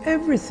lose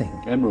everything.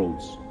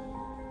 Emeralds.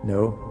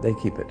 No, they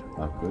keep it.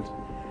 Oh, good.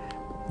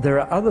 There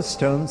are other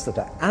stones that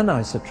are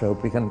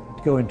anisotropic and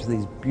go into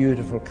these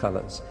beautiful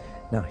colors.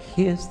 Now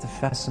here's the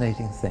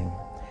fascinating thing.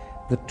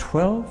 The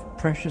 12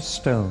 precious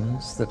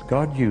stones that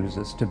God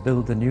uses to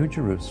build the New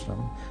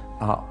Jerusalem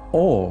are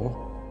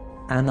all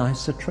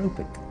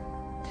anisotropic.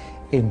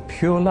 In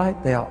pure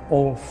light, they are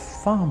all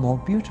far more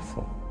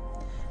beautiful.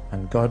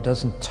 And God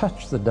doesn't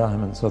touch the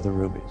diamonds or the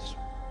rubies.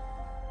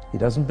 He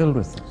doesn't build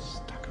with them.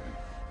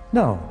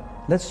 Now,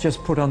 let's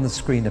just put on the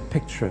screen a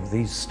picture of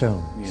these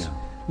stones. Yeah.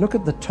 Look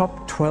at the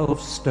top 12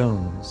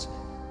 stones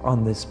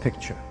on this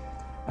picture,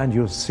 and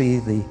you'll see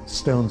the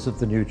stones of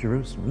the New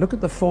Jerusalem. Look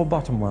at the 4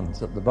 bottom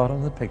ones at the bottom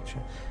of the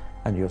picture,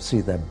 and you'll see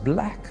they're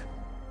black,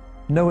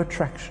 no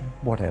attraction,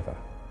 whatever.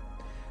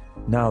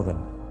 Now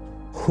then,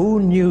 who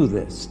knew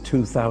this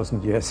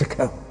 2,000 years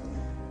ago?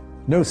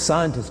 No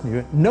scientist knew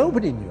it.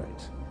 Nobody knew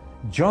it.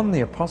 John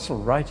the Apostle,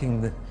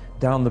 writing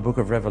down the book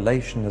of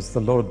Revelation as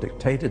the Lord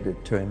dictated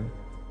it to him,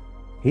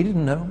 he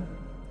didn't know.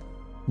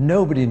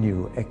 Nobody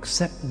knew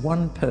except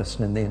one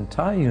person in the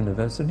entire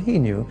universe, and he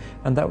knew,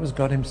 and that was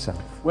God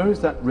himself. Where is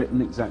that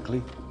written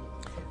exactly?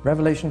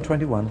 Revelation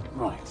 21,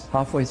 Right.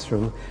 halfway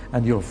through,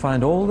 and you'll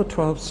find all the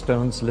 12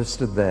 stones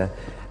listed there.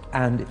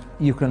 And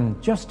you can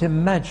just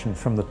imagine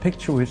from the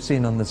picture we've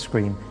seen on the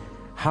screen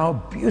how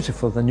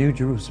beautiful the New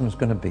Jerusalem is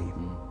going to be.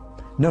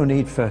 No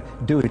need for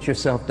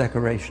do-it-yourself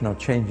decoration or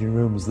changing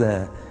rooms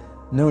there.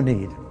 No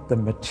need. The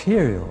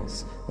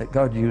materials that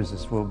God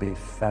uses will be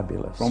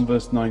fabulous. From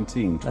verse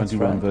 19,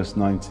 21 right. verse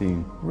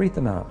 19. Read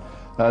them out.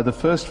 The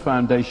first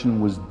foundation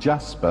was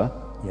jasper,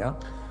 Yeah.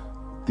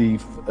 the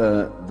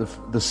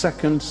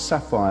second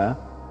sapphire,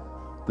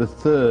 the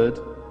third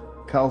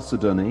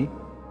chalcedony,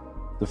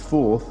 the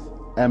fourth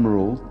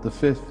emerald, the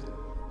fifth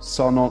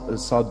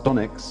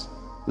sardonyx,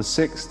 the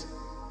sixth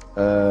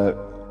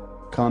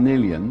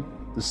carnelian,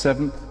 the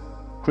seventh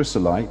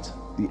chrysolite,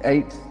 the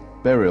eighth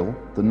beryl,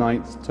 the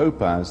ninth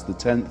topaz, the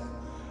 10th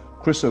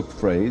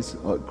chrysoprase,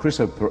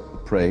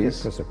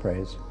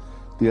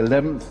 the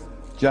 11th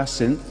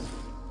jacinth,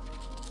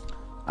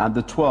 and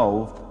the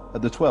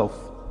 12th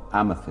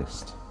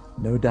amethyst.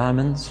 No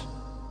diamonds,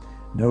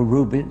 no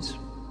rubies,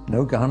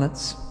 no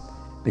garnets,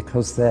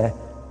 because they're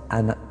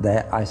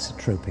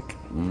isotropic.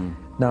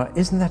 Now,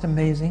 isn't that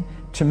amazing?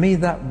 To me,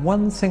 that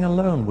one thing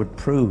alone would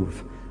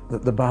prove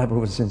that the Bible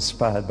was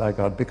inspired by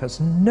God, because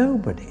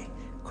nobody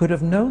could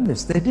have known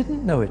this. They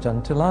didn't know it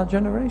until our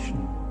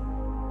generation.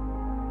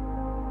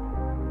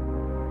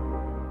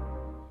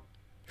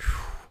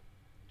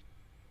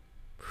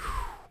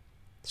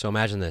 So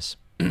imagine this.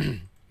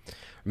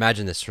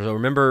 Imagine this. So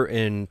remember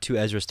in 2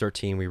 Ezra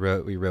 13 we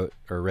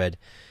read,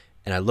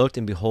 and I looked,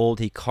 and behold,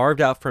 he carved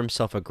out for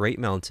himself a great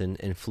mountain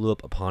and flew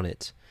up upon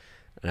it.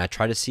 And I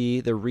tried to see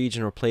the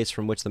region or place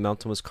from which the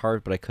mountain was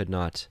carved, but I could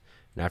not.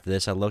 And after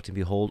this I looked, and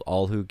behold,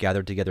 all who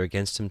gathered together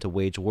against him to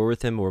wage war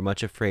with him were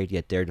much afraid,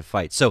 yet dared to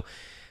fight. So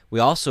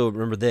we also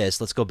remember this.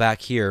 Let's go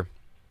back here.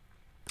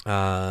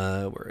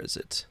 Where is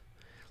it?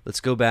 Let's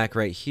go back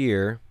right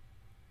here.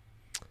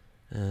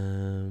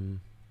 And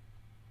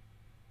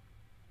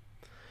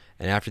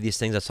after these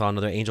things I saw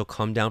another angel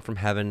come down from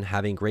heaven,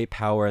 having great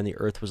power, and the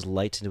earth was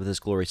lightened with his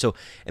glory. So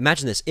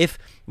imagine this. If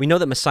we know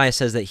that Messiah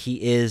says that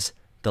he is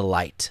the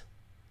light.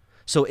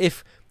 So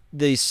if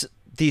these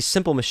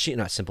simple machines,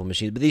 not simple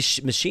machines, but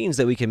these machines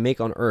that we can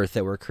make on earth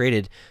that were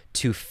created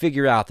to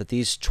figure out that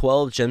these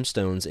 12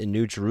 gemstones in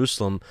New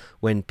Jerusalem,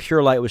 when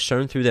pure light was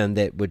shown through them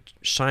that would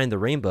shine the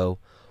rainbow,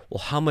 well,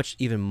 how much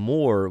even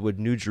more would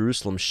New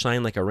Jerusalem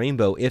shine like a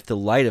rainbow if the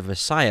light of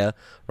Messiah,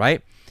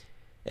 right?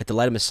 If the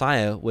light of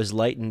Messiah was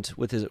lightened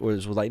with his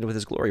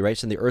glory, right?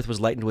 So the earth was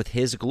lightened with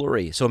his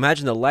glory. So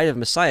imagine the light of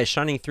Messiah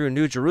shining through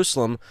New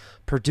Jerusalem,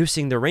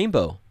 producing the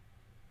rainbow,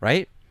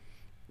 right?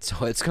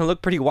 So it's going to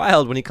look pretty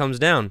wild when he comes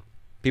down.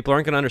 People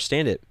aren't going to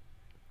understand it.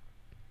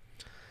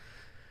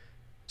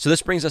 So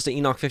this brings us to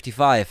Enoch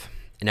 55.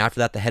 And after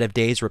that, the head of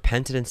days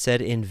repented and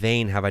said, in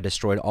vain have I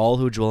destroyed all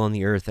who dwell on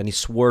the earth. And he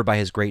swore by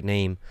his great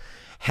name.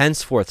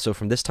 Henceforth, so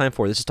from this time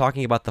forward, this is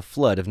talking about the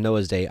flood of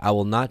Noah's day, I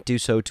will not do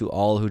so to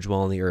all who dwell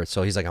on the earth.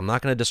 So he's like, I'm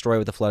not going to destroy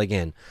with the flood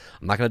again.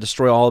 I'm not going to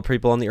destroy all the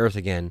people on the earth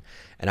again.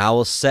 And I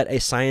will set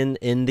a sign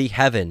in the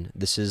heaven.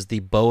 This is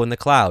the bow and the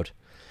cloud.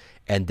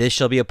 And this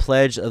shall be a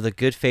pledge of the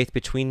good faith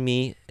between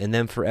me and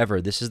them forever.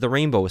 This is the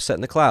rainbow set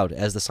in the cloud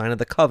as the sign of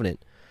the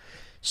covenant.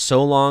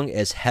 So long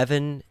as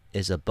heaven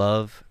is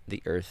above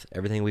the earth.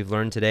 Everything we've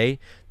learned today,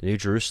 the New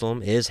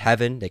Jerusalem is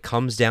heaven. It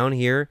comes down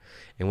here,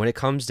 and when it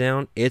comes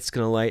down, it's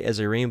going to light as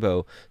a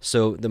rainbow.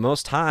 So the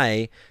Most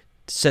High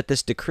set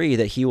this decree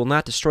that he will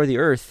not destroy the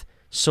earth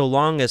so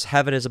long as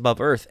heaven is above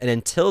earth. And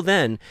until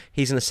then,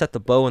 he's going to set the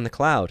bow in the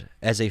cloud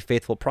as a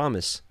faithful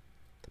promise.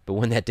 But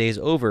when that day is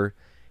over,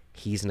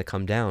 he's going to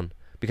come down.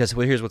 Because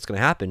here's what's going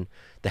to happen.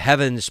 The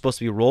heaven is supposed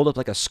to be rolled up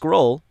like a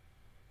scroll.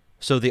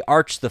 So the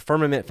arch, the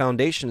firmament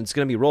foundation, is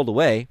going to be rolled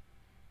away.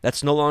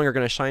 That's no longer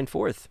going to shine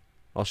forth.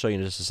 I'll show you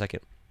in just a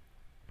second.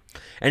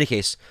 Any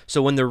case,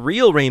 so when the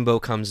real rainbow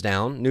comes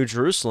down, New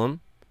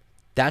Jerusalem,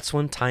 that's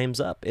when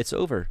time's up. It's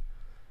over.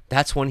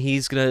 That's when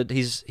he's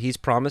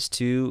promised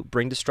to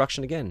bring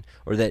destruction again,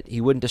 or that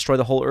he wouldn't destroy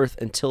the whole earth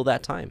until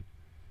that time.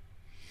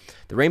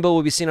 The rainbow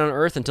will be seen on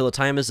earth until the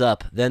time is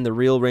up. Then the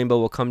real rainbow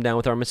will come down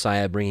with our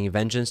Messiah, bringing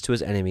vengeance to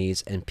his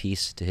enemies and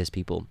peace to his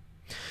people.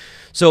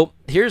 So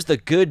here's the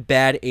good,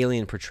 bad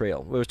alien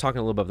portrayal. We were talking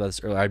a little bit about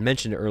this earlier. I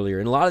mentioned it earlier.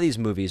 In a lot of these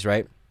movies,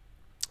 right?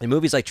 In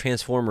movies like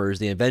Transformers,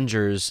 the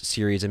Avengers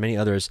series, and many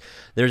others,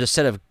 there's a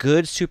set of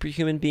good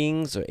superhuman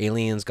beings, or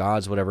aliens,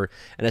 gods, whatever,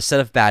 and a set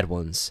of bad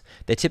ones.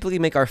 They typically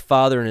make our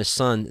Father and his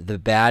Son the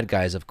bad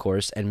guys, of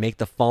course, and make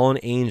the fallen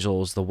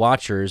angels, the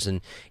Watchers,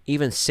 and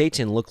even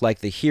Satan look like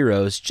the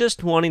heroes,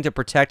 just wanting to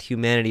protect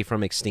humanity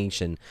from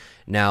extinction.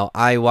 Now,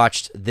 I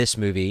watched this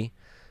movie.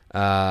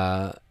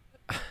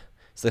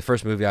 It's the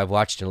first movie I've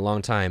watched in a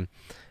long time,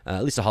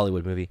 at least a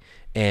Hollywood movie,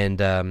 and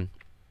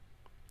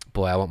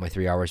boy, I want my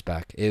 3 hours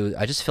back.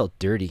 I just felt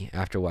dirty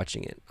after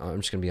watching it.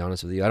 I'm just going to be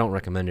honest with you. I don't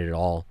recommend it at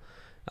all.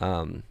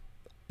 The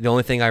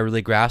only thing I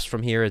really grasped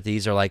from here is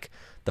these are like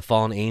the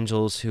fallen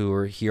angels who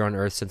were here on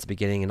Earth since the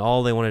beginning, and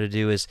all they wanted to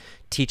do is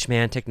teach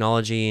man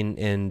technology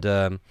and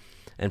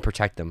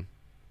protect them.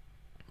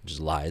 Which is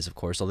lies, of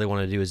course. All they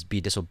want to do is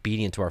be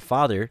disobedient to our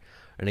Father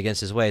and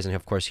against his ways. And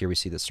of course, here we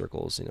see the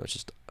circles. You know, it's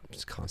just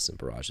a constant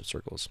barrage of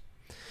circles.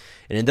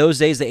 And in those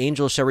days, the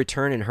angels shall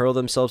return and hurl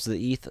themselves to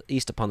the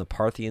east upon the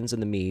Parthians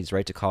and the Medes,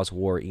 right, to cause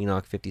war.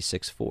 Enoch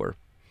 56:4.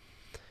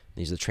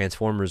 These are the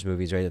Transformers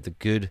movies, right, of the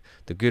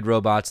good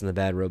robots and the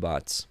bad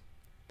robots.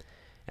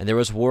 And there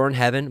was war in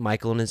heaven.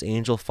 Michael and his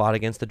angel fought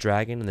against the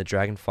dragon, and the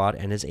dragon fought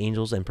and his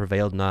angels and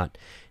prevailed not.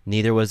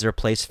 Neither was their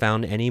place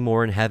found any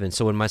more in heaven.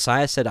 So when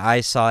Messiah said,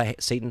 I saw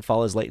Satan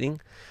fall as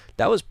lightning,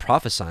 that was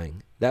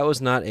prophesying. That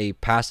was not a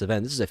past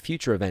event. This is a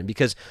future event,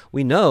 because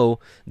we know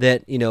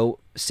that, you know,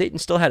 Satan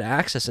still had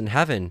access in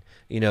heaven,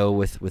 you know,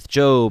 with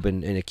Job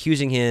and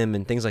accusing him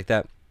and things like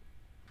that.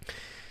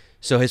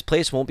 So his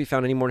place won't be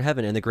found anymore in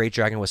heaven. And the great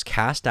dragon was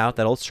cast out,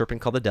 that old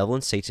serpent called the devil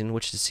and Satan,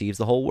 which deceives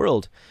the whole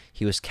world.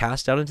 He was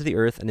cast out into the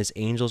earth, and his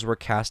angels were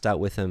cast out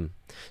with him.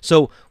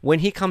 So when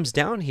he comes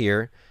down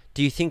here,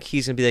 do you think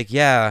he's going to be like,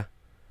 yeah,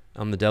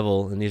 I'm the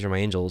devil and these are my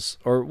angels?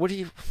 Or what do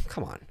you,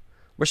 come on,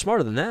 we're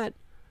smarter than that.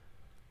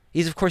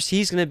 Of course,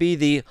 he's going to be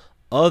the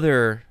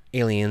other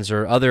aliens,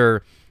 or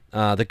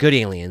the good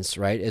aliens,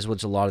 right, is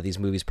what a lot of these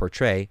movies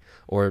portray,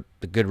 or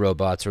the good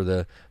robots, or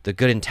the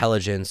good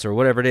intelligence, or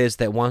whatever it is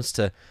that wants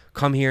to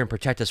come here and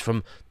protect us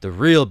from the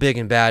real big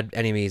and bad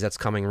enemies that's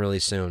coming really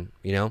soon,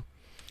 you know?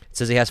 It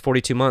says he has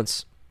 42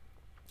 months,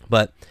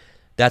 but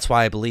that's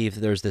why I believe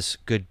there's this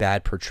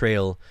good-bad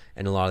portrayal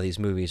in a lot of these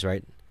movies,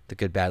 right? The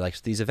good-bad,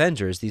 like these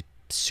Avengers, these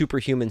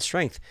superhuman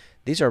strength.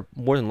 These are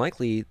more than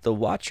likely the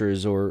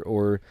Watchers,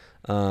 or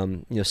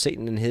you know,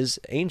 Satan and his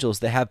angels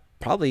that have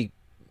probably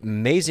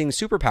amazing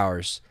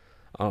superpowers.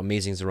 Oh,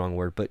 amazing is the wrong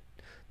word, but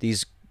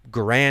these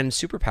grand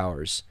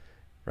superpowers,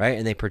 right?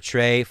 And they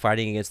portray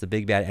fighting against the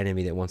big bad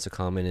enemy that wants to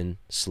come in and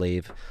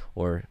slave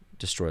or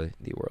destroy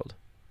the world.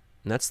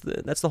 And that's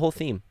the whole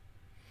theme.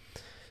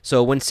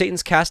 So when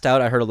Satan's cast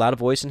out, I heard a loud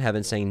voice in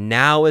heaven saying,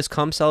 now is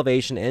come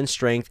salvation and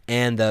strength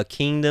and the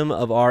kingdom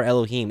of our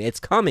Elohim. It's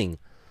coming.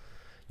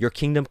 Your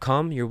kingdom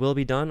come, your will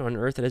be done on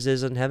earth as it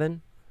is in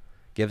heaven.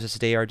 Give us this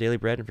day our daily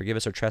bread, and forgive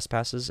us our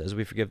trespasses as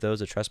we forgive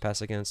those that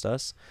trespass against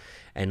us.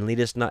 And lead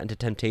us not into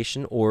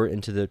temptation or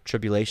into the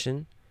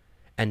tribulation,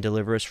 and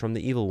deliver us from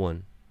the evil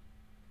one.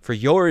 For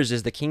yours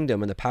is the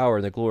kingdom and the power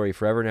and the glory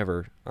forever and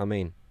ever.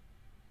 Amen.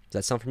 Does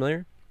that sound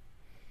familiar?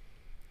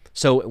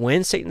 So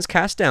when Satan's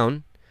cast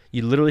down,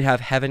 you literally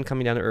have heaven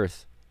coming down to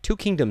earth. Two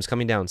kingdoms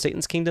coming down.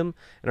 Satan's kingdom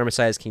and our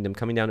Messiah's kingdom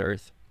coming down to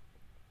earth.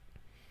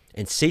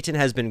 And Satan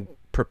has been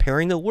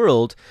preparing the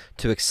world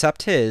to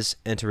accept his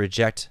and to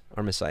reject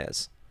our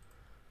Messiah's.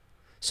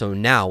 So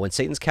now, when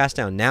Satan's cast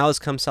down, now has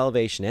come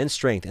salvation and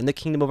strength and the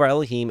kingdom of our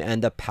Elohim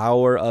and the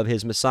power of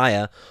his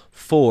Messiah,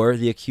 for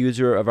the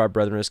accuser of our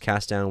brethren is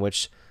cast down,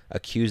 which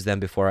accused them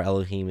before our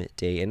Elohim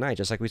day and night.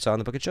 Just like we saw in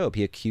the book of Job.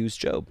 He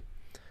accused Job.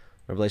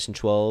 Revelation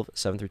 12,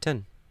 7 through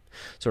 10.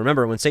 So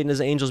remember, when Satan and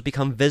his angels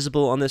become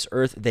visible on this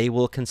earth, they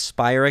will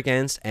conspire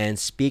against and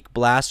speak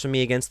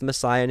blasphemy against the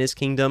Messiah and his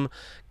kingdom,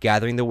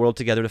 gathering the world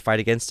together to fight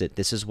against it.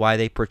 This is why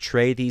they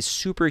portray these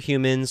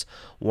superhumans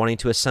wanting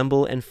to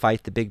assemble and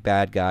fight the big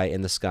bad guy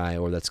in the sky,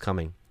 or that's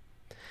coming.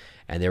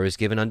 And there was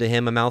given unto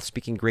him a mouth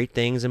speaking great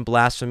things and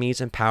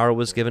blasphemies, and power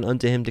was given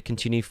unto him to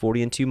continue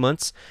 42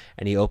 months.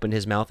 And he opened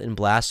his mouth in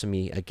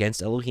blasphemy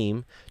against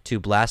Elohim,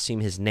 to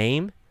blaspheme his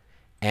name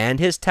and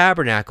his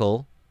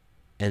tabernacle,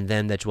 and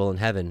them that dwell in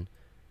heaven.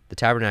 The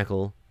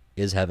tabernacle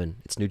is heaven.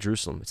 It's New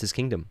Jerusalem. It's his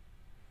kingdom,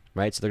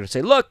 right? So they're going to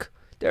say, look,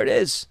 there it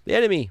is, the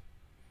enemy.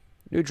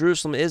 New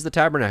Jerusalem is the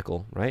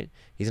tabernacle, right?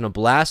 He's going to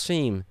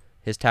blaspheme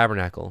his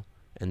tabernacle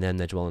and them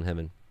that dwell in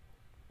heaven.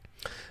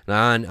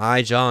 And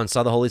I, John,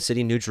 saw the holy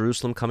city, New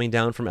Jerusalem, coming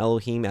down from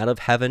Elohim out of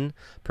heaven,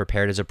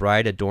 prepared as a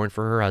bride adorned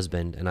for her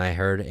husband. And I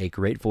heard a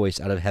great voice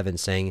out of heaven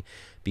saying,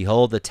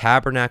 Behold, the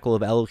tabernacle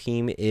of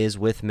Elohim is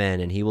with men,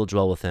 and he will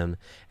dwell with them,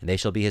 and they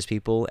shall be his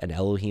people, and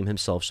Elohim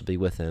himself shall be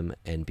with them,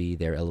 and be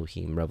their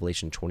Elohim.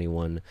 Revelation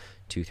 21,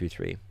 2 through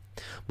 3.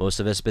 Most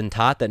of us have been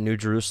taught that New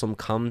Jerusalem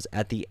comes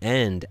at the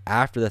end,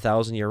 after the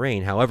 1,000-year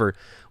reign. However,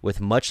 with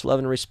much love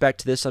and respect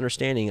to this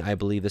understanding, I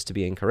believe this to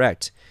be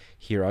incorrect.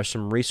 Here are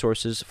some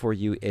resources for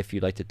you if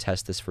you'd like to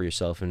test this for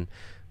yourself. And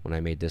when I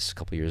made this a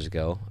couple years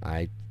ago,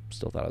 I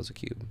still thought it was a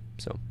cube.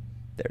 So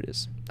there it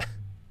is.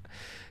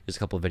 There's a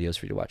couple of videos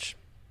for you to watch.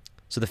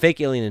 So the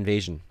fake alien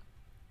invasion.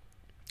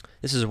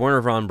 This is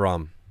Werner von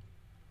Braun.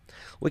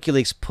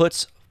 WikiLeaks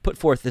put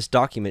forth this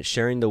document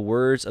sharing the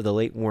words of the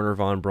late Werner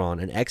von Braun,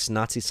 an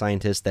ex-Nazi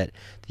scientist that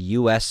the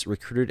U.S.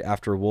 recruited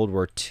after World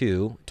War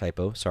II,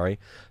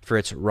 for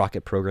its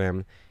rocket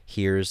program.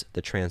 Here's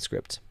the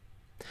transcript.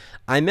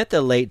 I met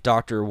the late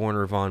Dr.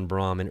 Werner von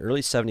Braun in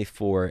early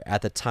 '74.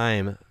 At that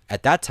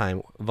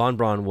time, von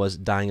Braun was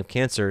dying of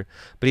cancer,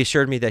 but he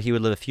assured me that he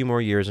would live a few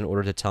more years in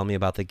order to tell me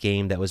about the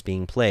game that was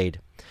being played.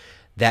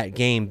 That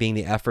game being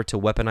the effort to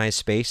weaponize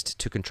space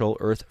to control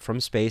Earth from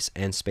space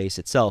and space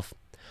itself.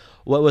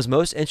 What was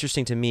most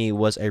interesting to me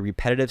was a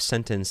repetitive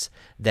sentence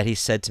that he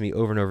said to me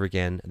over and over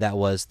again. That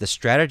was the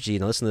strategy,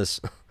 now listen to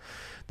this,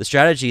 the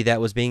strategy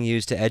that was being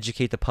used to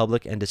educate the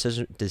public and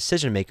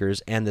decision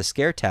makers, and the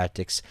scare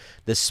tactics,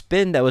 the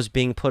spin that was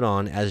being put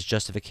on as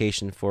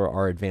justification for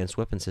our advanced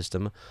weapon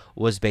system,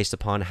 was based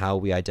upon how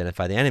we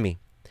identify the enemy.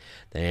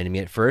 The enemy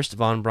at first,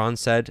 von Braun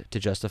said, to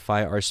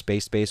justify our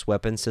space-based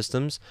weapon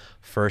systems,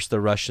 first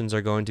the Russians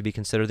are going to be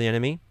considered the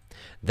enemy.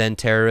 Then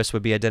terrorists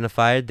would be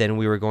identified. Then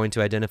we were going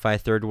to identify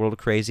third world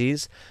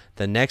crazies.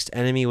 The next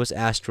enemy was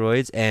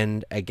asteroids,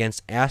 and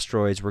against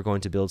asteroids we're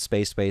going to build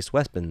space-based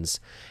weapons.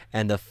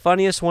 And the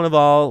funniest one of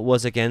all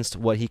was against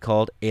what he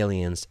called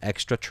aliens,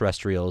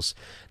 extraterrestrials.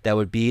 That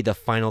would be the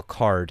final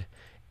card.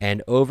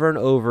 And over and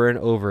over and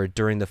over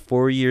during the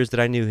 4 years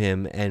that I knew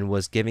him and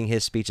was giving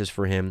his speeches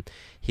for him,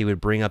 he would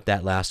bring up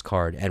that last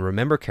card. And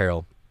remember,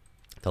 Carol,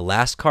 the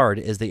last card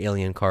is the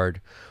alien card.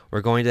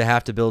 We're going to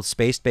have to build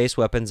space-based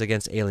weapons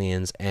against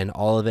aliens, and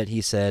all of it,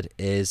 he said,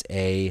 is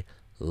a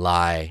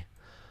lie.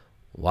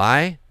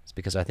 Why? It's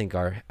because I think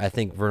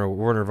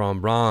Werner von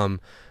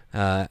Braun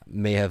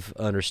may have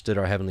understood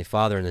our Heavenly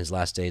Father in his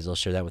last days. I'll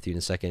share that with you in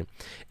a second.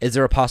 Is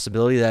there a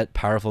possibility that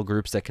powerful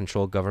groups that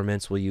control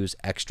governments will use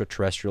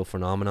extraterrestrial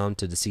phenomenon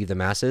to deceive the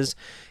masses?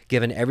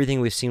 Given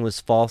everything we've seen with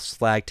false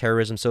flag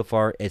terrorism so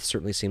far, it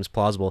certainly seems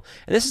plausible.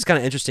 And this is kind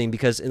of interesting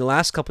because in the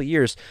last couple of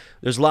years,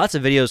 there's lots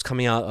of videos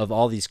coming out of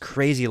all these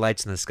crazy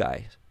lights in the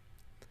sky.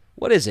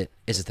 What is it?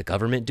 Is it the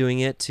government doing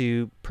it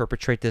to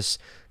perpetrate this,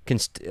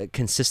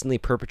 consistently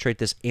perpetrate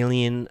this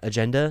alien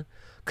agenda?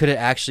 Could it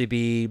actually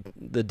be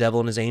the devil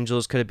and his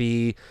angels? Could it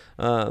be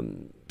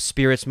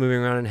spirits moving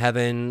around in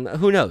heaven?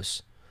 Who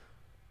knows?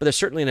 But there's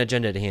certainly an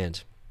agenda at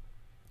hand.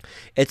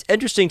 It's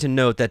interesting to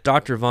note that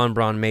Dr. von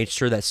Braun made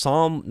sure that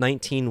Psalm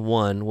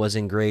 19:1 was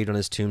engraved on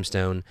his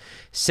tombstone,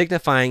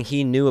 signifying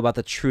he knew about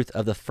the truth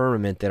of the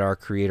firmament that our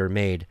Creator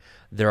made.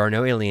 There are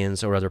no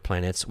aliens or other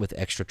planets with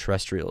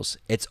extraterrestrials.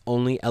 It's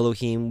only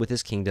Elohim with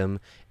his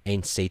kingdom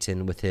and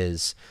Satan with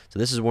his. So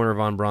this is Werner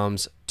von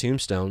Braun's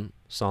tombstone,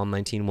 Psalm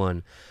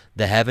 19:1.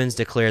 The heavens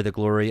declare the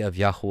glory of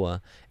Yahweh,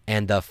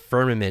 and the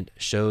firmament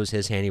shows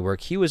his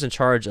handiwork. He was in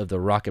charge of the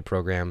rocket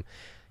program.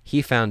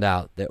 He found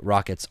out that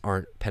rockets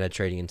aren't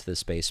penetrating into the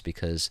space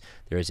because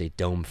there is a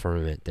dome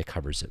firmament that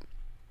covers it.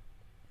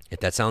 If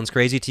that sounds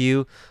crazy to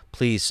you,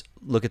 please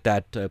look at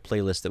that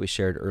playlist that we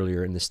shared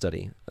earlier in this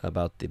study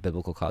about the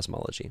biblical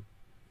cosmology.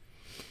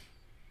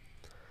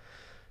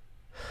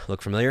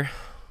 Look familiar?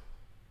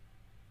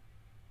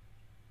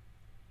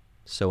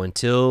 So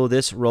until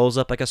this rolls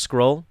up like a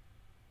scroll,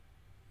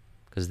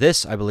 because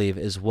this, I believe,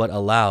 is what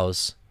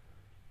allows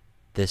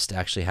this to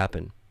actually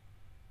happen.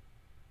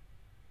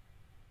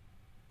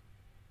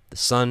 The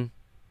sun,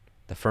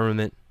 the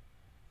firmament,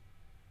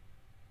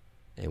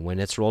 and when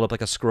it's rolled up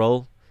like a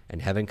scroll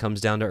and heaven comes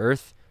down to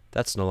earth,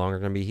 that's no longer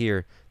going to be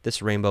here.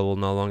 This rainbow will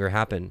no longer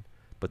happen,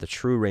 but the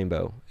true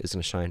rainbow is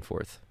going to shine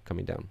forth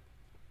coming down.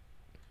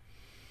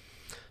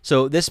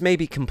 So this may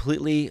be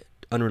completely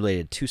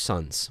unrelated, two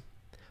suns,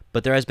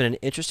 But there has been an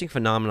interesting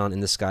phenomenon in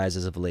the skies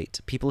as of late.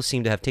 People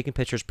seem to have taken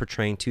pictures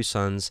portraying two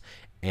suns,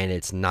 and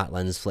it's not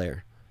lens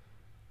flare.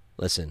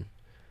 Listen,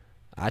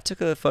 I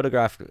took a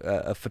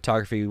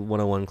photography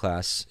 101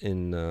 class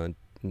in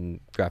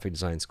graphic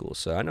design school,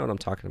 so I know what I'm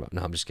talking about.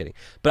 No, I'm just kidding.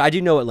 But I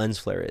do know what lens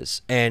flare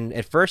is. And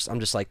at first, I'm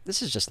just like,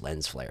 this is just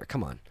lens flare.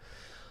 Come on.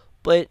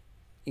 But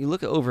you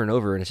look over and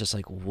over, and it's just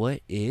like,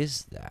 what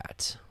is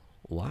that?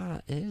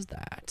 What is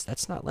that?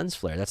 That's not lens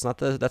flare. That's not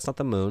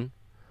the moon.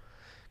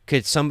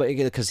 Could somebody?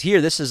 Because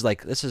here, that's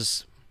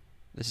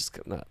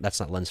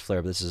not lens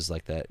flare, but this is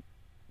like that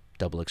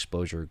double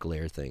exposure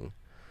glare thing.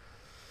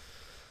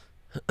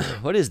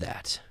 What is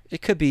that?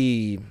 It could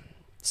be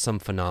some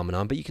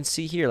phenomenon, but you can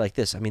see here like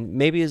this. I mean,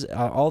 maybe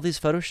are all these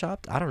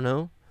photoshopped? I don't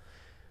know.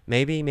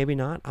 Maybe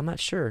not. I'm not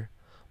sure.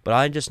 But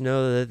I just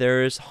know that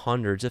there's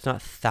hundreds, if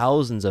not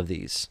thousands of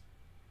these.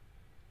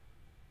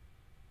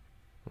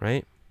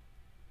 Right?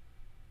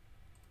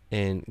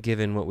 And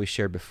given what we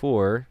shared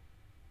before,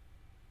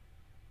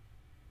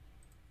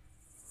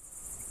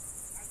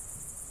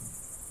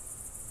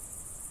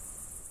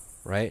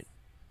 right?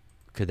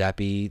 Could this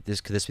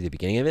be the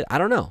beginning of it? I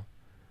don't know.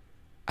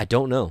 I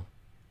don't know.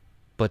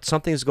 But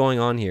something's going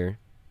on here,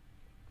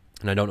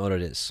 and I don't know what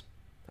it is.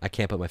 I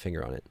can't put my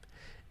finger on it.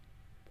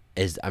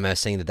 Am I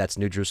saying that that's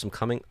New Jerusalem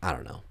coming? I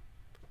don't know.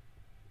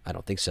 I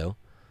don't think so.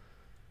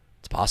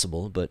 It's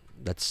possible, but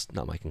that's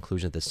not my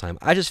conclusion at this time.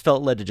 I just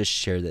felt led to just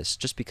share this,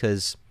 just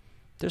because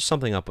there's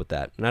something up with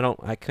that, and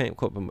I can't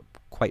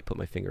quite put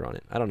my finger on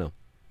it. I don't know.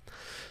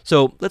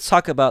 So let's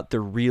talk about the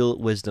real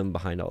wisdom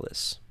behind all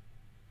this.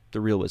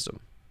 The real wisdom.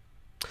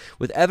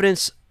 With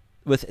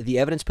the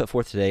evidence put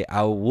forth today,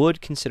 I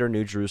would consider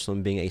New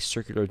Jerusalem being a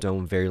circular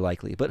dome very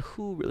likely, but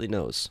who really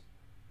knows,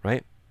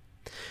 right?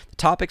 The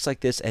topics like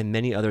this and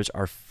many others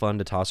are fun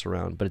to toss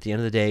around, but at the end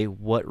of the day,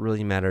 what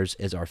really matters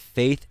is our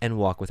faith and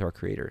walk with our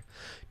Creator.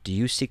 Do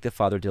you seek the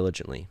Father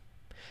diligently?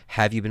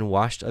 Have you been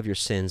washed of your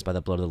sins by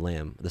the blood of the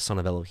Lamb, the Son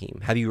of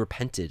Elohim? Have you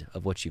repented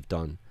of what you've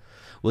done?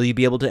 Will you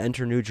be able to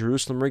enter New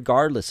Jerusalem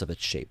regardless of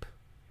its shape?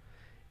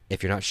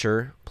 If you're not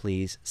sure,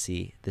 please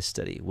see this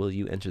study. Will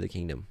you enter the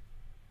kingdom?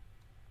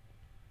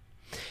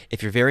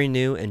 If you're very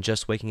new and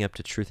just waking up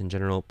to truth in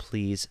general,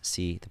 please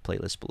see the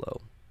playlist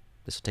below.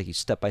 This will take you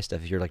step by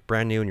step. If you're like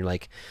brand new and you're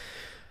like,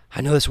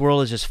 I know this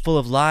world is just full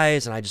of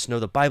lies, and I just know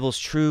the Bible's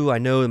true. I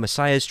know the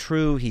Messiah is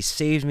true. He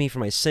saved me from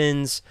my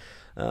sins.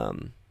 Our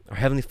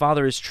Heavenly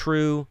Father is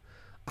true.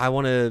 I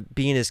want to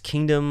be in His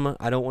kingdom.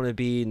 I don't want to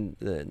be in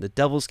the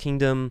devil's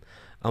kingdom.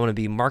 I want to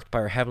be marked by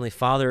our Heavenly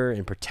Father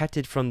and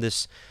protected from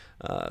this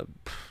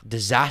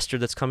disaster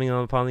that's coming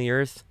upon the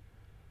earth.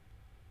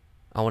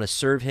 I want to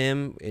serve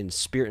Him in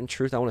spirit and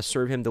truth. I want to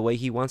serve Him the way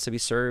He wants to be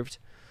served.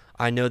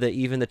 I know that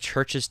even the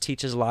churches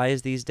teaches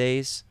lies these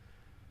days.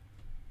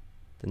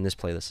 Then this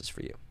playlist is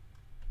for you.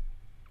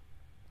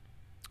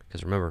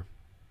 Because remember,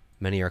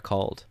 many are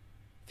called,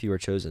 few are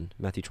chosen.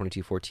 Matthew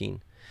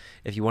 22:14.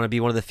 If you want to be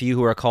one of the few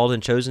who are called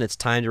and chosen, it's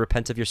time to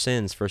repent of your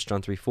sins. 1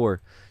 John 3:4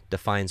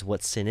 defines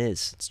what sin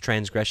is. It's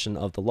transgression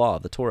of the law,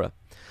 the Torah.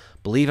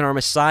 Believe in our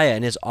Messiah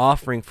and His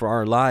offering for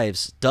our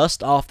lives.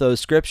 Dust off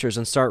those scriptures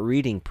and start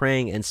reading,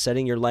 praying, and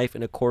setting your life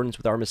in accordance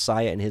with our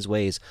Messiah and His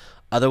ways.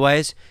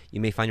 Otherwise, you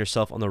may find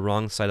yourself on the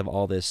wrong side of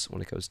all this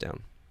when it goes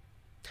down.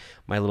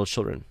 My little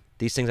children,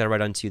 these things I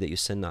write unto you that you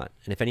sin not.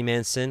 And if any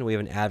man sin, we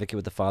have an advocate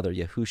with the Father,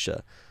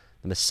 Yahusha,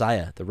 the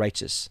Messiah, the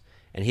righteous.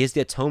 And He is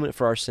the atonement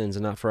for our sins,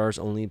 and not for ours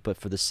only, but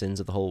for the sins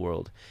of the whole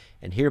world.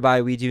 And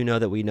hereby we do know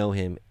that we know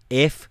Him,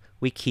 if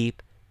we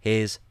keep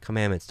His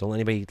commandments. Don't let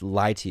anybody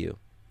lie to you.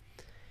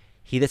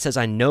 He that says,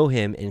 I know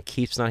Him, and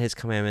keeps not His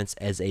commandments,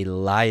 is a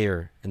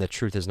liar, and the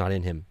truth is not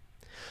in him.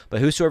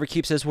 But whosoever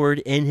keeps His word,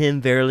 in him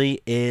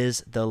verily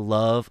is the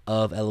love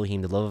of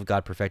Elohim, the love of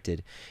God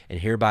perfected. And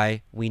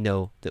hereby we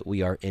know that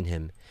we are in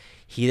Him.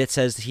 He that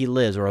says that he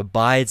lives or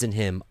abides in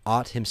Him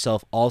ought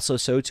himself also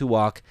so to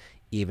walk,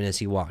 even as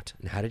He walked.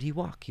 And how did He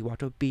walk? He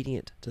walked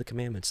obedient to the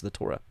commandments of the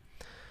Torah.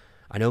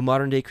 I know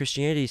modern day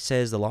Christianity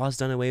says the law is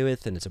done away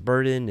with and it's a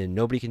burden and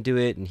nobody can do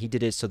it, and He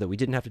did it so that we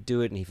didn't have to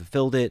do it, and He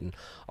fulfilled it, and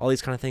all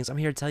these kind of things. I'm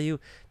here to tell you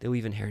that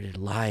we've inherited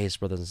lies,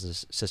 brothers and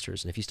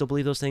sisters. And if you still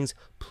believe those things,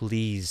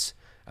 please,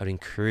 I would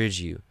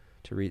encourage you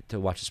to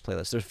watch this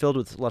playlist. They're filled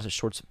with lots of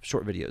short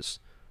videos.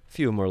 A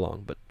few of them are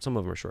long, but some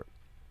of them are short.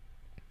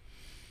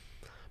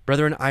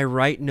 Brethren, I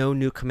write no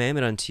new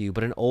commandment unto you,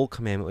 but an old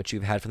commandment which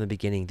you have had from the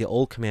beginning. The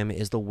old commandment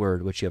is the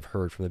word which you have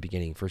heard from the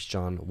beginning. 1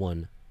 John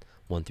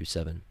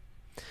 1:1-7.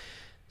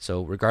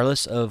 So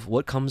regardless of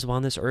what comes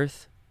upon this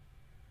earth,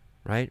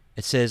 right?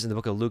 It says in the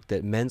book of Luke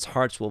that men's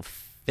hearts will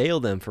fail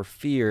them for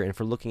fear and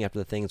for looking after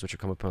the things which are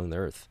come upon the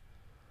earth.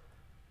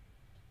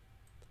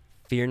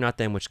 Fear not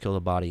them which kill the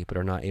body, but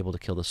are not able to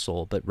kill the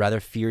soul, but rather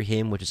fear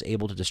Him which is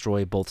able to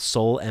destroy both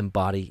soul and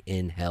body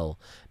in hell.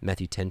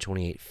 Matthew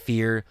 10:28.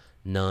 Fear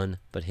none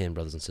but Him,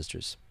 brothers and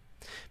sisters.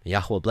 May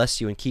Yahweh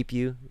bless you and keep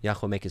you.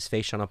 Yahweh make His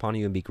face shine upon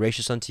you and be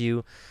gracious unto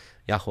you.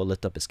 Yahweh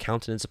lift up His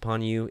countenance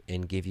upon you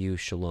and give you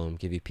shalom,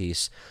 give you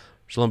peace.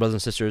 Shalom, brothers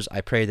and sisters.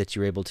 I pray that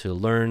you're able to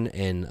learn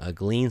and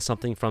glean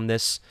something from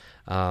this.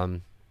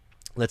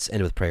 Let's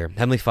end with prayer.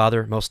 Heavenly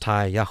Father, Most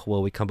High, Yahweh,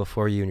 we come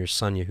before you in your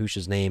Son,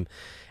 Yahushua's name,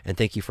 and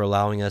thank you for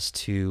allowing us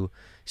to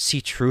see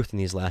truth in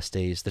these last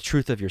days, the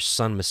truth of your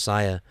Son,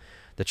 Messiah,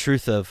 the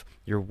truth of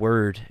your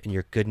word and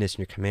your goodness and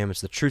your commandments,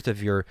 the truth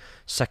of your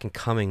second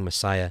coming,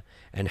 Messiah,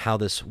 and how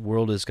this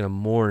world is going to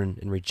mourn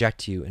and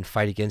reject you and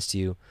fight against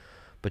you.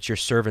 But your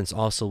servants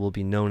also will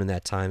be known in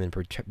that time and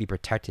be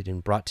protected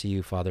and brought to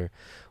you, Father.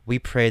 We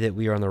pray that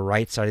we are on the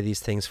right side of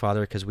these things,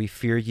 Father, because we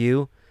fear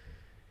you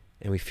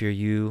and we fear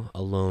you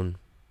alone.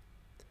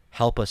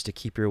 Help us to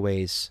keep your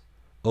ways.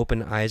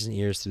 Open eyes and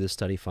ears through this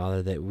study,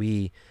 Father, that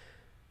we,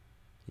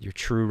 your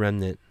true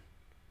remnant,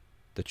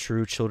 the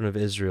true children of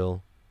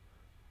Israel,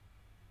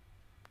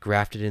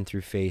 grafted in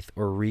through faith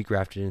or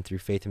regrafted in through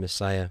faith in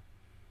Messiah,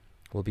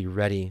 will be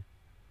ready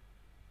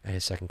at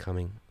his second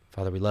coming.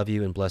 Father, we love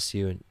you and bless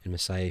you in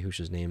Messiah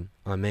Yahushua's name.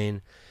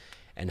 Amen.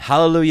 And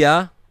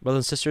hallelujah, brothers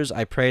and sisters.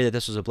 I pray that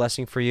this was a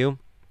blessing for you.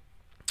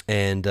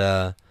 And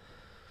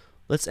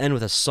let's end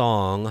with a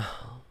song.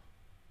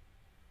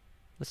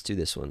 Let's do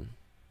this one.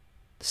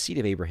 The seed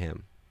of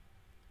Abraham.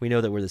 We know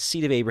that we're the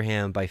seed of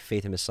Abraham by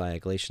faith in Messiah.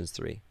 Galatians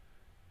 3.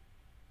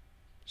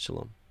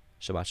 Shalom.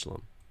 Shabbat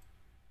shalom.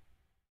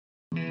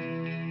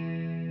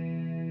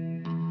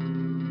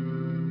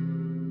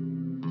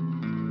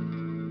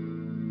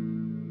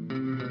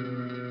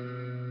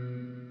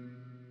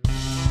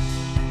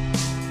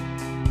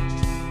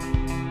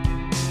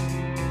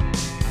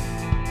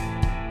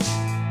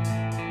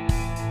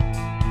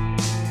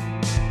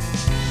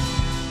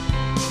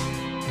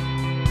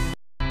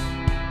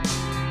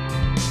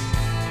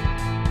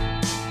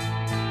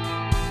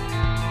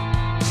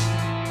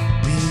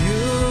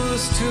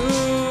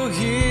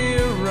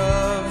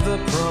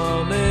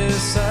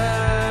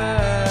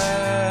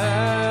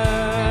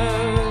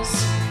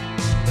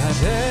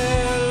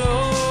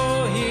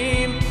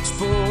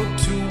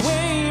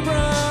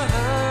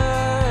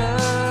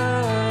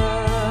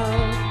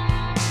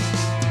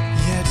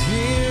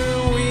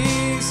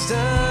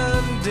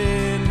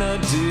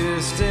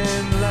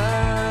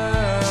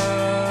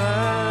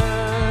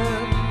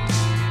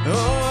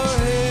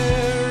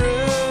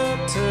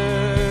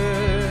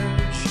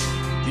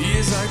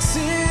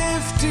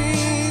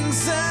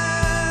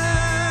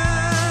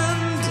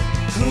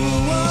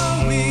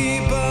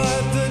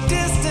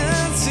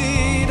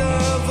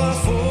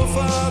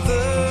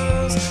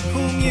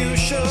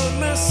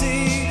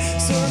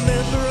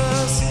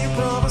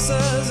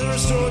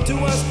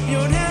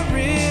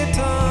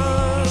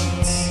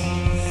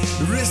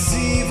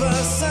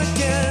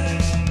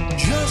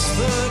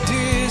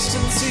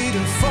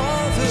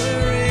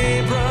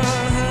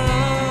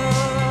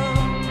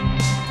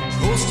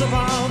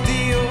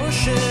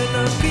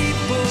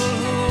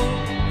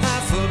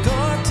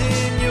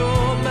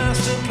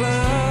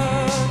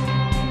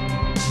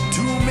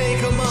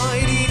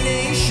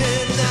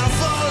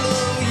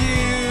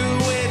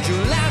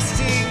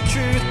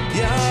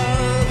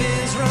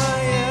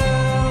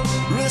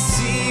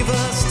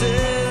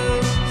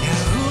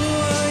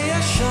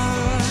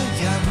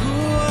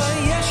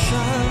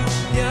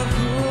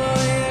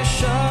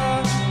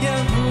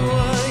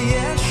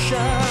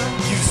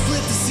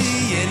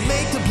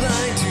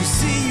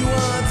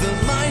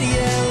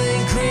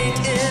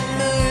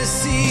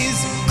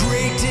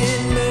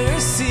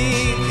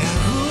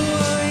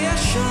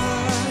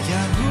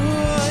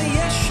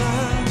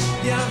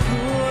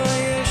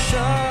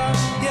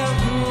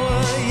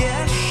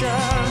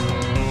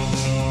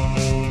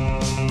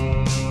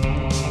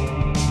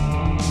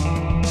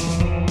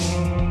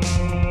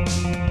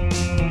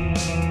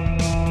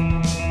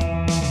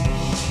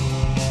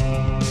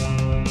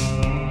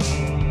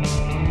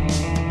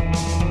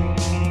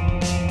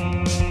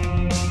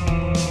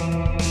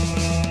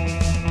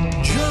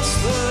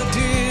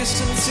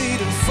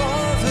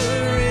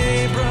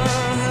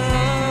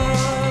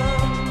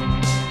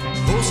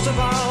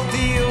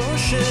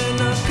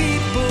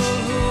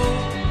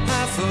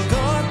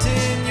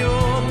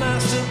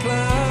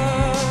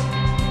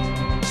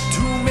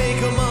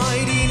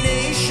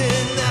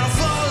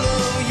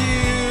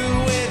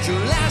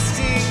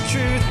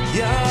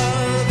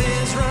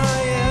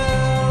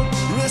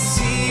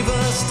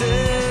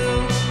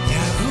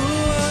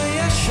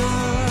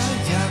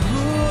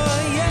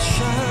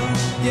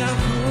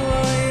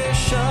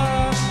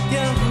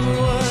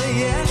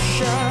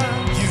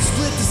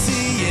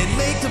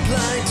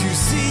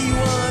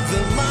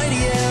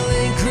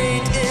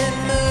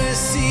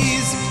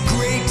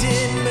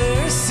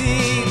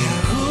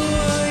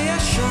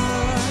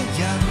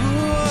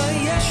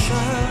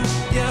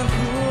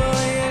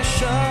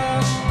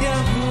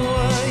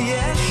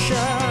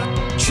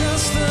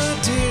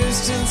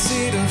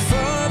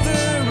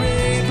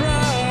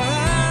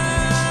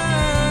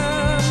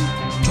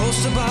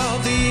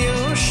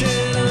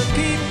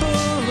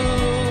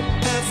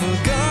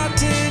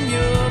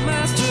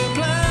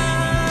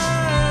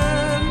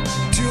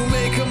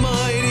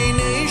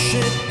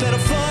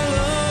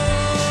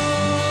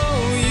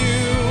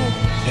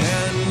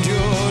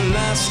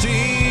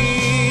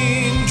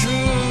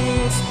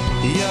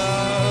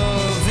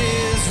 Of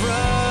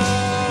Israel.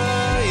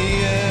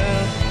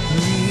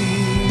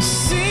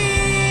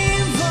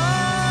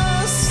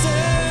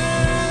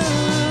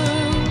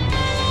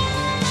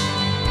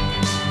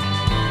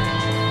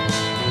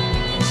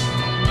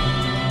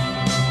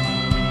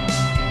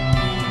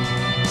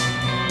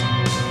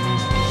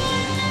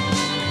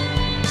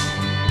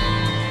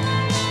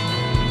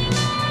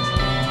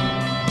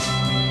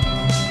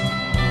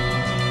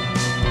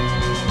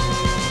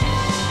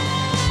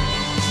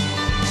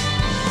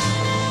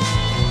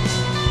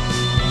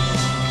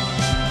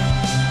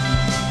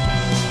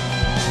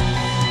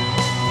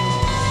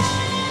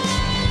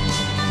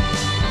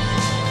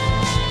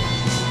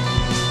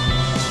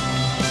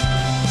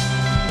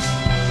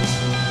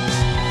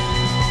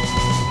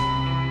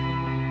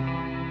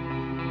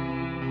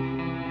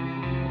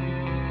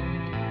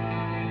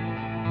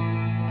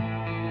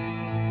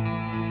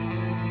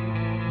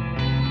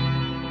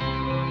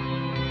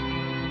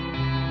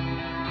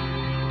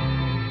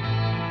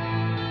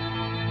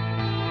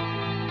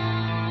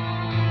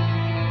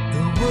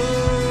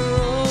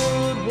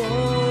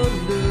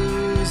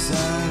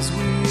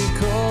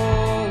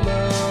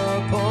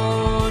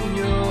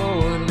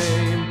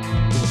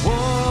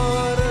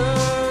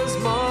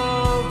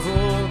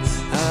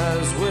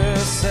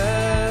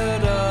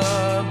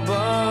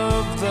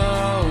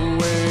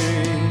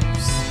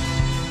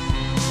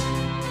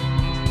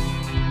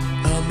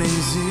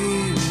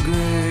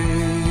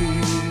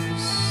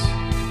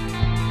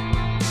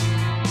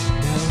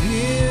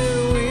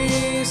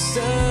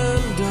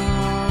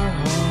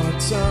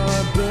 lamps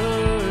are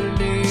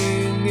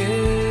burning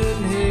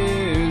in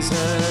his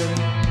hand.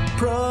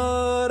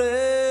 Prodigals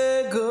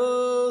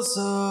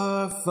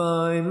are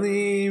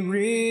finally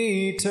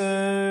returning.